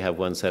another, they have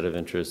one set of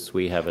interests,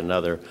 we have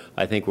another.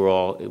 I think we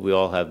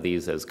all have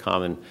these as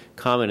common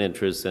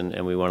interests,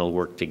 and we want to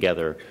work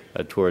together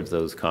towards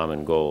those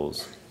common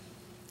goals.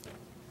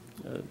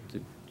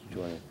 Did you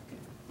want to?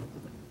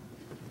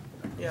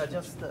 Yeah,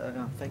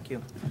 thank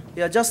you.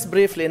 Yeah, just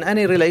briefly, in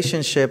any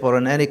relationship or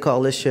in any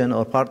coalition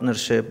or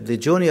partnership, the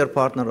junior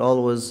partner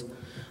always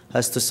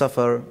has to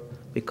suffer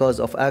because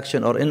of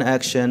action or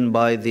inaction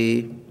by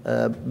the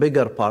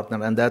bigger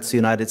partner, and that's the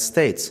United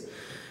States.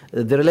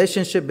 The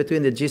relationship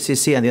between the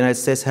GCC and the United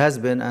States has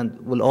been and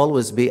will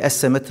always be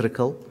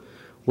asymmetrical,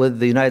 with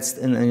the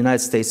United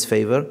States'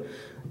 favor.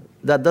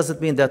 That doesn't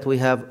mean that we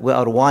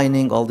are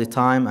whining all the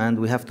time and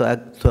we have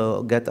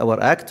to get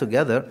our act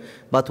together,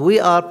 but we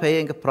are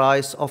paying a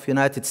price of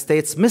United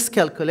States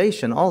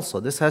miscalculation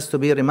also. This has to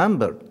be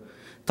remembered.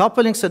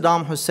 Toppling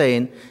Saddam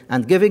Hussein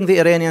and giving the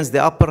Iranians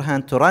the upper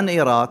hand to run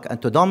Iraq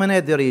and to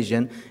dominate the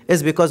region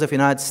is because of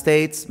United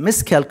States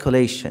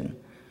miscalculation.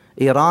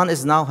 Iran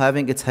is now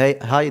having its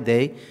high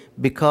day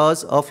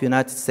because of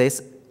United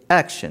States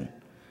action.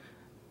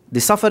 The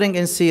suffering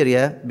in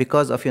Syria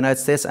because of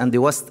United States and the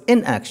West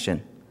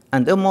inaction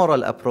and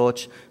immoral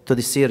approach to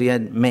the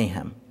Syrian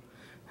mayhem.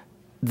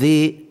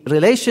 The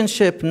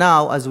relationship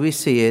now, as we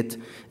see it,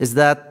 is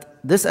that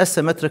this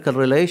asymmetrical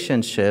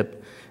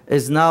relationship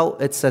is now,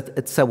 it's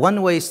a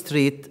one-way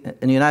street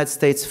in the United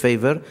States'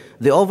 favor.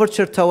 The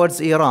overture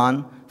towards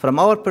Iran, from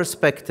our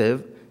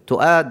perspective,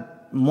 to add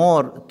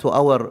more to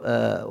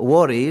our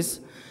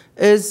worries,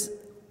 is,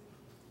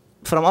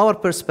 from our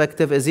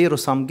perspective, a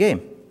zero-sum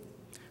game.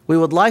 We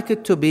would like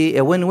it to be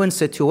a win-win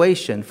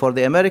situation for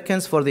the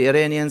Americans, for the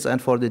Iranians,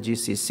 and for the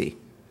GCC.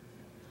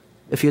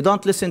 If you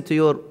don't listen to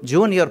your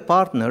junior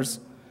partners,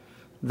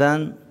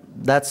 then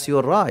that's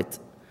your right.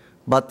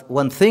 But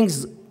when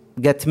things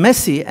get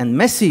messy and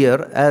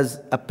messier,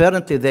 as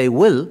apparently they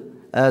will,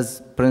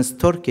 as Prince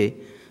Turkey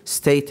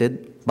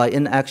stated, by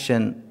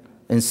inaction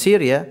in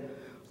Syria,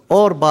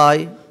 or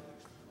by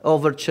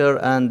overture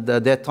and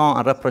détente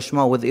and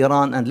rapprochement with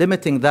Iran and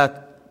limiting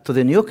that to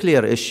the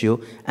nuclear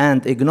issue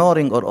and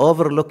ignoring or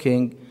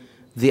overlooking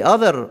the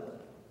other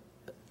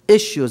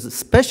issues,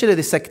 especially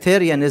the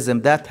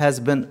sectarianism that has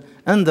been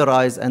on the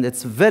rise, and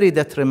it's very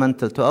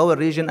detrimental to our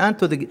region and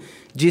to the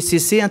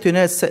GCC and to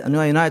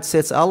United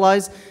States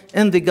allies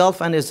in the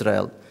Gulf and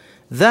Israel,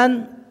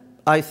 then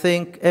I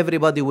think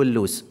everybody will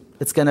lose.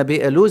 It's going to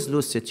be a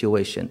lose-lose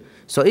situation.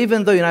 So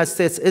even though the United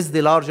States is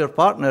the larger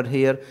partner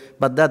here,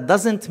 but that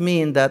doesn't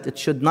mean that it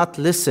should not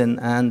listen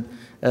and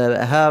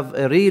have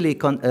a really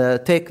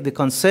take the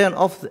concern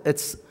of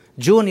its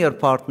junior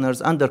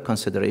partners under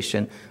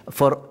consideration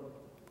for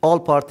all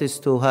parties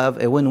to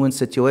have a win-win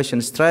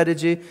situation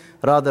strategy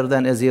rather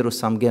than a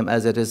zero-sum game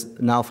as it is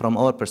now from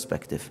our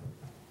perspective.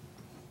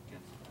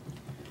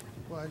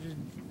 Well,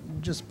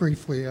 just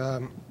briefly,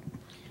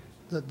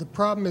 the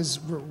problem is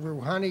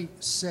Rouhani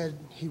said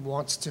he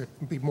wants to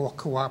be more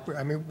cooperative.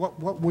 I mean,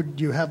 what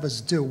would you have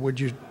us do? Would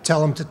you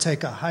tell him to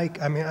take a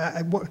hike? I mean,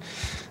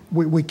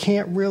 we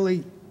can't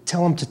really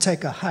tell him to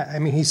take a hike. I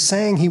mean, he's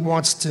saying he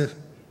wants to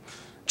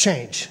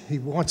change. He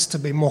wants to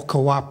be more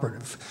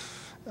cooperative.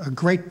 A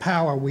great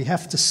power, we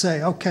have to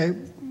say, okay,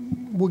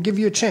 we'll give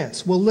you a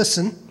chance. We'll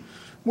listen.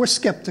 We're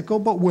skeptical,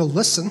 but we'll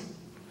listen.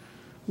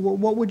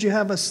 What would you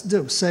have us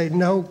do? Say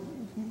no,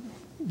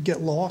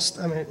 get lost?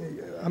 I mean,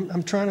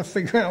 I'm trying to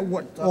figure out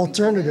what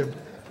alternative.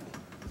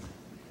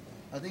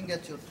 I didn't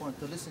get your point.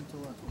 To listen to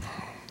what?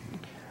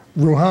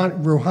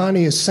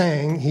 Rouhani is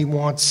saying he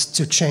wants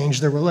to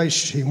change the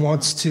relationship. He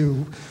wants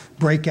to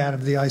break out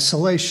of the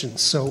isolation.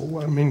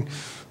 So, I mean,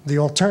 the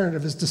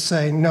alternative is to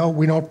say, no,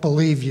 we don't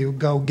believe you.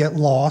 Go get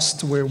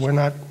lost. We're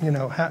not, you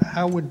know,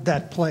 how would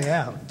that play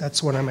out?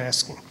 That's what I'm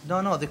asking.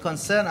 No, the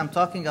concern I'm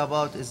talking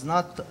about is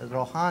not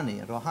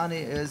Rouhani.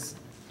 Rouhani is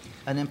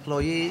an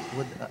employee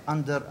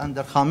under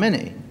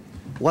Khamenei.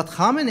 What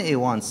Khamenei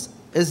wants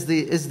is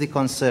the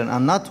concern,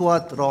 and not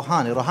what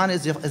Rouhani.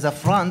 Rouhani is a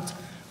front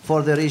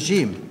for the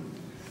regime.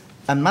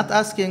 I'm not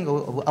asking,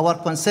 our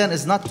concern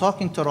is not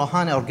talking to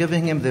Rouhani or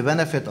giving him the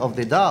benefit of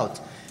the doubt.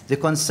 The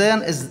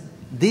concern is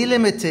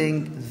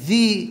delimiting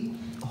the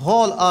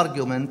whole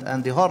argument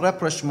and the whole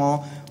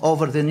rapprochement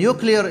over the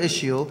nuclear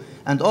issue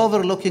and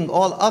overlooking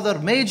all other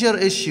major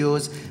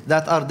issues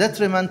that are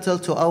detrimental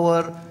to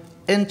our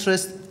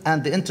interest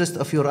and the interest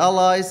of your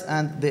allies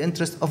and the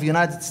interest of the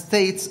United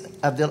States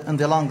in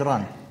the long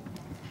run.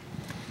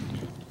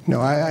 No,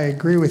 I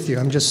agree with you.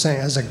 I'm just saying,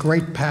 as a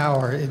great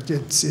power,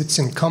 it's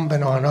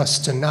incumbent on us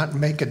to not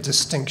make a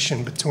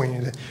distinction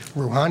between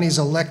Rouhani's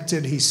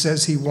elected. He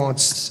says he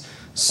wants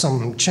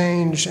some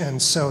change,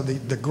 and so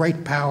the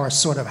great power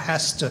sort of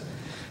has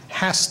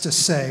to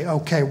say,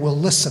 okay, we'll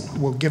listen,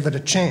 we'll give it a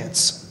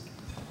chance.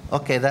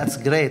 Okay, that's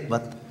great,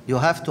 but you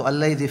have to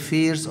allay the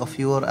fears of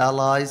your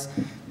allies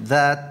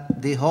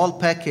that the whole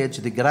package,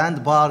 the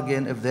grand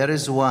bargain, if there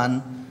is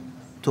one,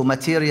 to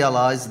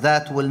materialize,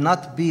 that will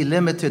not be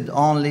limited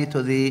only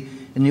to the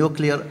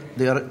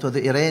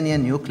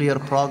Iranian nuclear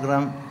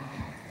program,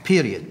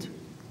 period,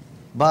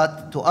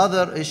 but to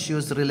other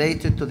issues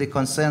related to the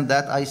concern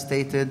that I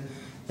stated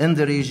in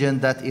the region,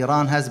 that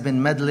Iran has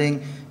been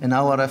meddling in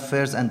our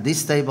affairs and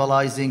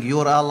destabilizing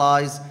your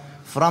allies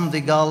from the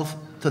Gulf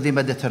to the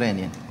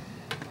Mediterranean.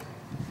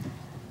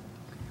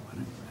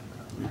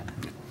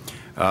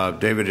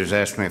 David has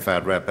asked me if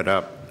I'd wrap it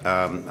up.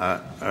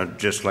 I'd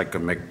just like to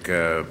make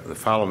the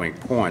following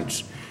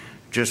points,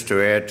 just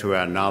to add to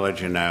our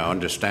knowledge and our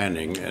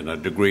understanding and a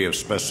degree of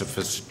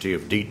specificity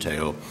of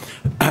detail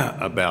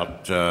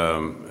about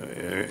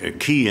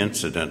key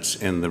incidents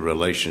in the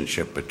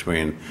relationship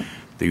between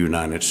the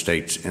United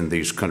States and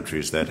these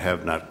countries that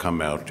have not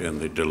come out in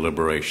the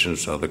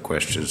deliberations or the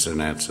questions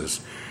and answers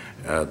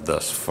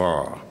thus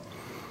far.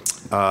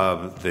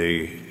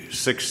 The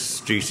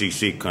 6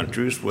 GCC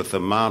countries, with a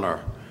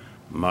minor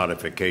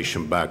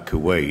modification by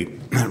Kuwait,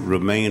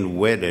 remain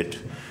wedded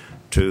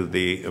to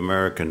the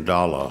American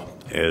dollar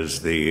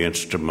as the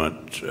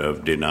instrument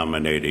of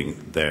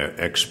denominating their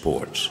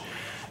exports.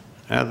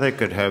 Now, they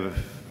could have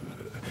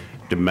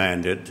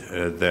demanded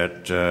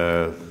that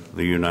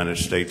the United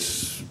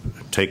States,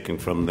 taking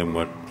from them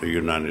what the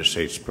United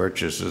States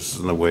purchases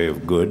in the way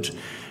of goods,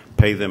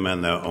 pay them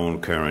in their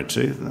own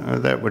currency.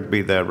 That would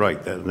be their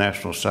right, their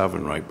national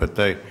sovereign right, but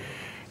they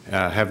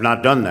have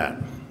not done that,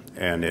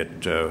 and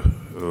it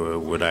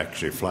would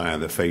actually fly in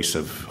the face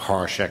of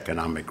harsh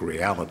economic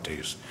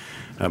realities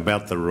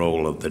about the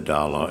role of the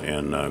dollar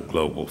in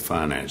global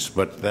finance.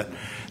 But that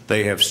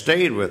they have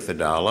stayed with the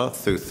dollar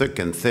through thick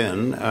and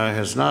thin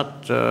has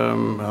not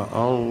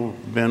all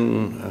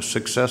been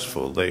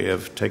successful. They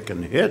have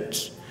taken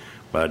hits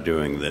by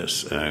doing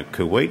this.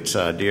 Kuwait's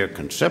idea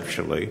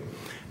conceptually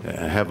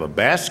have a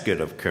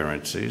basket of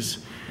currencies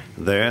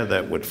there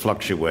that would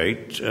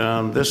fluctuate.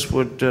 This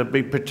would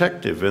be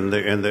protective, and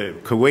the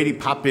Kuwaiti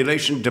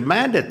population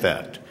demanded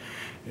that.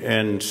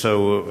 And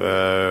so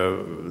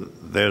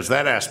there's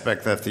that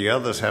aspect that the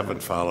others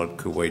haven't followed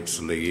Kuwait's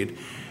lead.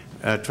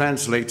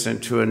 Translates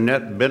into a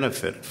net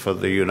benefit for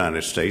the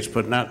United States,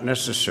 but not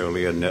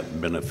necessarily a net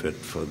benefit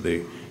for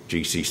the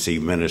GCC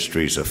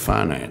ministries of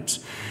finance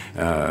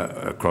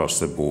across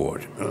the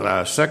board.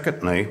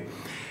 Secondly,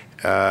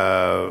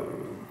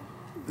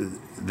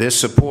 this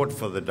support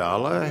for the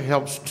dollar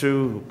helps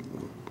to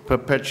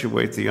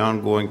perpetuate the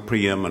ongoing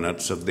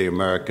preeminence of the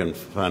American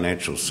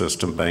financial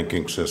system,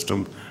 banking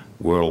system,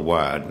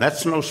 worldwide.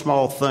 That's no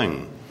small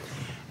thing.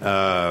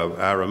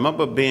 I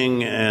remember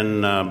being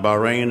in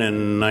Bahrain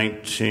in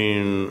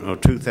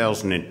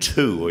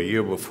 2002, a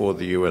year before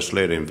the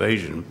U.S.-led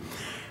invasion,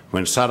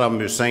 when Saddam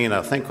Hussein,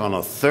 I think on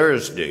a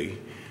Thursday,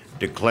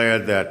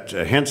 declared that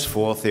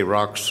henceforth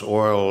Iraq's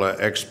oil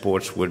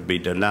exports would be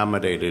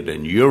denominated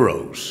in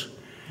euros.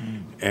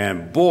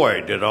 And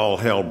boy, did all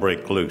hell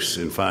break loose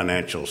in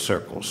financial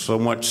circles, so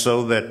much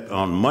so that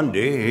on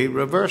Monday he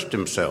reversed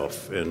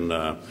himself and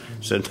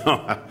said,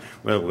 no,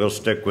 we'll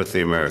stick with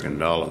the American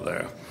dollar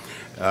there.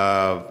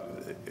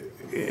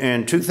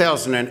 In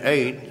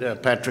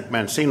 2008, Patrick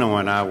Mancino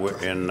and I were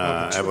in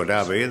Abu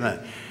Dhabi, and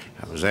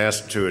I was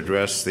asked to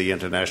address the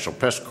International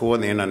Press Corps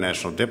and the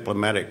International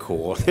Diplomatic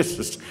Corps. This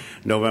is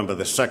November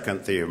the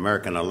 2nd. The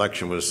American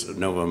election was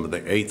November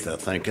the 8th, I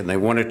think, and they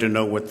wanted to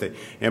know what the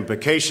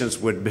implications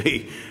would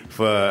be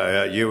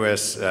for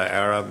U.S.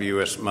 Arab,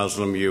 U.S.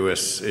 Muslim,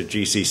 U.S.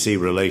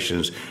 GCC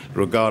relations,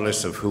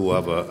 regardless of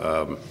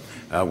whoever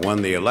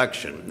won the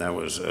election. That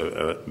was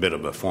a bit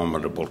of a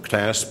formidable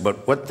task.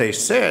 But what they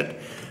said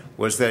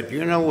was that,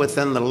 you know,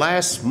 within the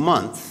last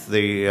month,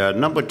 the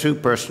number 2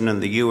 person in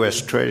the U.S.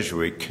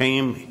 Treasury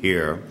came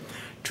here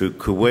to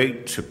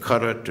Kuwait, to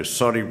Qatar, to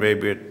Saudi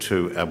Arabia,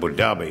 to Abu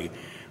Dhabi,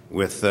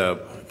 with,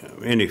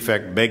 in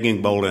effect,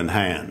 begging bowl in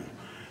hand,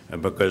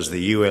 because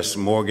the U.S.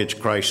 mortgage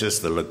crisis,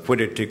 the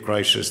liquidity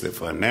crisis, the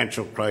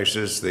financial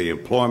crisis, the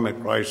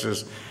employment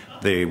crisis,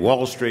 the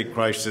Wall Street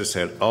crisis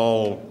had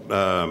all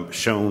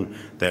shown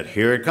that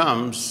here it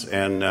comes,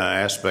 and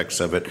aspects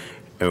of it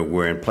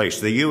were in place.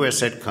 The U.S.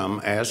 had come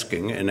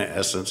asking, in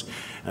essence,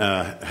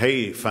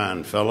 hey,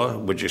 fine fella,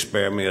 would you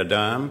spare me a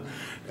dime?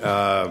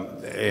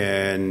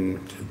 And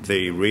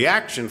the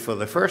reaction for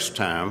the first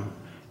time,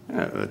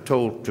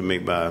 told to me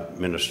by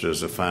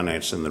ministers of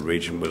finance in the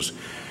region, was,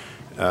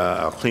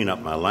 I'll clean up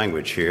my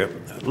language here,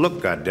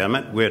 look,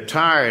 goddammit, we're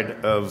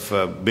tired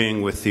of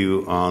being with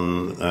you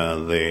on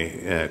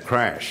the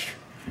crash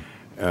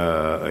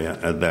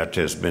that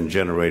has been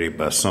generated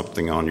by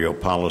something on your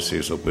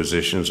policies or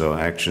positions or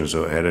actions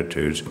or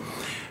attitudes.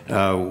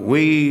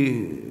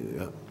 We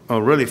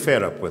are really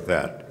fed up with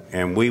that,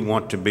 and we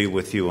want to be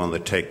with you on the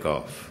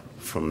takeoff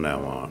from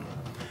now on.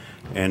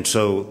 And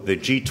so the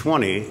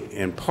G20,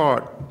 in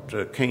part,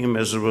 came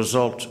as a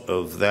result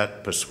of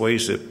that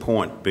persuasive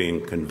point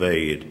being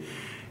conveyed.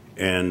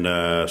 And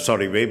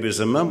Saudi Arabia is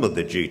a member of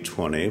the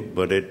G20,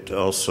 but it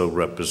also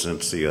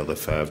represents the other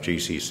 5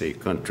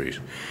 GCC countries.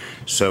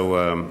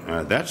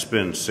 So that's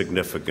been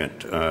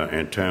significant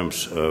in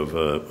terms of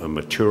a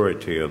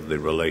maturity of the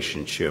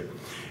relationship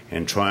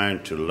and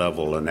trying to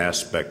level an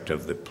aspect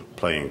of the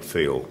playing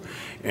field,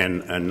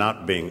 and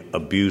not being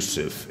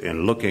abusive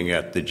and looking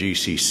at the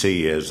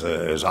GCC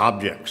as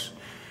objects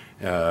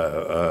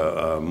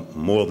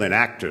more than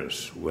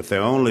actors with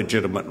their own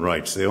legitimate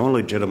rights, their own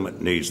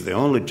legitimate needs, their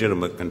own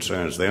legitimate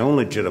concerns, their own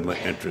legitimate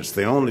interests,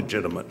 their own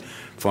legitimate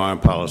foreign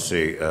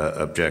policy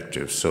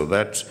objectives. So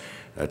that's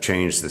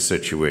changed the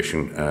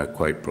situation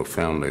quite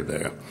profoundly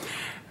there.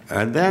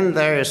 And then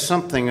there is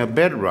something, a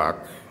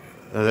bedrock,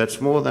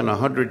 that's more than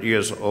 100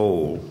 years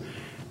old,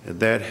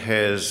 that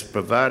has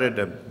provided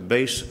a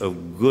base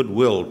of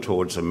goodwill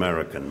towards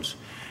Americans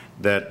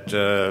that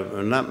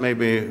not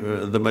maybe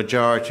the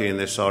majority in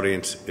this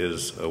audience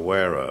is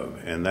aware of,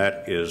 and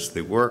that is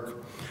the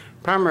work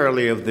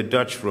primarily of the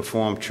Dutch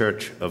Reformed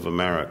Church of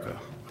America,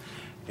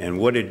 and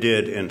what it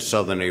did in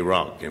southern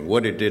Iraq, and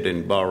what it did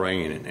in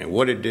Bahrain, and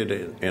what it did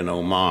in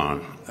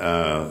Oman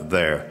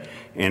there.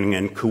 And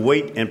in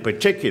Kuwait in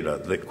particular,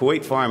 the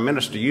Kuwait foreign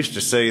minister used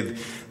to say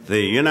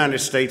the United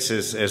States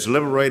has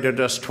liberated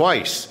us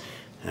twice.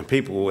 And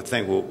people would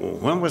think, well,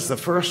 when was the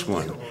first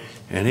one?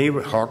 And he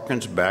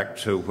harkens back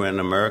to when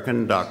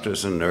American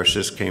doctors and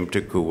nurses came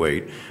to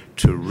Kuwait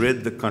to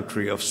rid the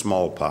country of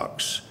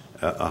smallpox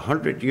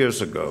 100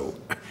 years ago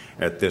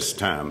at this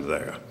time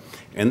there.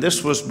 And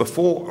this was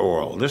before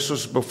oil. This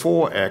was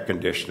before air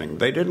conditioning.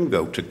 They didn't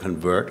go to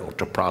convert or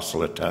to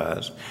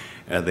proselytize.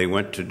 They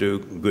went to do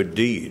good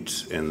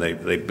deeds. And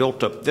they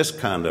built up this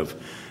kind of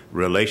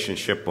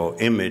relationship or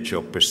image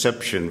or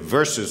perception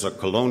versus a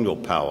colonial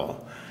power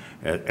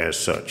as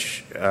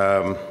such.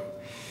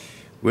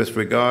 With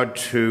regard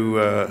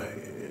to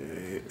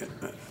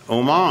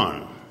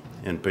Oman,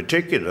 in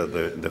particular,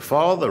 the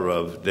father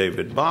of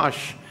David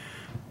Bosch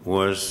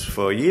was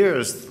for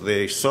years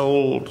the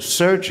sole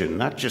surgeon,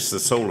 not just the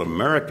sole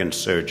American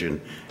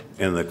surgeon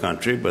in the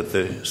country, but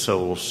the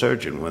sole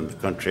surgeon. When the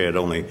country had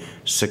only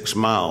 6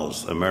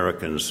 miles,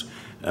 Americans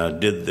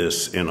did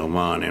this in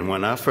Oman. And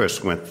when I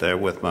first went there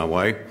with my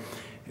wife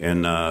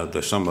in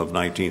the summer of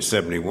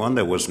 1971,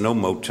 there was no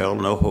motel,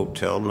 no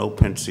hotel, no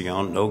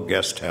pension, no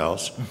guest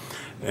house.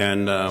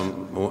 And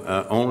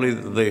only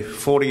the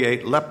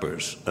 48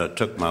 lepers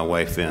took my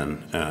wife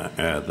in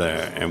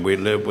there, and we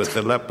lived with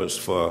the lepers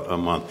for a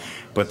month.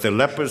 But the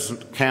lepers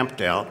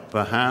camped out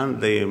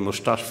behind the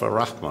Mustafa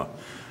Rahma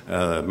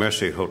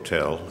Mercy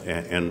Hotel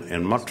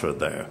in Matra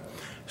there.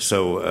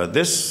 So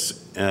this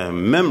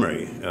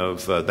memory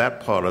of that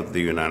part of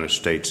the United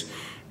States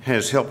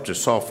has helped to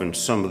soften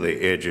some of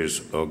the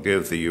edges or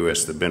give the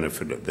U.S. the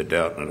benefit of the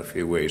doubt in a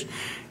few ways.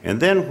 And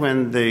then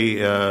when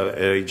the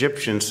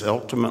Egyptians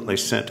ultimately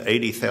sent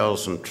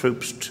 80,000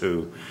 troops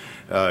to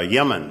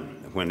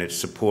Yemen, when it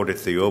supported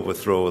the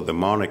overthrow of the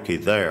monarchy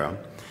there,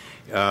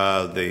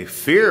 the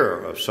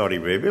fear of Saudi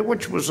Arabia,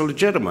 which was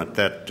legitimate,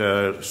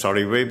 that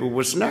Saudi Arabia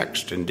was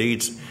next.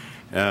 Indeed,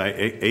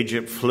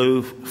 Egypt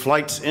flew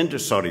flights into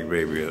Saudi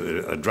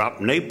Arabia,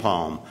 dropped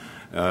napalm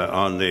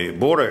on the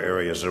border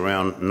areas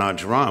around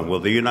Najran.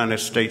 Well, the United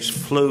States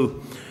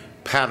flew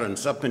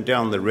patterns up and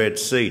down the Red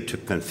Sea to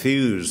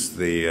confuse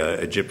the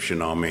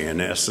Egyptian army, in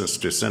essence,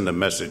 to send a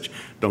message,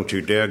 don't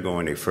you dare go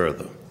any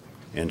further.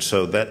 And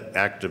so that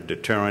act of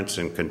deterrence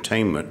and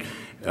containment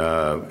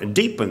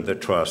deepened the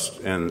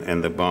trust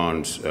and the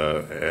bonds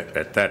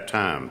at that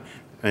time.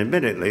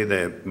 Admittedly,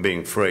 they're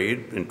being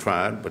frayed and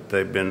tried, but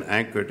they've been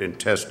anchored and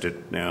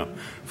tested now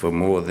for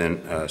more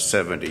than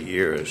 70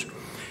 years.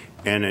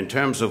 And in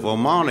terms of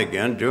Oman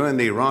again, during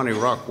the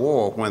Iran-Iraq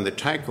War, when the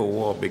tanker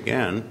war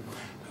began,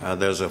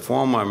 there's a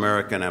former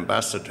American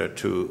ambassador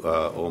to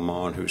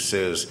Oman who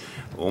says,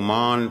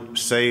 Oman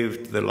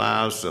saved the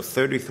lives of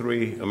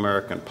 33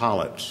 American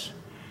pilots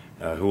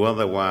who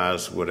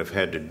otherwise would have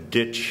had to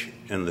ditch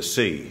in the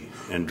sea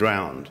and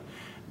drowned.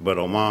 But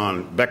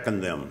Oman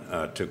beckoned them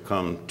to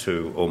come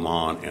to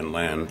Oman and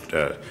land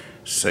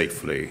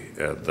safely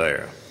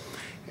there.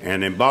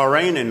 And in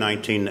Bahrain in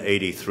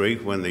 1983,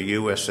 when the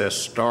USS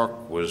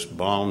Stark was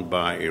bombed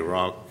by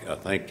Iraq, I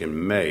think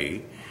in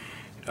May,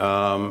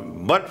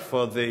 but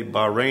for the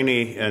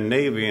Bahraini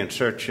Navy and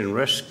search and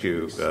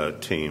rescue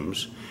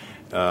teams,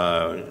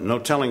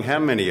 no telling how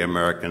many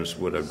Americans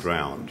would have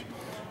drowned.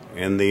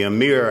 And the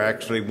Emir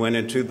actually went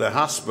into the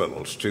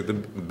hospitals, to the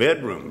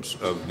bedrooms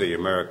of the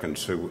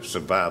Americans who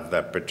survived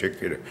that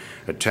particular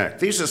attack.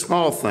 These are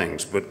small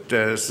things, but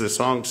as the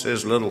song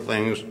says, little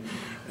things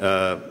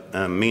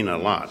mean a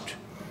lot.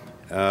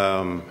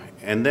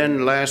 And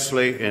then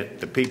lastly, at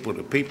the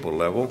people-to-people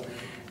level,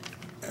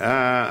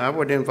 I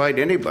would invite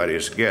anybody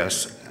as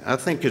guests. I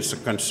think it's a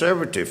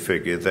conservative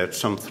figure that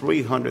some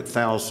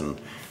 300,000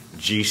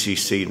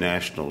 GCC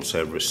nationals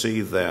have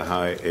received their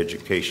higher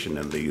education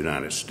in the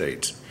United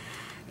States,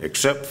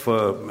 except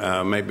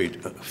for maybe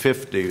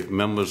 50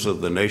 members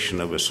of the Nation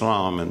of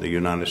Islam in the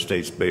United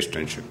States based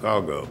in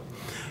Chicago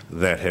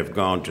that have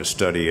gone to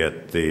study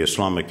at the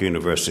Islamic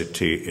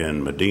University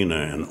in Medina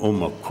and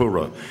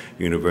Qura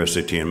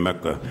University in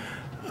Mecca.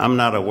 I'm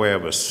not aware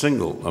of a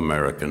single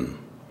American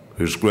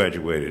who's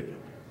graduated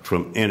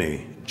from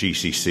any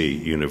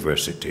GCC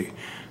university.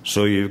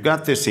 So you've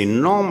got this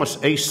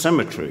enormous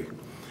asymmetry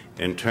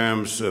in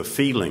terms of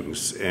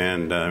feelings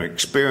and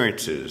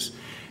experiences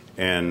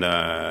and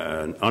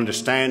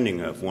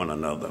understanding of one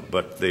another.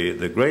 But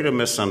the greater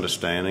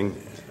misunderstanding,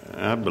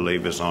 I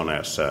believe, is on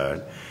our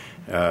side.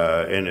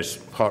 And it's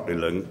partly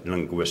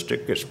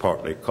linguistic, it's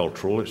partly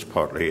cultural, it's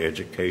partly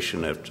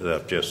education, as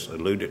I've just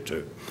alluded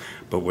to.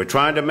 But we're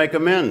trying to make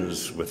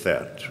amends with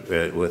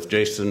that, with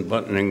Jason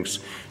Buntin's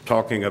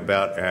talking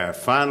about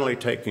finally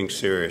taking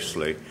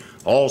seriously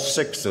all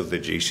 6 of the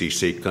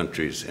GCC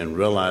countries and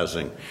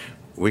realizing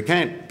we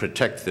can't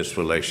protect this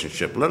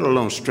relationship, let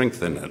alone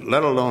strengthen it,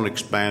 let alone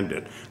expand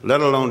it,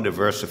 let alone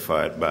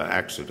diversify it by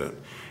accident.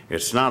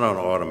 It's not on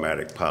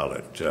automatic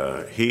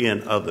pilot. He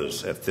and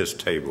others at this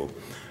table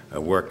are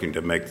working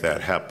to make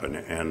that happen.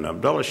 And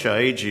Abdullah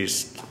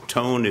AlShayji's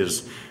tone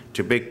is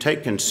to be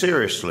taken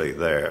seriously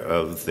there,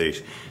 of the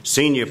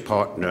senior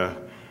partner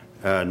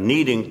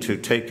needing to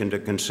take into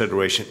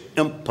consideration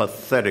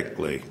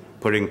empathetically,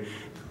 putting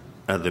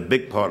the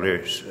big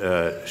partner's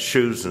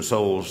shoes and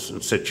souls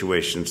and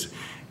situations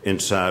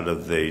inside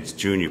of the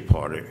junior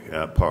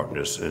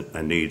partners'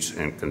 needs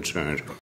and concerns.